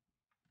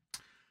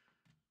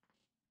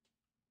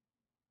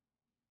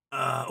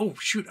 Oh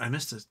shoot, I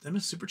missed a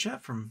super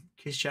chat from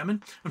Case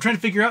Chapman. I'm trying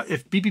to figure out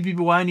if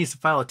BBBY needs to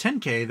file a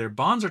 10K. Their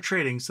bonds are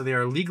trading, so they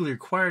are legally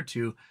required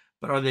to,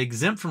 but are they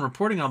exempt from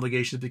reporting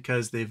obligations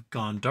because they've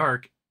gone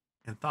dark?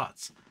 And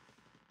thoughts?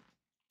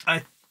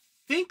 I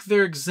think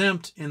they're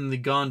exempt in the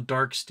gone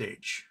dark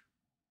stage.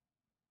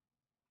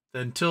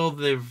 Until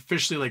they've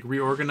officially like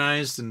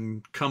reorganized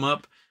and come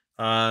up,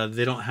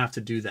 they don't have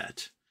to do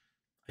that.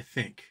 I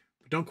think.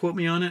 Don't quote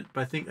me on it,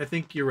 but I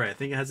think you're right. I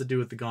think it has to do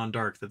with the gone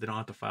dark that they don't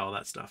have to file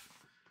that stuff.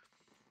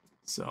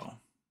 So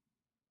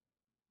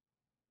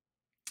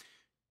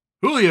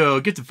Julio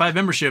gets to 5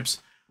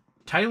 memberships.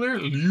 Tyler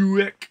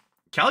Lewick.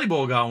 Cali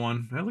Bowl got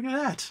one. Hey, look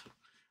at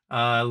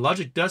that.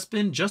 Logic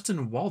Dustbin.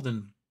 Justin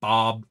Walden.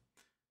 Bob.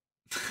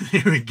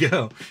 Here we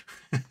go.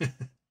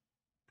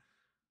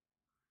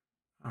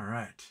 All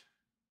right.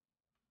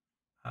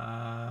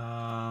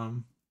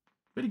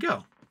 Way to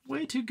go.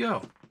 Way to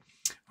go.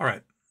 All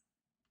right.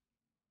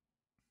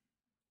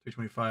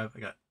 3:25. I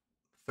got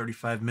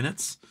 35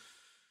 minutes.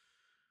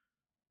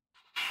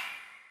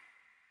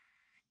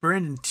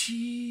 Brandon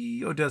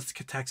T. Oh, death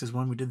taxes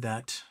one. We did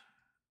that.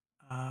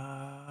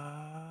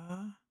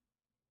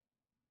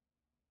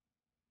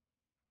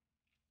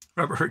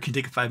 Robert Hurt can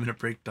take a 5-minute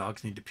break.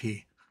 Dogs need to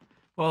pee.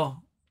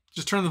 Well,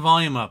 just turn the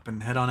volume up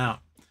and head on out.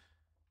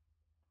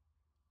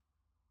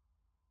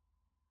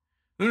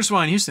 Lunar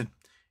Swine, Houston.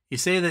 You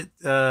say that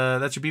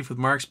that's your beef with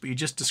Marx, but you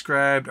just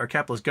described our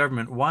capitalist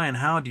government. Why and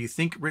how do you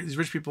think these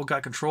rich people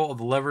got control of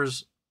the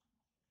levers?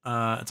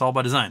 It's all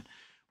by design.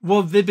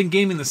 Well, they've been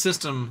gaming the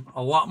system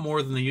a lot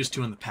more than they used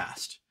to in the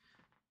past,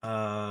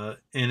 and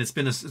it's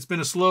been a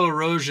slow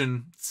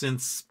erosion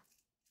since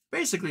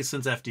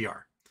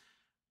FDR.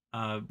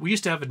 We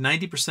used to have a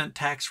 90%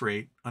 tax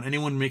rate on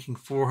anyone making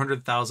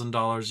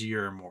 $400,000 a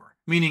year or more.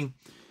 Meaning,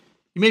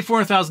 you made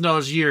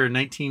 $400,000 a year in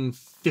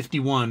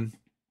 1951.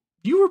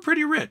 You were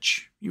pretty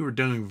rich. You were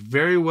doing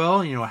very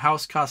well. You know, a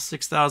house cost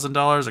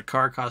 $6,000, a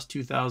car cost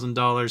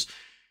 $2,000.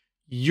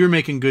 You're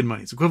making good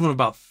money. It's equivalent to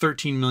about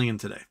 $13 million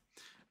today.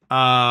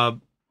 But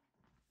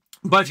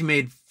if you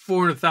made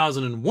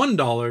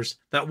 $400,001,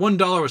 that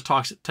 $1 was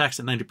taxed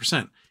at 90%.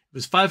 If it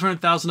was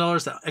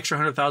 $500,000, that extra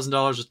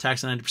 $100,000 was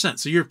taxed at 90%.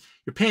 So you're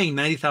paying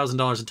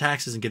 $90,000 in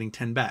taxes and getting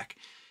 10 back.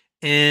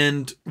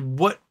 And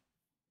what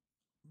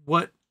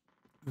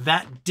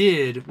that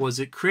did was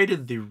it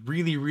created the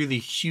really, really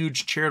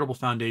huge charitable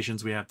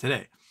foundations we have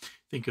today.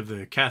 Think of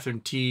the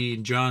Catherine T.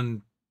 and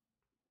John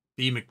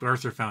B.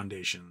 MacArthur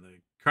Foundation, the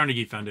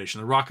Carnegie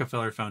Foundation, the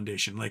Rockefeller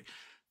Foundation. Like,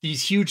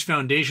 these huge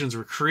foundations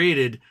were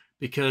created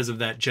because of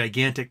that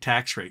gigantic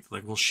tax rate.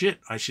 Like, well, shit,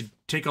 I should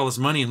take all this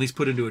money and at least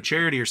put it into a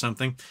charity or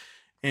something.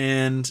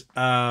 And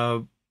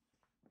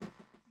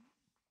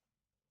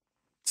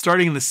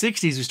starting in the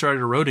 60s, we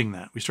started eroding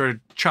that. We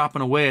started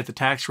chopping away at the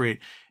tax rate,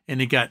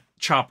 and it got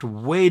chopped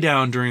way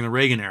down during the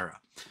Reagan era.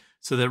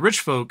 So that rich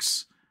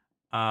folks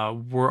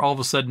were all of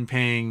a sudden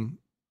paying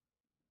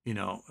you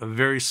know, a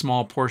very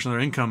small portion of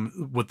their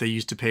income what they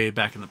used to pay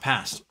back in the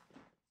past.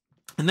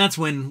 And that's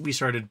when we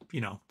started,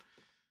 you know,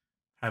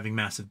 having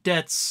massive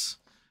debts,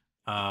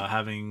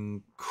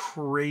 having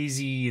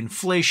crazy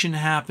inflation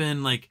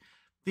happen. Like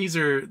these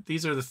are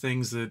the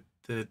things that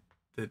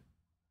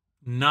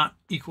not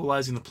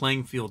equalizing the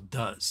playing field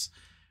does.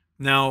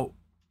 Now,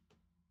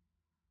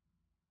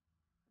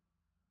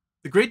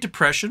 the Great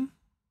Depression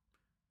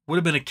would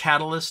have been a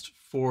catalyst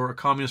for a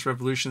communist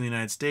revolution in the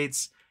United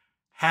States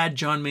had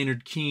John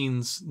Maynard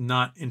Keynes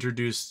not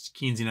introduced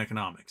Keynesian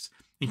economics.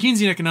 In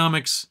Keynesian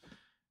economics,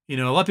 you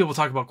know, a lot of people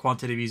talk about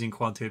quantitative easing,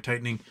 quantitative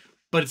tightening,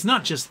 but it's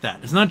not just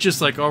that. It's not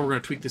just like, oh, we're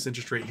going to tweak this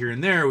interest rate here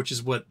and there, which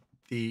is what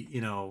the,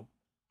 you know,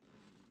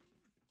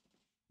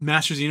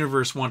 Masters of the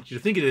Universe want you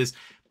to think it is.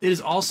 It is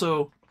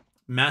also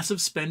massive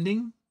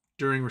spending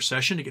during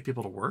recession to get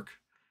people to work,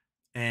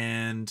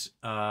 and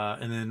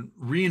then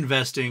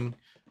reinvesting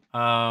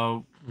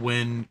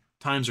when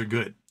times are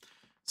good.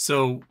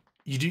 So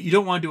you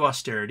don't want to do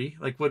austerity,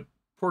 like what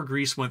poor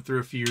Greece went through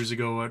a few years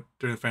ago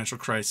during the financial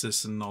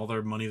crisis and all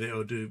their money they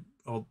owed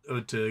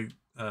to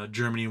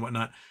Germany and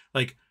whatnot.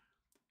 Like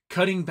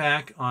cutting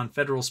back on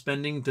federal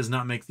spending does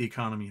not make the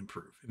economy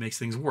improve. It makes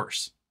things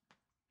worse.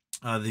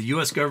 The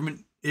U.S.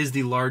 government is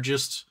the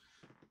largest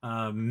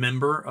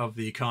member of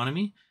the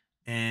economy,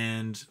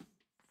 and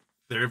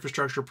their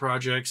infrastructure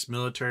projects,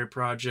 military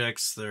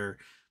projects, their,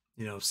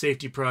 you know,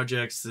 safety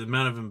projects, the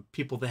amount of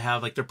people they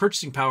have, like their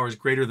purchasing power is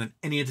greater than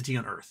any entity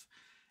on earth.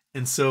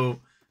 And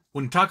so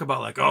when you talk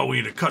about like, oh, we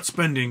need to cut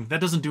spending,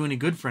 that doesn't do any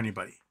good for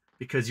anybody,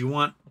 because you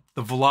want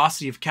the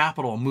velocity of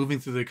capital moving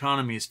through the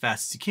economy as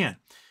fast as you can.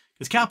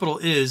 Because capital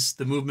is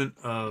the movement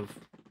of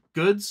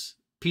goods,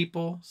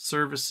 people,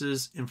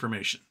 services,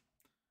 information,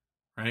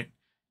 right?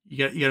 You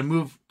got to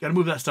move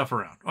that stuff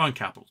around on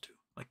capital too,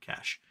 like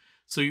cash.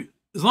 So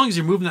as long as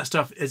you're moving that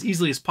stuff as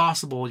easily as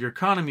possible, your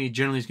economy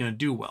generally is going to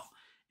do well.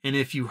 And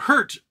if you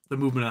hurt the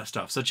movement of that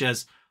stuff, such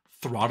as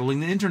throttling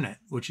the internet,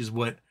 which is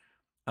what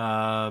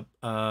that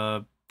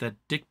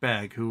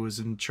dickbag who was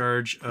in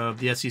charge of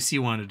the SEC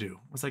wanted to do.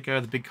 What's that guy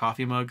with the big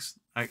coffee mugs?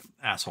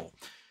 Asshole.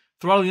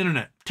 Throttling the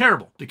internet.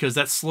 Terrible, because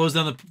that slows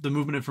down the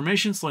movement of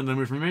information. Slowing down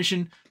the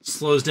information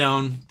slows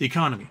down the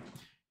economy.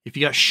 If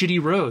you got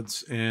shitty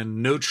roads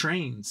and no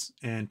trains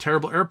and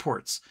terrible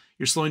airports,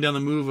 you're slowing down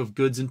the move of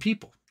goods and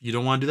people. You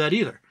don't want to do that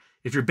either.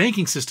 If your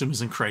banking system is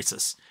in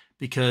crisis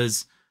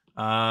because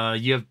you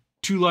have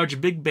too large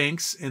big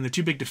banks and they're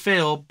too big to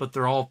fail, but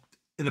they're all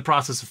in the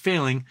process of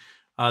failing,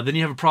 then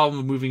you have a problem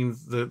with moving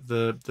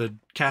the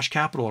cash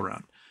capital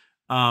around.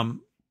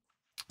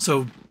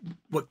 So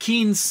what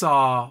Keynes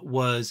saw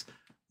was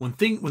when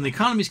the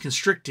economy is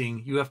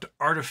constricting, you have to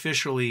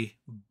artificially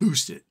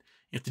boost it.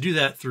 You have to do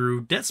that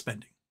through debt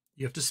spending.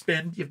 You have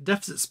to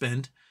deficit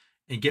spend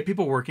and get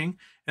people working.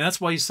 And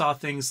that's why you saw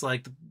things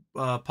like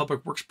the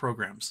public works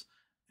programs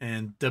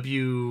and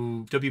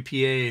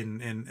WPA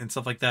and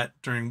stuff like that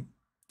during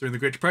the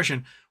Great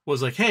Depression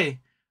was like, hey,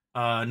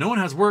 no one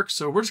has work,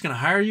 so we're just going to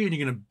hire you and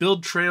you're going to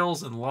build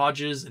trails and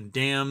lodges and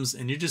dams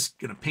and you're just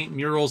going to paint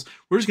murals.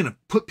 We're just going to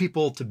put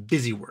people to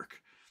busy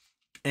work.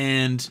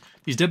 And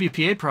these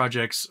WPA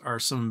projects are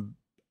some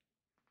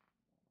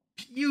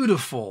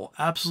beautiful,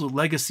 absolute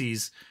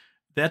legacies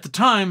that at the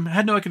time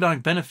had no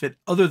economic benefit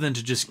other than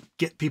to just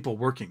get people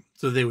working.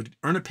 So they would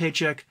earn a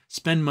paycheck,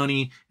 spend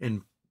money,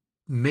 and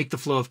make the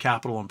flow of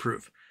capital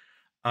improve.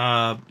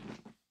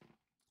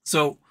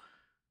 So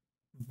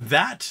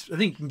that, I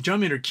think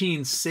John Maynard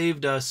Keynes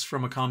saved us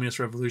from a communist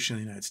revolution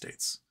in the United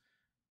States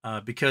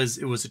because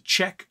it was a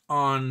check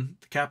on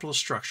the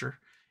capitalist structure.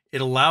 It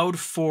allowed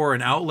for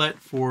an outlet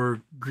for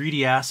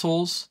greedy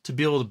assholes to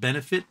be able to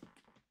benefit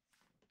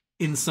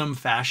in some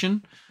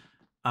fashion.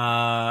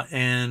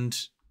 And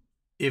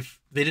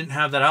if they didn't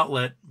have that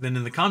outlet, then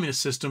in the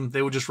communist system,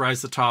 they would just rise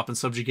to the top and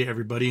subjugate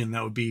everybody. And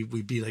that would be,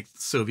 we'd be like the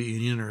Soviet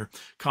Union or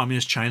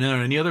communist China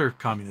or any other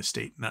communist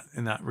state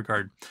in that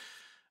regard.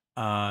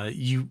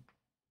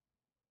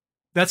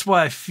 That's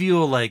why I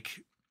feel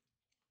like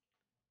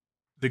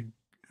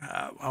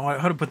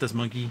how to put this,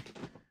 monkey,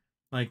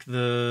 like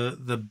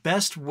the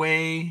best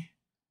way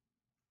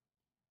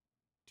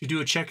to do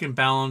a check and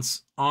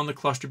balance on the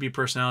cluster B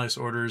personality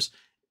disorders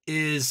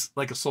is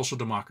like a social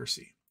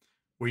democracy,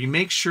 where you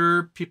make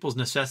sure people's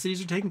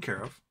necessities are taken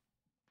care of.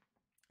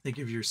 Think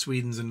of your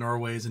Swedens and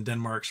Norways and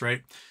Denmarks,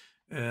 right?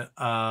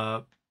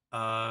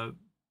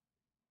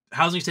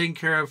 Housing's taken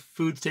care of,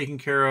 food's taken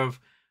care of.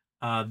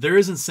 There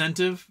is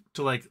incentive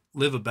to like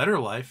live a better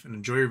life and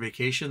enjoy your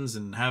vacations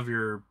and have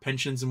your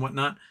pensions and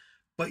whatnot,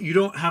 but you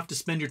don't have to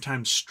spend your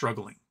time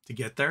struggling to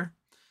get there.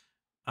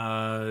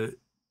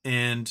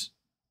 And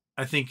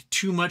I think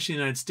too much in the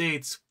United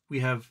States, we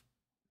have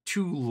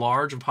too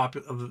large of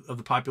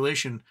the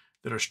population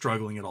that are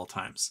struggling at all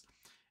times.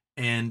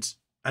 And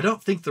I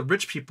don't think the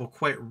rich people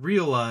quite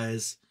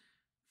realize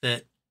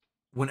that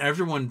when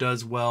everyone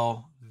does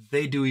well,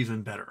 they do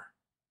even better.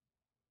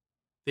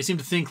 They seem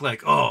to think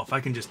like, oh, if I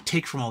can just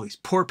take from all these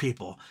poor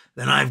people,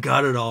 then I've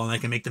got it all and I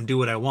can make them do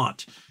what I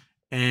want.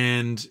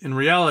 And in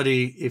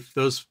reality, if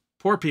those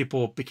poor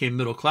people became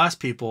middle-class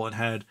people and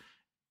had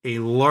a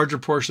larger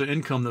portion of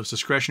income that was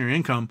discretionary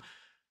income,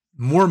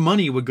 more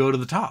money would go to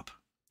the top.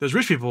 Those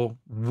rich people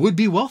would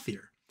be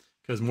wealthier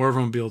because more of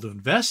them would be able to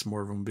invest,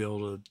 more of them would be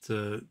able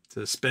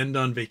to spend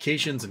on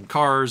vacations and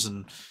cars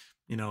and,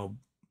 you know,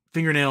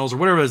 fingernails or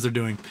whatever it is they're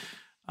doing.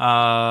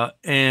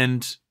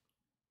 And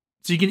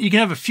so you can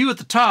have a few at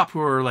the top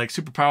who are like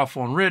super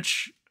powerful and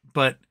rich,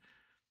 but,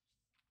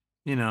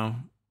 you know,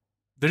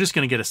 they're just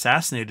going to get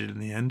assassinated in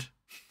the end.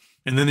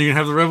 And then you're going to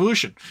have the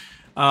revolution.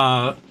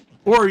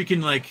 Or you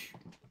can like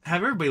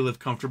have everybody live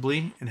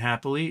comfortably and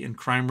happily and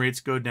crime rates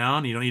go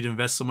down. You don't need to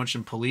invest so much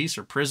in police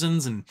or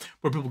prisons and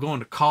where people going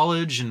to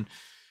college. And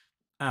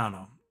I don't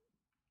know,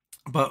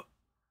 but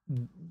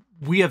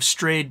we have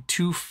strayed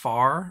too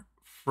far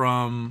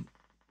from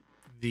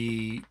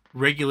the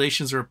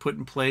regulations that are put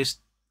in place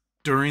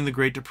during the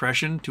Great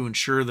Depression to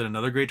ensure that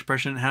another Great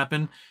Depression didn't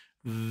happen,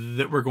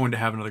 that we're going to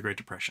have another Great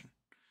Depression.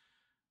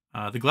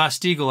 The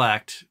Glass-Steagall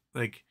Act,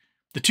 like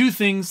the two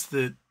things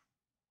that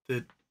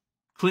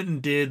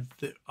Clinton did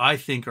that I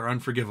think are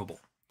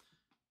unforgivable.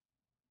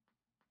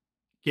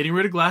 Getting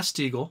rid of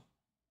Glass-Steagall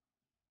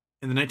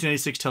and the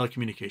 1996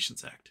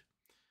 Telecommunications Act.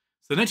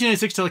 So the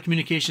 1996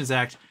 Telecommunications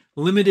Act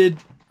limited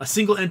a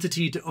single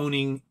entity to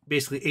owning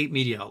basically 8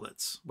 media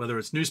outlets, whether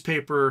it's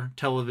newspaper,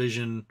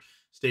 television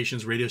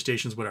stations, radio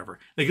stations, whatever.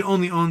 They could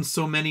only own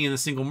so many in a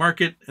single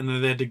market, and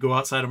then they had to go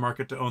outside a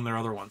market to own their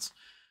other ones.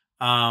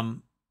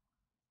 And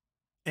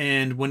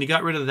when he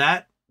got rid of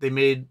that, they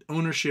made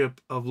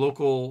ownership of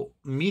local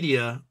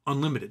media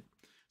unlimited.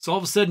 So all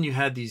of a sudden you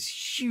had these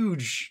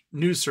huge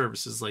news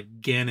services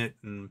like Gannett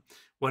and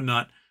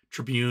whatnot,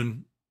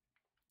 Tribune,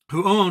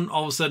 who own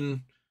all of a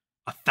sudden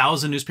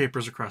 1,000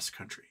 newspapers across the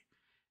country.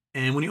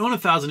 And when you own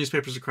 1,000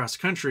 newspapers across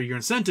the country, your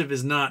incentive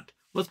is not,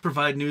 let's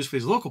provide news for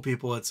these local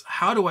people. It's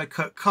how do I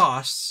cut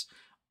costs?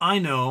 I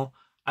know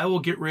I will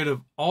get rid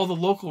of all the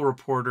local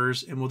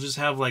reporters and we'll just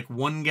have like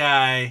one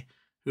guy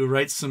who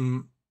writes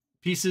some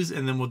pieces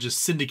and then we'll just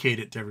syndicate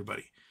it to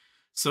everybody.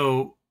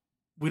 So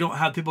we don't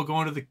have people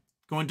going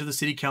to the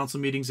city council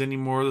meetings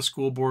anymore, the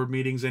school board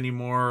meetings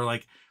anymore,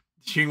 like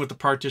hearing what the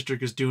park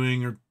district is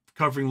doing or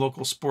covering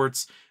local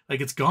sports. Like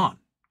it's gone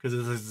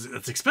because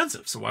it's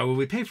expensive. So why would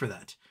we pay for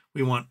that?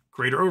 We want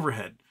greater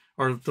overhead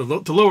or to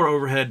lower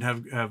overhead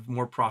and have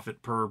more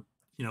profit per,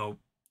 you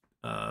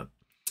know,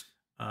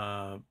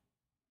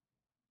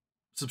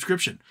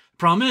 subscription. The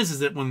problem is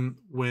that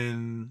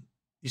when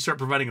you start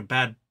providing a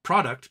bad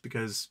product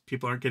because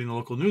people aren't getting the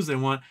local news they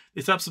want,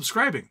 they stop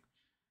subscribing.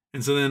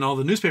 And so then all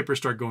the newspapers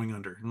start going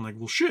under. And like,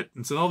 well, shit.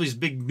 And so all these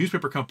big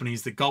newspaper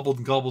companies that gobbled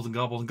and gobbled and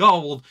gobbled and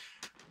gobbled,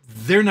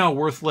 they're now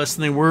worth less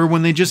than they were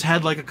when they just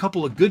had like a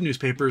couple of good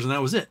newspapers and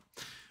that was it.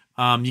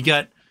 You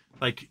got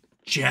like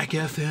Jack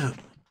FM,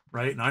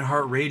 right? And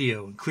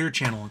iHeartRadio and Clear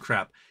Channel and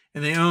crap.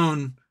 And they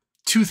own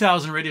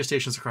 2,000 radio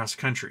stations across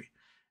the country.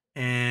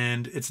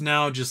 And it's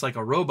now just like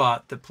a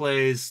robot that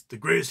plays the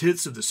greatest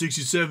hits of the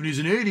 60s, 70s,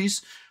 and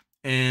 80s.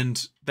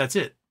 And that's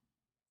it.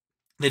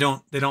 They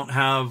don't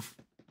have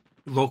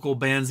local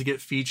bands that get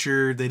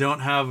featured. They don't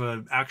have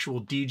an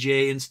actual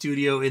DJ in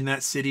studio in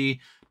that city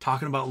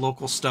talking about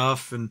local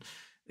stuff. And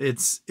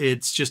it's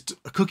just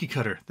a cookie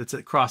cutter that's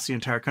across the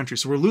entire country.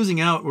 So we're losing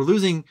out. We're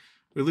losing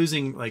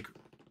like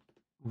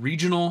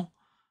regional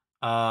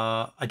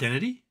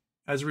identity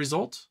as a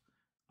result.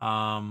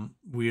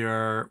 We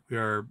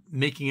are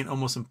making it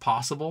almost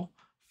impossible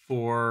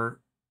for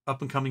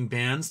up and coming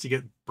bands to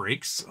get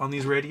breaks on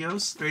these radio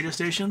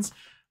stations.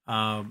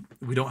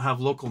 We don't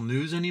have local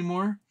news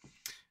anymore.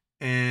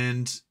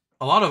 And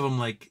a lot of them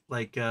like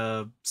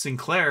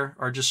Sinclair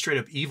are just straight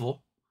up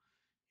evil.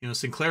 You know,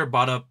 Sinclair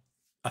bought up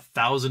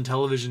 1,000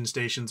 television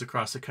stations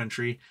across the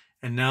country.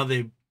 And now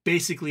they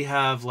basically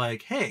have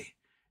like, hey,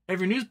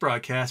 every news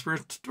broadcast, we're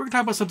going to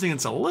talk about something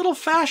that's a little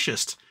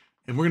fascist.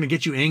 And we're going to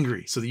get you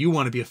angry so that you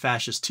want to be a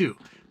fascist too.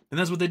 And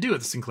that's what they do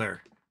at the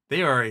Sinclair.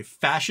 They are a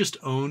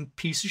fascist-owned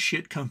piece of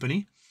shit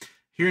company.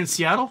 Here in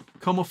Seattle,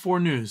 Como 4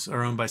 News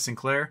are owned by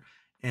Sinclair.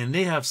 And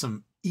they have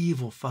some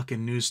evil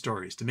fucking news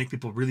stories to make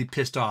people really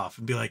pissed off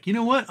and be like, you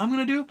know what I'm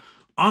going to do?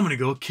 I'm going to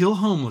go kill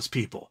homeless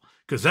people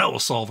because that will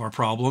solve our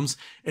problems.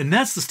 And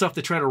that's the stuff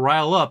they try to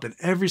rile up in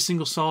every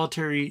single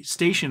solitary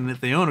station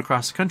that they own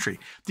across the country.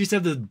 They used to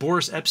have the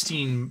Boris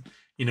Epstein,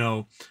 you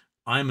know,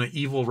 I'm an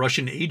evil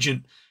Russian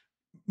agent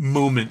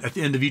moment at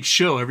the end of each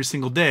show every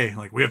single day.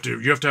 Like you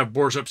have to have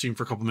Boris Epstein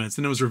for a couple minutes.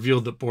 Then it was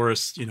revealed that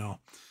Boris, you know,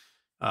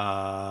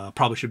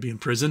 probably should be in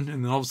prison.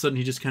 And then all of a sudden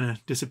he just kind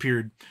of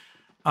disappeared.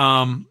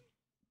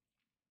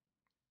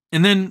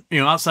 And then, you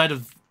know, outside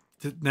of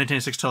the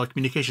 1996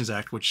 Telecommunications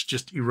Act, which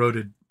just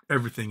eroded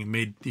everything and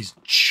made these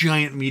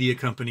giant media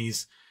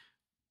companies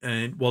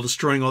and while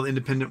destroying all the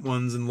independent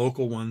ones and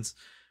local ones,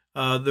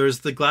 there's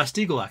the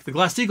Glass-Steagall Act. The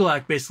Glass-Steagall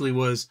Act basically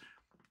was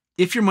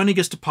if your money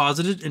gets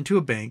deposited into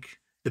a bank,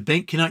 the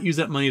bank cannot use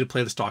that money to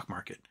play the stock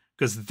market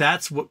because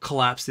that's what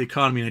collapsed the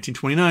economy in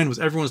 1929 was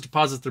everyone's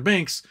deposits at their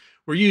banks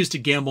were used to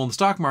gamble in the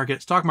stock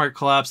market. Stock market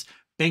collapsed.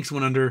 Banks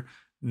went under.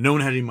 No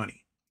one had any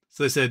money.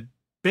 So they said,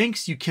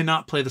 banks, you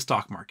cannot play the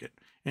stock market.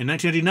 In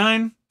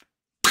 1999,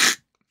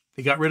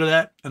 They got rid of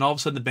that, and all of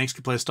a sudden the banks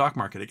could play the stock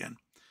market again.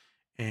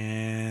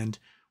 And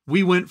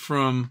we went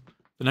from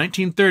the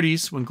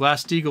 1930s, when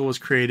Glass-Steagall was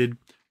created,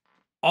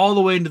 all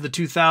the way into the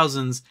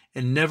 2000s,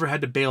 and never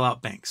had to bail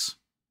out banks.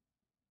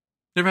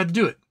 Never had to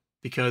do it,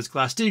 because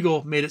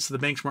Glass-Steagall made it so the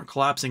banks weren't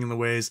collapsing in the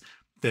ways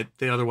that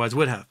they otherwise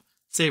would have,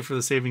 save for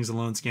the savings and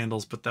loan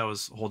scandals, but that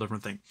was a whole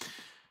different thing.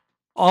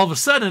 All of a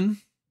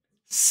sudden,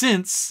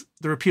 since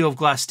the repeal of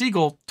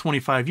Glass-Steagall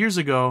 25 years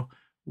ago,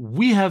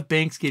 we have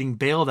banks getting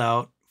bailed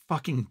out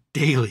fucking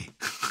daily,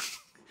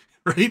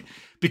 right?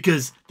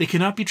 Because they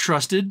cannot be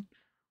trusted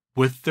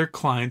with their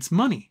clients'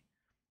 money,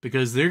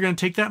 because they're going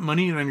to take that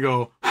money and then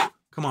go,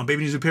 come on,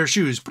 baby needs a pair of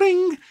shoes,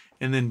 bling,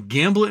 and then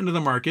gamble it into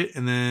the market,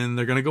 and then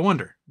they're going to go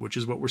under, which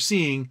is what we're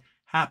seeing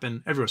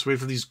happen everywhere. So we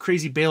have these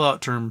crazy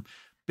bailout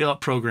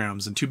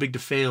programs and too big to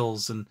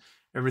fails and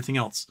everything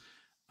else.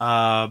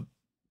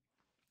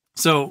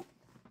 So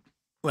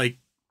like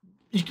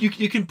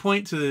you can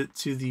point to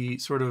the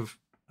sort of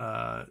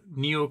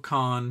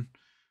neocon,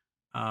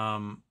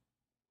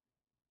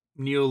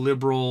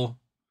 neoliberal,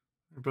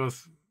 they're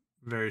both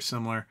very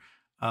similar,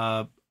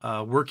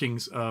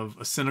 workings of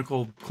a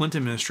cynical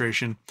Clinton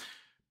administration,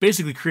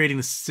 basically creating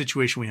the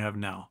situation we have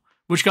now,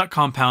 which got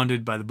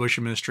compounded by the Bush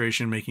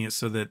administration, making it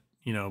so that,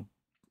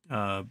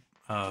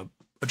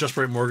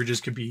 adjustable rate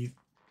mortgages could be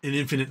an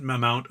infinite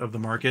amount of the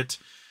market.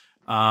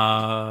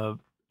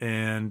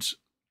 And,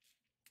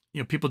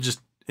 people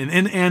just,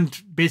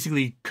 and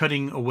basically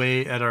cutting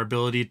away at our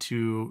ability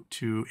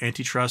to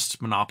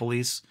antitrust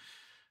monopolies.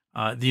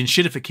 The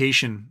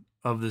enshittification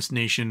of this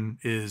nation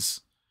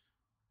is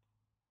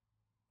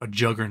a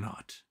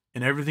juggernaut,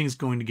 and everything's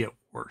going to get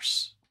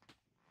worse.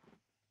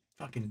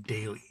 Fucking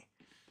daily.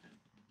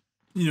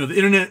 The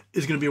internet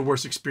is going to be a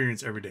worse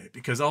experience every day,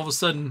 because all of a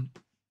sudden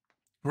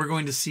we're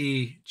going to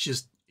see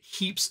just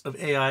heaps of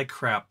AI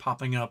crap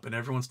popping up in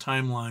everyone's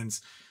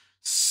timelines,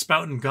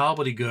 spouting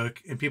gobbledygook,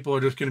 and people are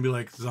just going to be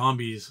like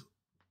zombies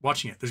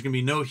watching it. There's going to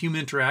be no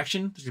human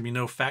interaction. There's going to be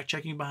no fact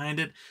checking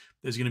behind it.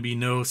 There's going to be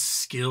no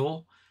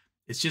skill.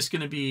 It's just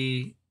going to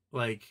be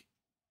like,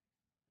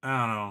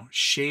 I don't know,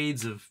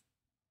 shades of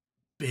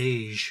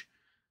beige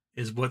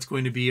is what's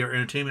going to be our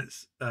entertainment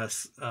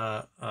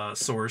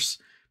source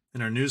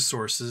and our news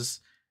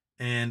sources.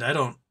 And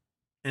I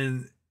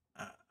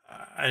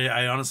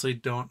honestly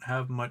don't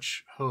have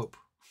much hope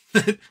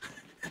that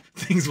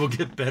things will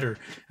get better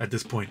at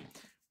this point.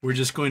 We're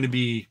just going to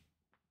be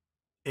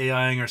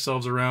AIing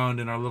ourselves around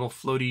in our little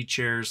floaty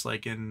chairs,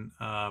 like in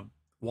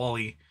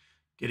Wall-E,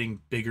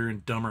 getting bigger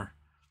and dumber.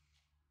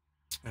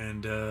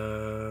 And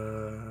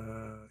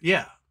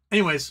yeah.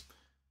 Anyways,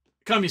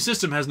 the communist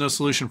system has no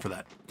solution for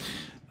that.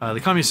 The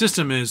communist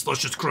system is,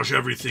 let's just crush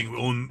everything.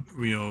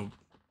 We'll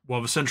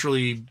have a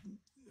centrally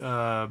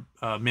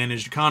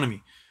managed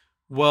economy.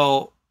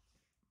 Well,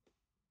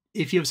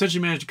 if you have a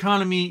centrally managed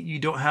economy, you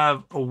don't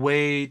have a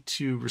way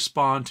to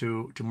respond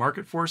to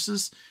market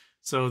forces.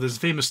 So there's a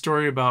famous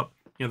story about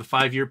the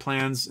 5-year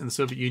plans in the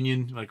Soviet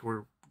Union. Like, we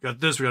got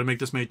to make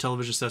this many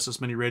television sets,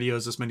 this many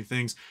radios, this many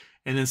things.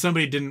 And then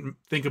somebody didn't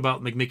think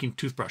about making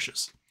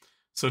toothbrushes.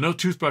 So no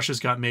toothbrushes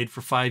got made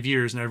for 5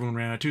 years, and everyone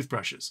ran out of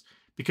toothbrushes,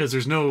 because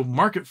there's no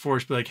market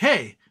force be like,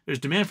 hey, there's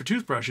demand for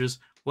toothbrushes.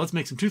 Let's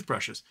make some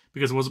toothbrushes,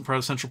 because it wasn't part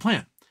of the central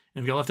plan.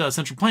 And if you got left out of the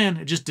central plan,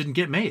 it just didn't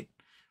get made,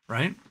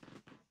 right?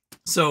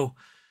 So,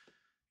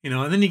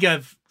 and then you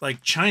got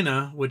like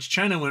China, which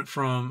China went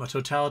from a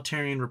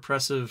totalitarian,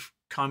 repressive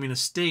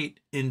communist state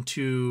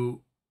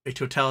into a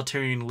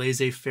totalitarian,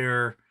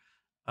 laissez-faire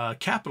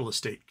capitalist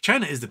state.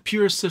 China is the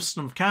purest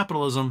system of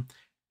capitalism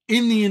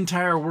in the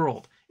entire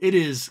world. It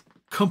is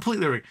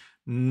completely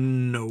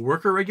no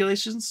worker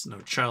regulations, no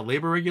child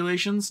labor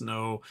regulations,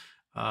 no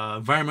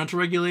environmental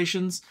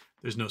regulations.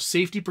 There's no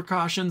safety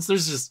precautions.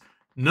 There's just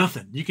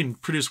nothing. You can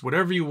produce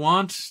whatever you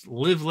want,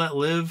 live, let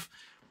live,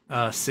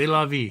 c'est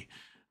la vie.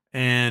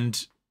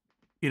 And,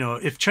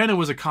 if China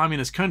was a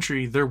communist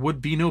country, there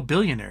would be no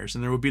billionaires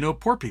and there would be no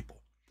poor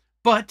people.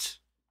 But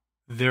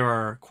there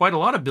are quite a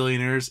lot of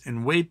billionaires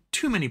and way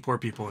too many poor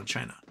people in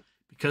China,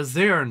 because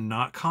they are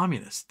not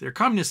communists. They're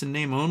communists in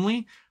name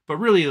only, but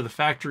really the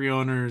factory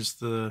owners,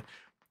 the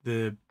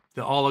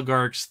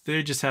oligarchs,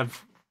 they're just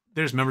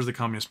members of the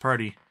Communist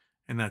Party,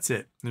 and that's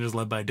it. They're just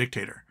led by a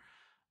dictator.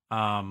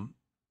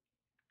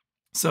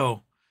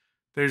 So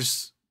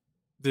there's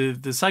the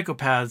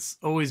psychopaths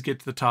always get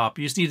to the top.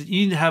 You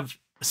need to have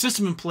a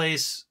system in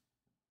place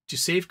to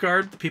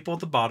safeguard the people at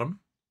the bottom,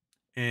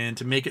 and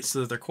to make it so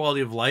that their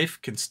quality of life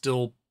can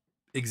still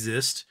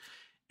exist,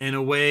 and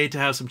a way to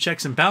have some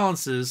checks and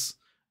balances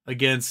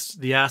against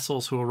the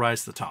assholes who will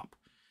rise to the top.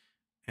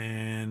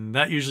 And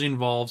that usually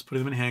involves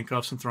putting them in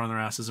handcuffs and throwing their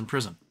asses in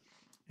prison.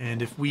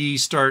 And if we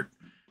start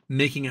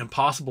making it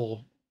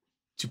impossible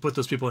to put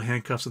those people in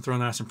handcuffs and throw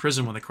their ass in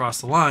prison when they cross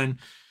the line,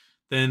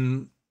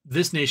 then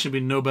this nation would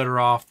be no better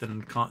off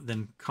than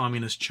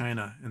communist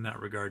China in that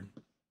regard.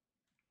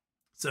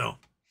 So,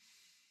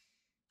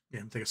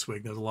 yeah, take a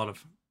swig. There's a lot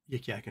of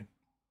yik-yakking.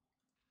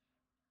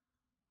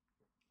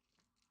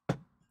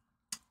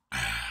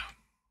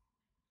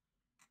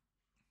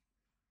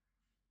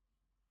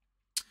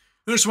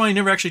 Notice why he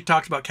never actually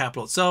talked about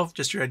capital itself,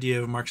 just your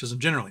idea of Marxism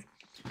generally.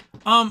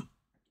 All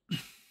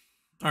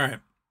right.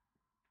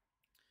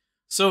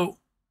 So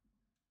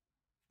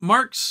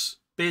Marx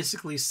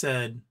basically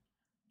said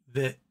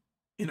that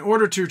in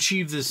order to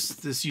achieve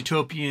this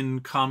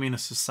utopian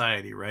communist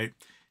society, right,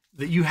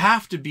 that you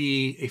have to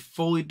be a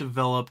fully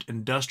developed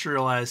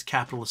industrialized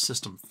capitalist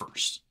system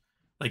first.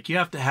 Like you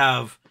have to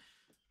have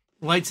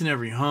lights in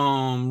every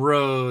home,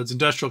 roads,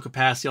 industrial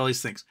capacity, all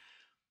these things.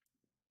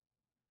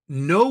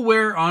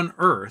 Nowhere on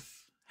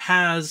earth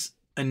has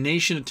a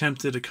nation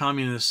attempted a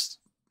communist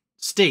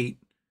state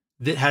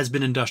that has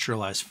been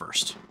industrialized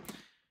first.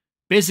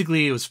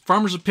 Basically, it was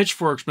farmers with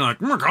pitchforks being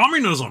like,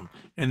 communism!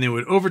 And they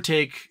would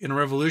overtake in a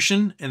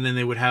revolution, and then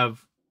they would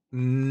have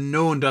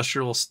no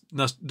industrial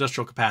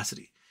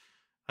capacity.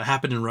 It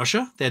happened in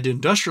Russia. They had to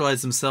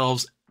industrialize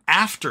themselves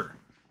after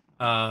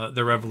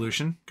the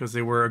revolution because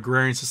they were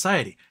agrarian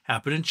society.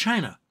 Happened in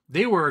China.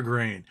 They were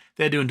agrarian.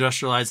 They had to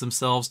industrialize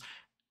themselves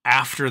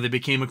after they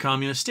became a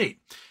communist state.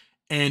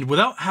 And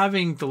without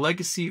having the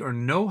legacy or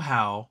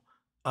know-how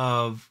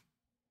of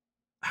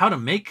how to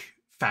make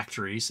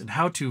factories and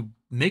how to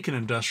make an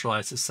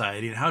industrialized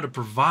society and how to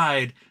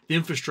provide the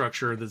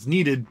infrastructure that's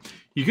needed,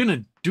 you're going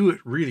to do it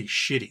really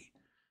shitty.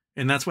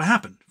 And that's what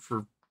happened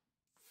for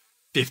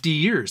 50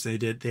 years. They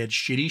had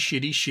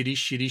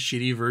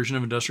shitty version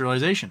of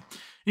industrialization.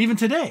 And even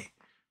today,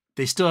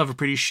 they still have a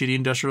pretty shitty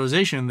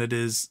industrialization that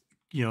is,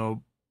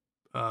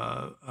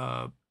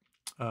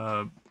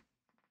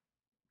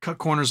 cut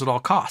corners at all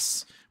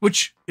costs,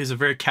 which is a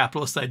very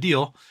capitalist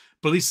ideal.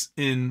 But at least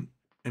in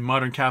a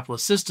modern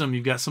capitalist system,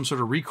 you've got some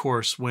sort of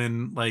recourse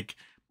when, like,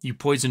 you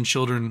poison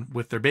children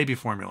with their baby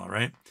formula,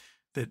 right?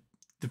 That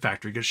the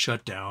factory gets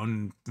shut down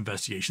and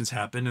investigations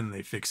happen and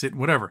they fix it,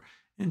 whatever.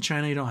 In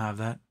China, you don't have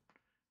that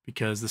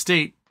because the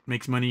state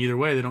makes money either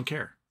way. They don't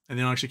care. And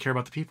they don't actually care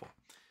about the people.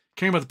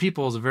 Caring about the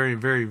people is a very,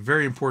 very,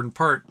 very important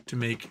part to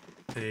make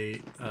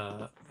a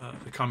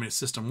communist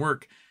system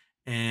work.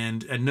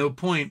 And at no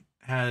point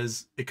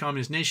has a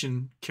communist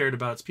nation cared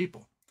about its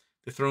people.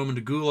 They throw them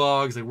into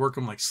gulags. They work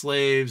them like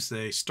slaves.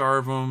 They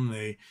starve them.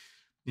 They,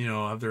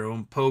 have their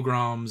own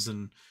pogroms.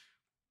 And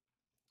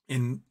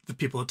the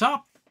people at the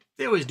top,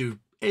 they always do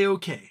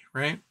A-okay,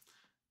 right?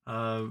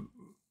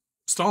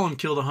 Stalin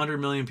killed 100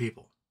 million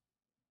people,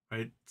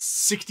 right?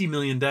 60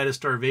 million died of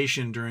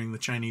starvation during the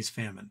Chinese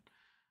famine.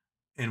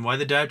 And why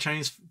they died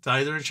during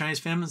the Chinese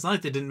famine? It's not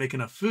like they didn't make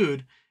enough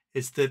food.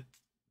 It's that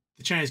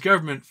the Chinese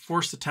government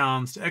forced the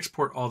towns to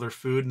export all their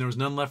food, and there was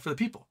none left for the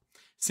people.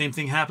 Same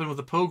thing happened with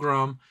the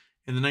pogrom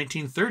in the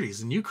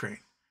 1930s in Ukraine.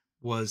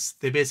 Was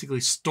they basically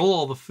stole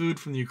all the food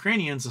from the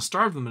Ukrainians and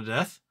starved them to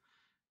death,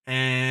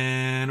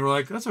 and we're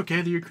like, that's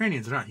okay. They're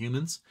Ukrainians. They're not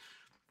humans.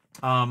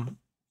 But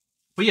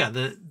yeah,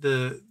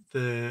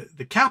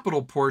 the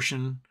capital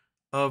portion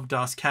of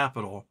Das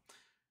Kapital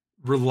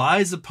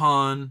relies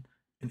upon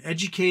an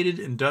educated,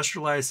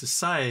 industrialized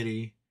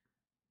society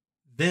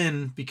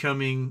then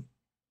becoming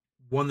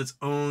one that's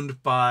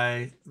owned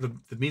by the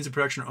means of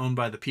production are owned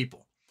by the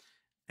people.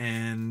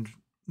 And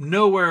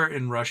nowhere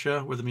in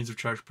Russia were the means of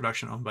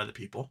production owned by the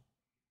people.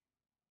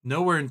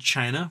 Nowhere in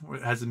China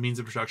has the means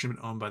of production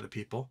been owned by the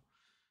people.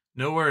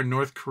 Nowhere in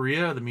North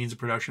Korea are the means of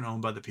production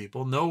owned by the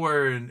people.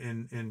 Nowhere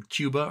in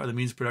Cuba are the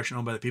means of production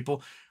owned by the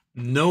people.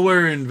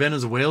 Nowhere in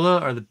Venezuela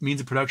are the means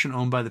of production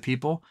owned by the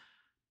people.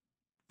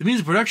 The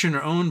means of production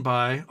are owned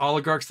by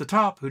oligarchs at the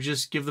top who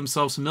just give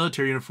themselves some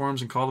military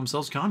uniforms and call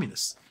themselves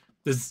communists.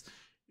 It's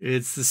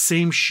the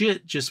same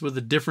shit, just with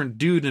a different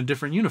dude in a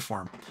different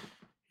uniform.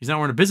 He's not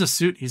wearing a business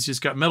suit. He's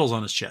just got medals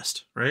on his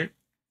chest, right?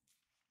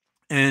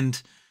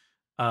 And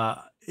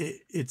I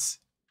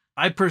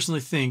personally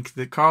think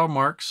that Karl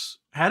Marx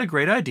had a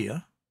great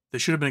idea that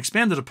should have been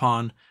expanded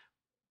upon,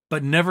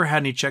 but never had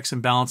any checks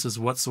and balances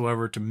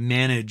whatsoever to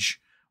manage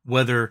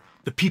whether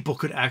the people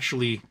could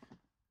actually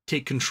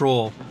take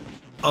control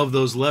of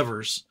those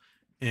levers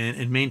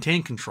and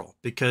maintain control.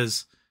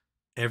 Because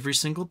every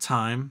single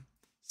time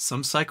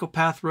some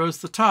psychopath rose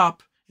to the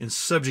top and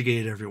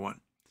subjugated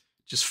everyone,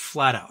 just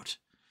flat out.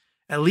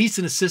 At least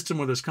in a system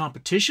where there's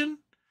competition,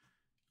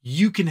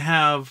 you can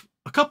have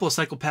a couple of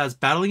psychopaths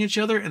battling each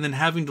other and then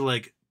having to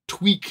like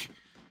tweak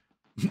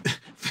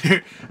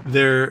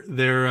their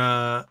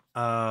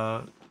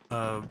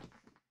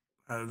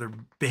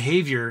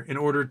behavior in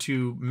order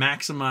to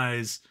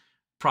maximize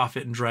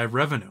profit and drive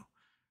revenue,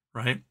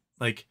 right?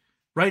 Like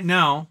right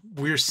now,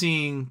 we're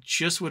seeing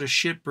just what a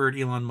shitbird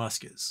Elon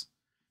Musk is,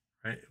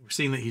 right? We're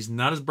seeing that he's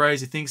not as bright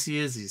as he thinks he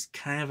is. He's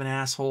kind of an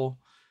asshole,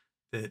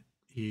 that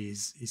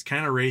he's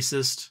kind of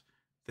racist,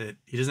 that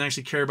he doesn't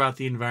actually care about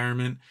the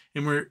environment.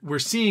 And we're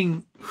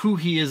seeing who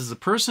he is as a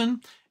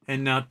person.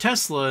 And now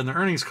Tesla in the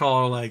earnings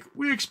call are like,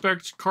 we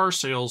expect car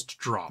sales to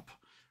drop,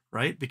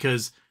 right?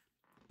 Because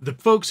the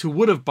folks who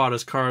would have bought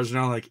his cars are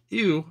now like,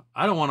 ew,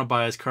 I don't want to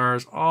buy his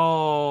cars.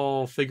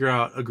 I'll figure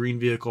out a green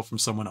vehicle from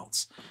someone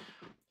else.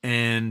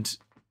 And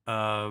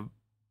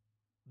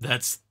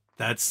that's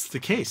the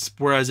case.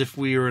 Whereas if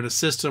we were in a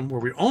system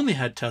where we only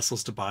had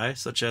Teslas to buy,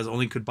 such as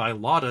only could buy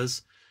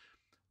Ladas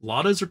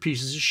are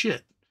pieces of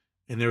shit.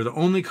 And they were the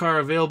only car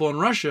available in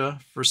Russia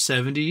for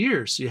 70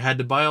 years. So you had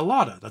to buy a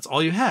Lada. That's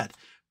all you had.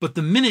 But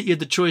the minute you had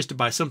the choice to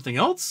buy something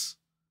else,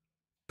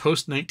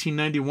 post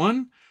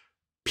 1991,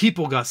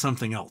 people got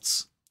something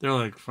else. They're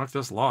like, fuck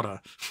this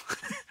Lada,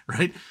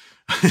 right?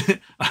 I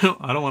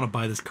don't want to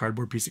buy this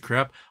cardboard piece of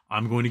crap.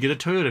 I'm going to get a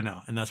Toyota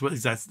now. And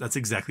that's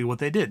exactly what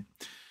they did.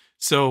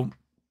 So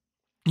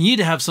you need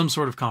to have some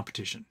sort of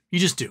competition. You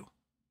just do.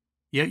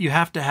 You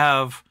have to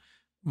have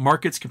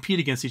markets compete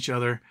against each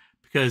other,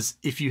 because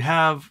if you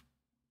have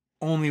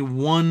only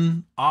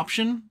one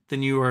option,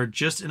 then you are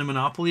just in a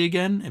monopoly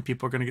again, and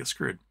people are going to get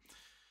screwed.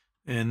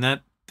 And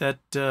that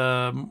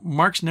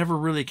Marx never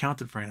really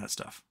accounted for any of that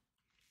stuff.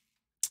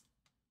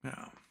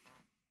 Yeah.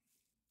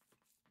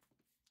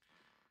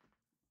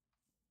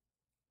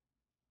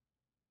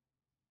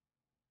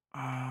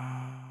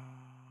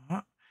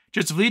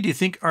 Joseph Lee, do you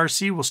think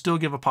RC will still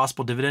give a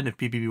possible dividend if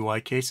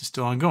BBBY case is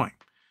still ongoing?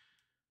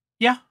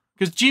 Yeah,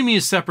 because GME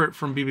is separate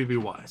from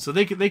BBBY, so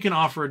they can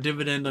offer a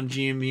dividend on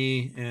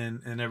GME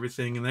and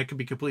everything, and that could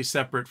be completely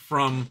separate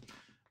from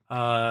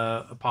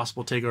a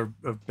possible takeover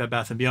of Bed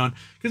Bath & Beyond.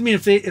 Because I mean,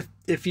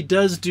 if he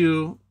does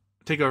do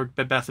takeover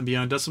Bed Bath &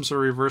 Beyond, does some sort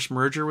of reverse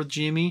merger with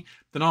GME,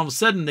 then all of a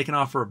sudden they can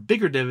offer a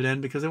bigger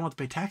dividend because they don't have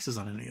to pay taxes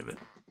on any of it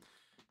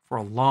for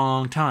a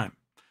long time.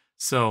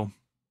 So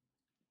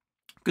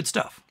good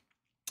stuff.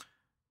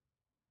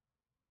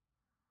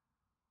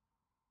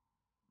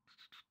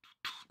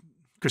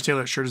 Chris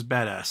Taylor shirt is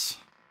badass.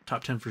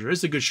 Top 10 for sure.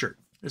 It's a good shirt.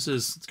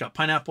 It's got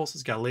pineapples,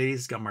 it's got ladies,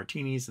 it's got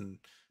martinis and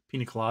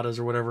pina coladas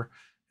or whatever.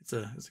 It's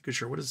a good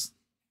shirt. What is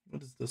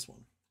this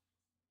one?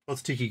 Oh,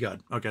 it's Tiki God.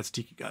 Okay, it's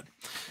Tiki God.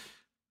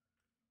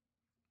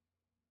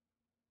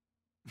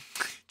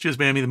 Cheers,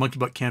 Bambi. The monkey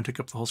butt cam took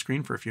up the whole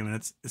screen for a few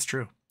minutes. It's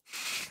true.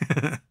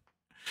 All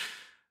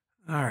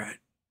right.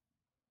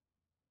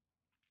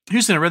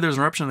 Houston, I read there was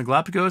an eruption in the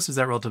Galapagos. Is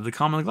that relatively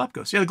common in the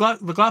Galapagos? Yeah, the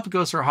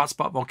Galapagos are a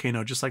hotspot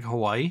volcano, just like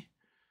Hawaii.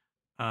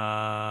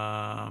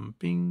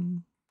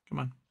 Bing. Come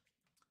on.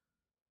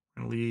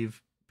 I'm going to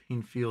leave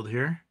Painfield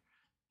here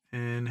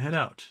and head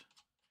out.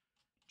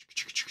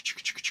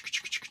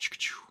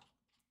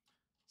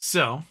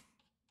 So,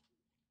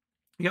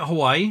 you got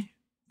Hawaii,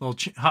 little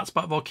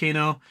hotspot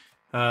volcano.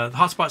 The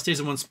hotspot stays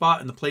in one spot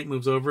and the plate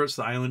moves over it,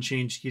 so the island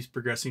change keeps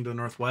progressing to the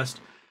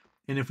northwest.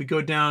 And if we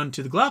go down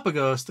to the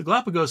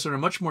Galapagos are in a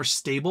much more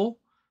stable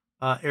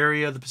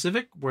area of the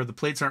Pacific where the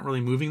plates aren't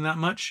really moving that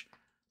much.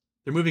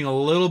 They're moving a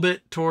little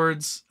bit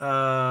towards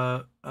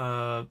the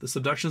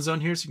subduction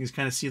zone here, so you can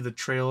kind of see the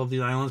trail of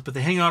the islands, but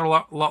they hang out a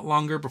lot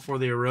longer before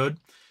they erode.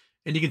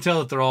 And you can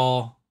tell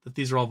that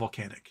these are all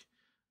volcanic.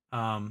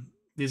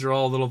 These are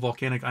all little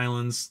volcanic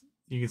islands.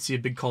 You can see a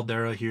big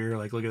caldera here.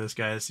 Like, look at this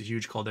guy. It's a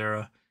huge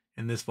caldera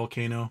in this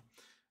volcano.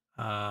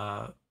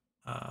 Volcan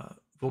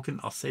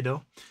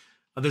Alcedo.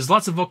 There's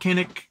lots of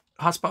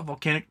hotspot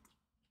volcanic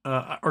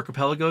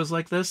archipelagos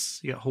like this.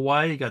 You got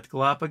Hawaii, you got the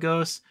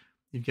Galapagos,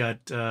 you've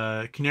got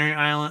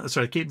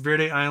Cape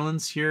Verde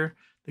Islands here,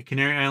 the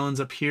Canary Islands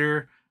up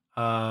here,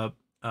 the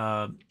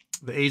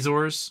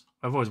Azores.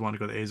 I've always wanted to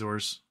go to the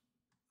Azores,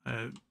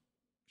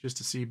 just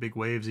to see big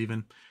waves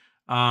even.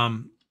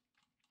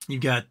 You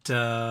got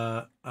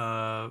La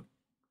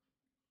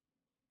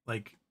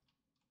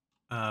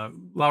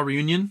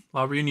Reunion.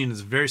 La Reunion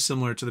is very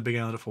similar to the Big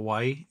Island of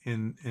Hawaii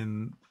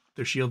in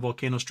their shield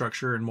volcano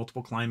structure and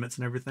multiple climates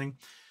and everything.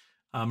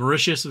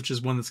 Mauritius, which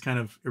is one that's kind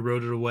of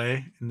eroded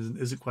away and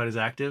isn't quite as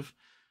active.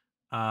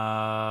 What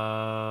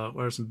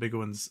are some big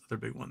ones? Other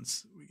big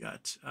ones. We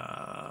got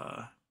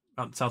out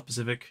in South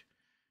Pacific.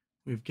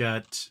 We've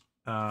got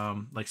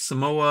like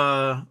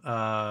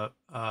Samoa,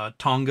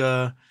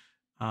 Tonga,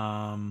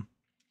 Hunga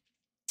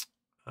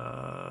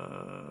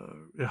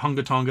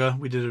Tonga.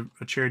 We did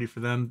a charity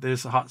for them.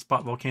 There's a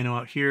hotspot volcano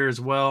out here as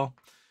well.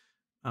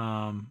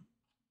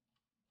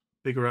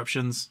 Big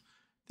eruptions.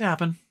 They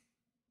happen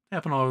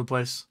all over the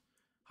place.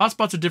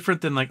 Hotspots are different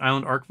than like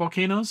island arc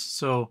volcanoes.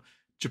 So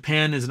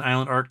Japan is an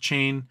island arc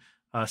chain.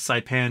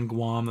 Saipan,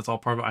 Guam, that's all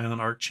part of an island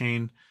arc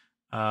chain.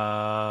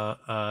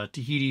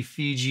 Tahiti,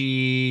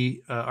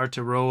 Fiji,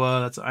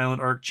 Aotearoa, that's an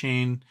island arc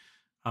chain.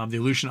 The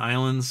Aleutian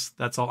Islands,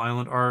 that's all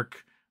island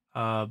arc.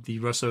 The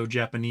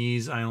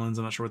Russo-Japanese islands,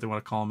 I'm not sure what they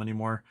want to call them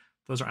anymore.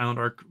 Those are island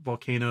arc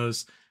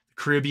volcanoes. The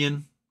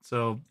Caribbean,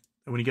 so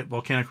when you get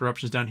volcanic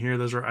eruptions down here,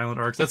 those are island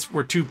arcs. That's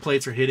where two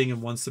plates are hitting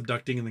and one's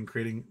subducting and then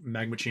creating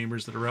magma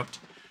chambers that erupt.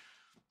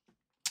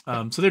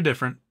 So they're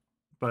different,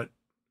 but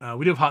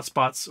we do have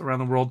hotspots around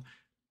the world.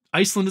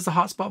 Iceland is a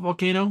hotspot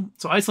volcano.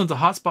 So Iceland's a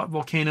hotspot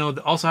volcano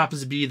that also happens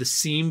to be the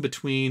seam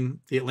between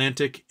the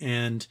Atlantic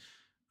and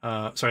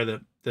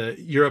the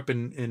Europe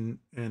and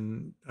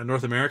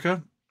North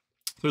America.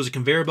 So there's a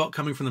conveyor belt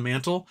coming from the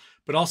mantle,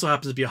 but also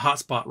happens to be a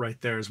hotspot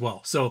right there as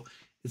well. So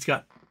it's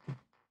got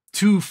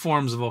two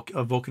forms of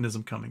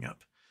volcanism coming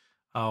up.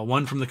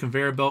 One from the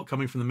conveyor belt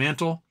coming from the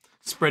mantle,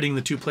 spreading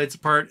the two plates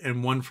apart,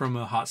 and one from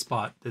a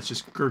hotspot that's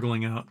just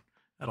gurgling out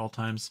at all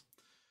times.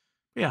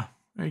 Yeah,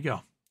 there you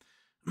go.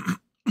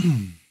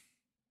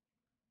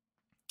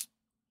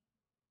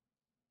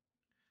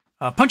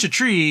 Punch a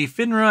tree.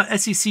 FINRA,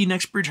 SEC,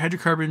 NextBridge,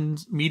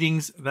 hydrocarbons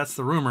meetings. That's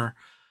the rumor.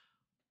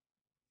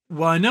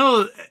 Well, I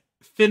know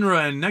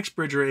FINRA and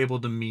NextBridge are able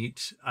to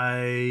meet.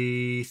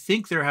 I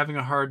think they're having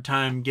a hard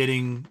time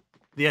getting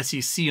the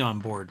SEC on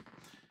board.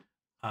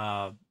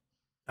 I've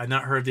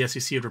not heard the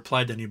SEC have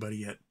replied to anybody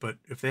yet, but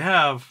if they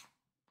have,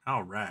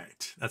 all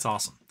right, that's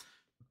awesome.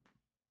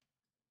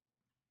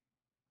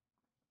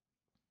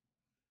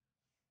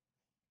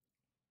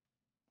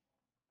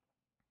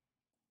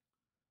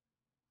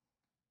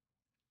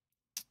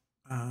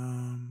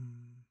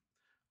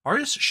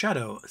 Artist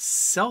Shadow,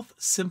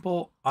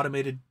 self-simple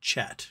automated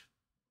chat.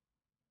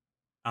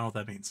 I don't know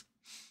what that means.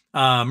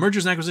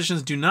 Mergers and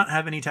acquisitions do not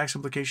have any tax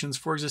implications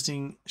for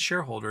existing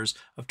shareholders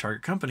of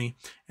target company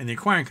and the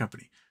acquiring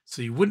company,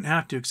 so you wouldn't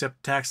have to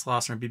accept tax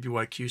loss on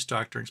BBYQ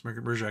stock during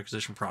merger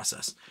acquisition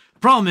process. The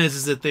problem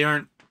is that they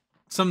aren't.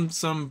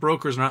 Some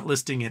brokers are not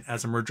listing it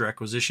as a merger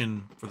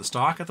acquisition for the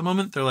stock at the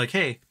moment. They're like,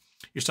 hey,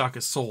 your stock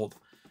is sold.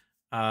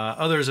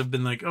 Others have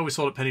been like, oh, we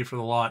sold it penny for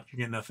the lot. You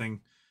get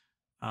nothing.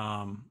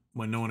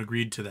 When no one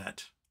agreed to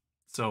that.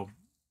 So,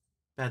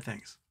 bad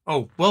things.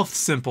 Oh, Wealth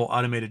Simple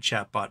automated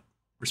chatbot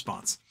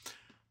response.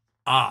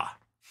 Ah.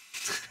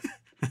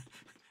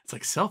 It's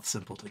like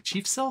self-simple, like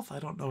chief self? I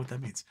don't know what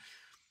that means.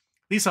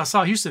 Lisa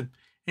Saw Houston.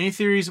 Any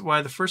theories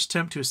why the first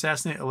attempt to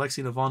assassinate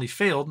Alexei Navalny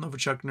failed?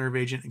 Novichok, nerve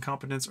agent,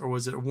 incompetence, or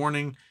was it a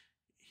warning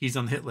he's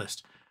on the hit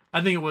list?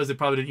 I think it was they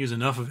probably didn't use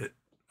enough of it.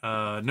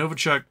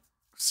 Novichok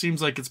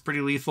seems like it's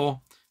pretty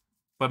lethal,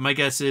 but my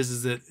guess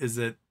is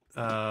that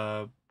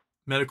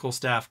medical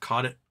staff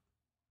caught it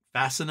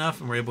fast enough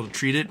and were able to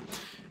treat it,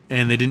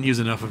 and they didn't use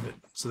enough of it,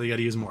 so they got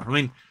to use more. I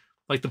mean,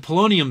 like the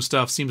polonium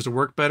stuff seems to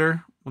work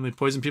better when they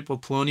poison people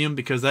with polonium,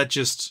 because that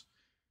just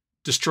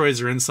destroys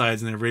their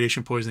insides and they have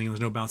radiation poisoning, and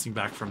there's no bouncing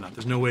back from that.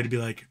 There's no way to be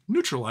like,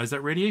 neutralize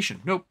that radiation.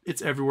 Nope,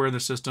 it's everywhere in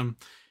their system,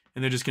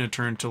 and they're just going to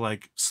turn to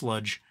like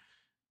sludge,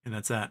 and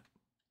that's that.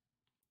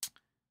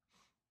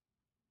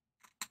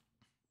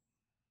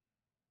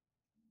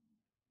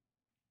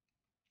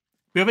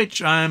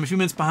 I'm a few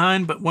minutes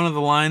behind, but one of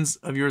the lines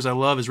of yours I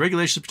love is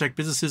regulations protect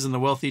businesses and the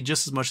wealthy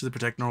just as much as they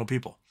protect normal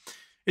people.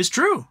 It's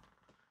true.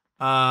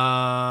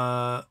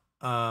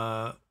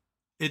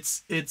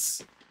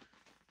 It's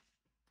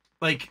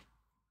like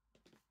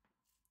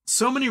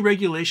so many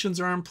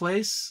regulations are in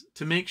place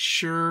to make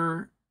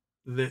sure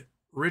that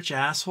rich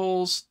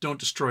assholes don't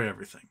destroy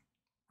everything,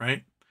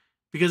 right?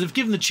 Because if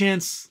given the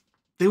chance,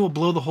 they will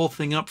blow the whole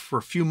thing up for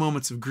a few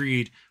moments of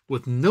greed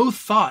with no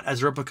thought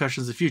as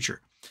repercussions of the future.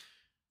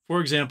 For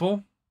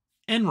example,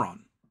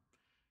 Enron.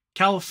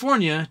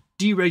 California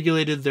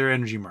deregulated their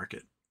energy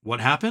market. What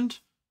happened?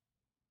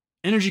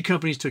 Energy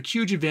companies took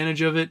huge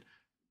advantage of it.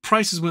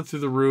 Prices went through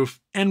the roof.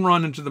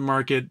 Enron entered the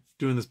market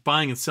doing this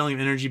buying and selling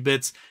of energy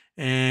bits,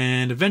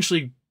 and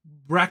eventually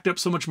racked up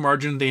so much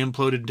margin they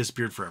imploded and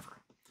disappeared forever.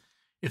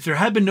 If there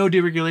had been no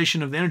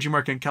deregulation of the energy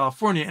market in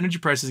California, energy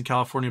prices in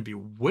California would be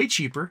way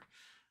cheaper,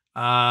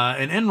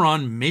 and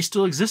Enron may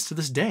still exist to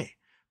this day.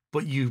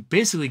 But you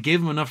basically gave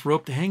them enough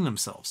rope to hang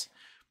themselves.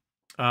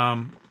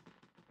 Not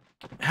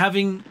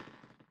having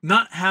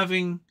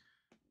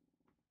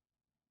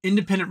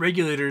independent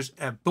regulators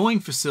at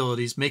Boeing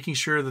facilities making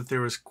sure that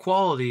there was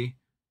quality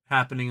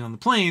happening on the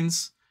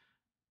planes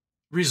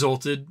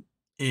resulted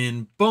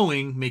in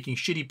Boeing making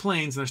shitty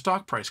planes and their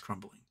stock price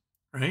crumbling,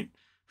 right?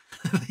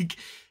 Like,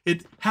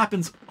 it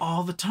happens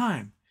all the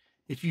time.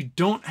 If you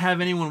don't have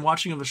anyone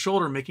watching over the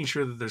shoulder making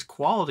sure that there's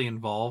quality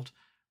involved,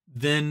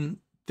 then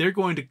they're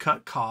going to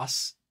cut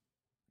costs,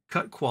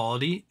 cut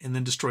quality, and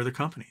then destroy their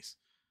companies.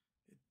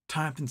 It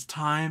happens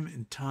time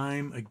and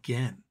time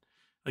again.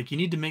 Like, you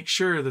need to make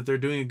sure that they're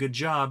doing a good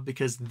job,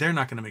 because they're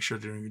not going to make sure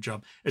they're doing a good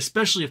job,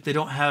 especially if they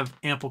don't have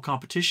ample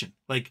competition.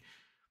 Like,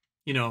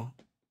 you know,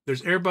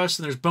 there's Airbus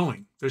and there's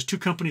Boeing. There's two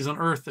companies on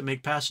Earth that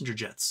make passenger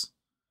jets.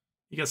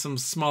 You got some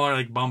smaller,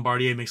 like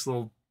Bombardier makes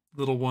little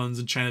ones,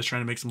 and China's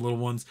trying to make some little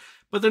ones,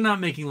 but they're not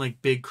making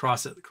like big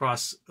cross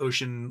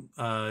ocean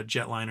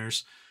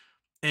jetliners.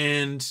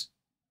 And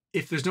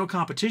if there's no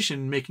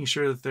competition making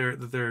sure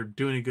that they're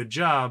doing a good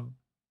job,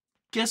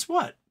 guess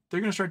what? They're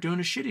going to start doing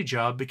a shitty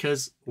job,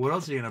 because what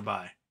else are you going to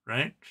buy,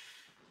 right?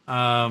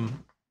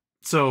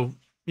 So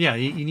yeah,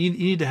 you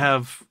need to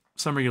have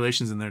some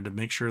regulations in there to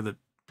make sure that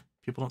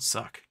people don't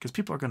suck, because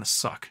people are going to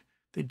suck.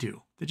 They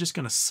do. They're just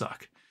going to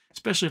suck,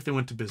 especially if they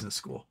went to business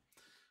school.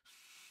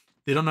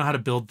 They don't know how to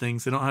build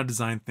things. They don't know how to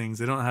design things.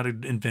 They don't know how to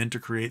invent or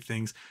create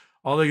things.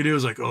 All they can do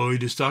is like, oh, you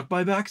do stock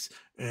buybacks,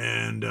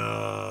 and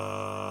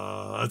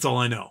that's all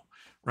I know,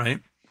 right?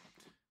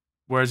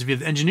 Whereas if you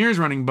have engineers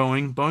running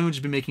Boeing would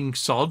just be making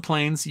solid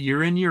planes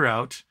year in, year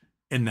out,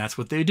 and that's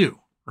what they do,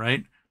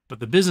 right? But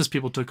the business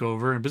people took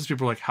over, and business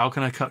people were like, how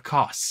can I cut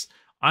costs?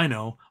 I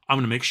know, I'm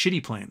going to make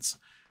shitty planes.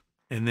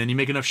 And then you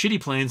make enough shitty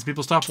planes,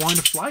 people stop wanting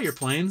to fly your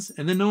planes,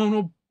 and then no one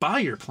will buy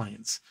your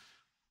planes.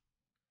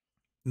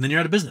 And then you're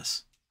out of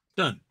business.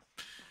 Done.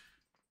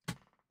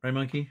 Right,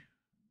 monkey?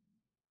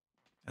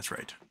 That's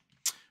right.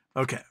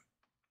 Okay.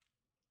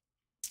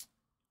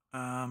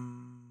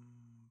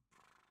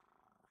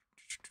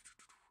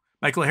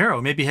 Michael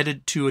Harrow may be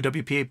headed to a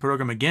WPA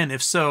program again.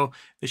 If so,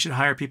 they should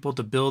hire people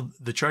to build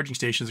the charging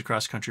stations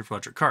across country for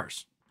electric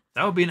cars.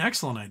 That would be an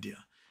excellent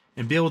idea.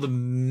 And be able to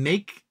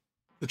make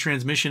the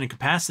transmission and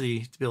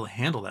capacity to be able to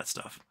handle that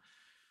stuff.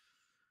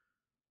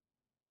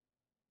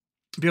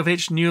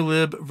 BFH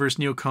Neolib versus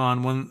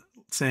Neocon. One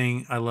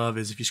saying I love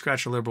is if you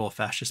scratch a liberal, a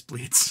fascist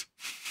bleeds.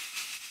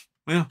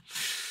 Well,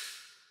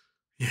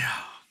 yeah.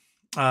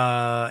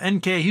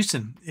 NK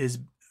Houston is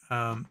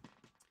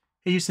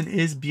Houston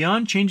is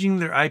Beyond changing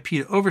their IP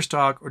to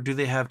Overstock, or do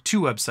they have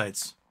two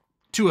websites?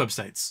 Two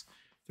websites.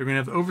 They're going to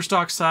have the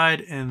Overstock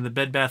side and the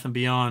Bed Bath &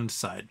 Beyond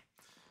side,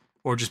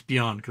 or just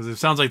Beyond, because it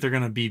sounds like they're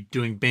going to be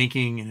doing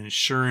banking and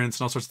insurance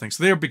and all sorts of things.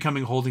 So they're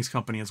becoming a holdings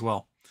company as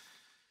well.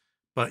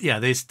 But yeah,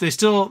 there's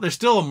still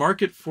a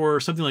market for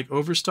something like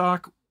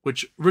Overstock,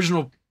 which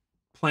original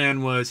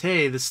plan was,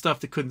 hey, this stuff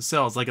that couldn't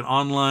sell. It's like an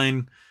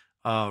online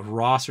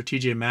Ross or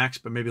TJ Maxx,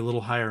 but maybe a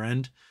little higher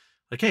end.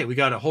 Like, hey, we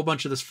got a whole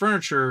bunch of this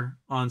furniture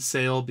on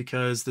sale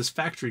because this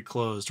factory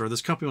closed or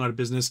this company went out of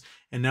business,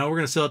 and now we're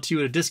going to sell it to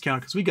you at a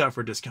discount because we got it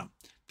for a discount.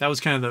 That was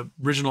kind of the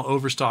original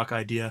Overstock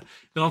idea.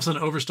 Then all of a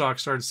sudden, Overstock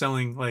started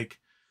selling like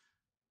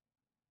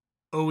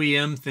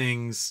OEM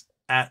things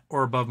at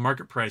or above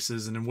market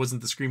prices, and it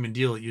wasn't the screaming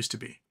deal it used to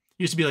be. It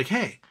used to be like,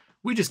 hey,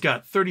 we just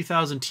got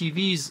 30,000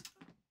 TVs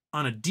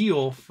on a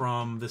deal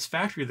from this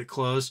factory that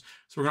closed,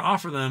 so we're going to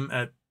offer them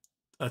at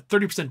a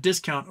 30%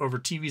 discount over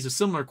TVs of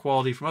similar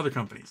quality from other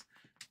companies.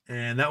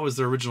 And that was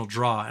their original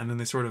draw, and then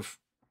they sort of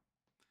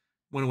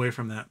went away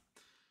from that.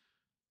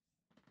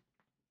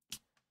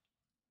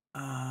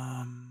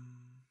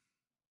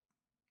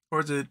 Or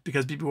is it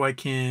because BPY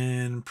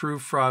can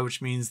prove fraud, which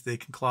means they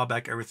can claw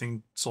back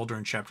everything sold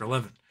during Chapter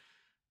 11?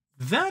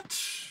 That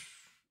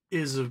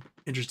is an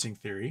interesting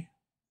theory.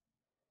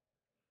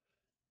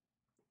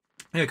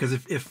 Yeah, because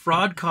if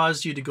fraud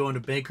caused you to go into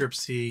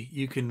bankruptcy,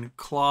 you can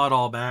claw it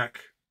all back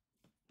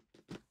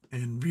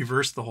and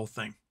reverse the whole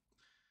thing.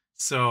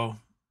 So,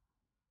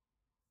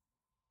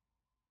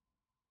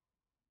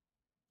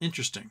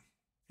 interesting.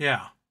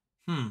 Yeah.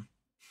 I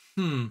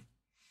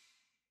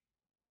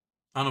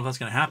don't know if that's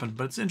going to happen,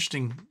 but it's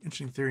interesting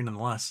theory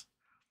nonetheless.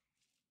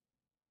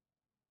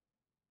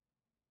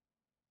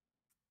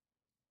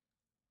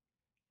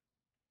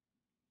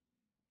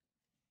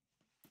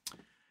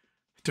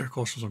 Dark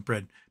cultures on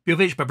bread.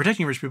 BFH, by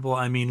protecting rich people,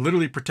 I mean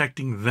literally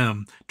protecting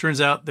them.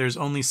 Turns out there's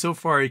only so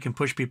far you can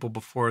push people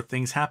before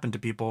things happen to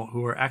people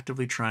who are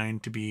actively trying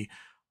to be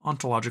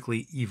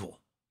ontologically evil.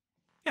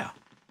 Yeah.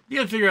 You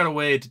gotta figure out a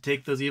way to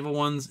take those evil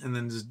ones and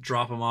then just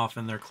drop them off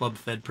in their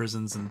club-fed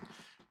prisons, and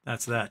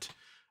that's that.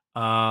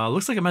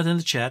 Looks like I'm at the end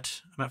of the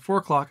chat. I'm at 4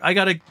 o'clock.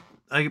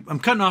 I'm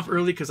cutting off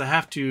early because I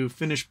have to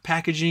finish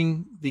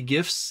packaging the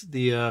gifts,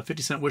 the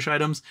 50-cent wish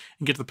items,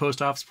 and get to the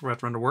post office before I have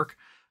to run to work.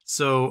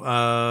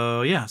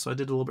 So, yeah, so I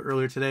did a little bit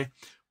earlier today.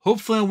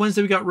 Hopefully on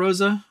Wednesday we got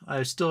Rosa.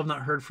 I still have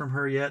not heard from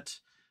her yet.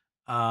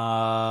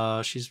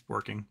 She's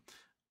working.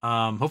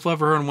 Hopefully I'll have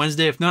her on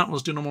Wednesday. If not, we'll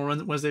just do a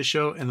normal Wednesday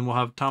show, and then we'll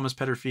have Thomas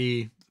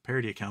Petterfee,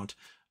 parody account,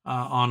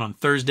 on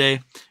Thursday.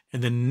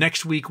 And then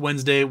next week,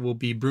 Wednesday, will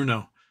be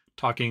Bruno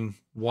talking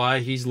why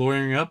he's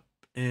lawyering up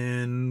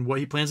and what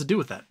he plans to do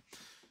with that.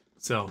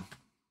 So,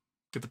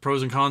 get the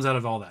pros and cons out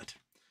of all that.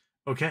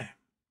 Okay.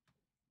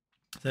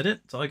 Is that it?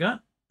 That's all I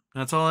got?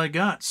 That's all I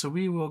got. So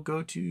we will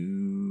go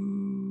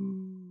to...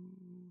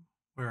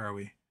 Where are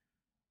we?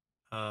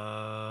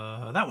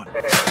 That one. 9,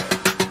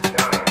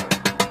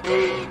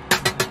 8,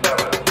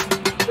 7,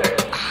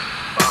 6,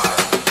 5,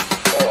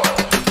 4,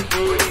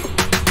 3,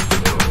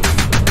 2,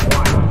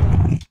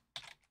 1.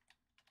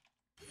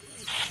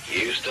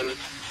 Houston,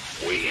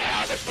 we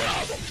have a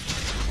problem.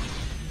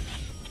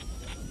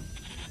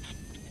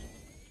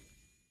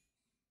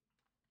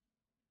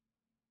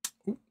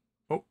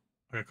 Oh,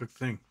 I gotta click the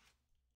thing.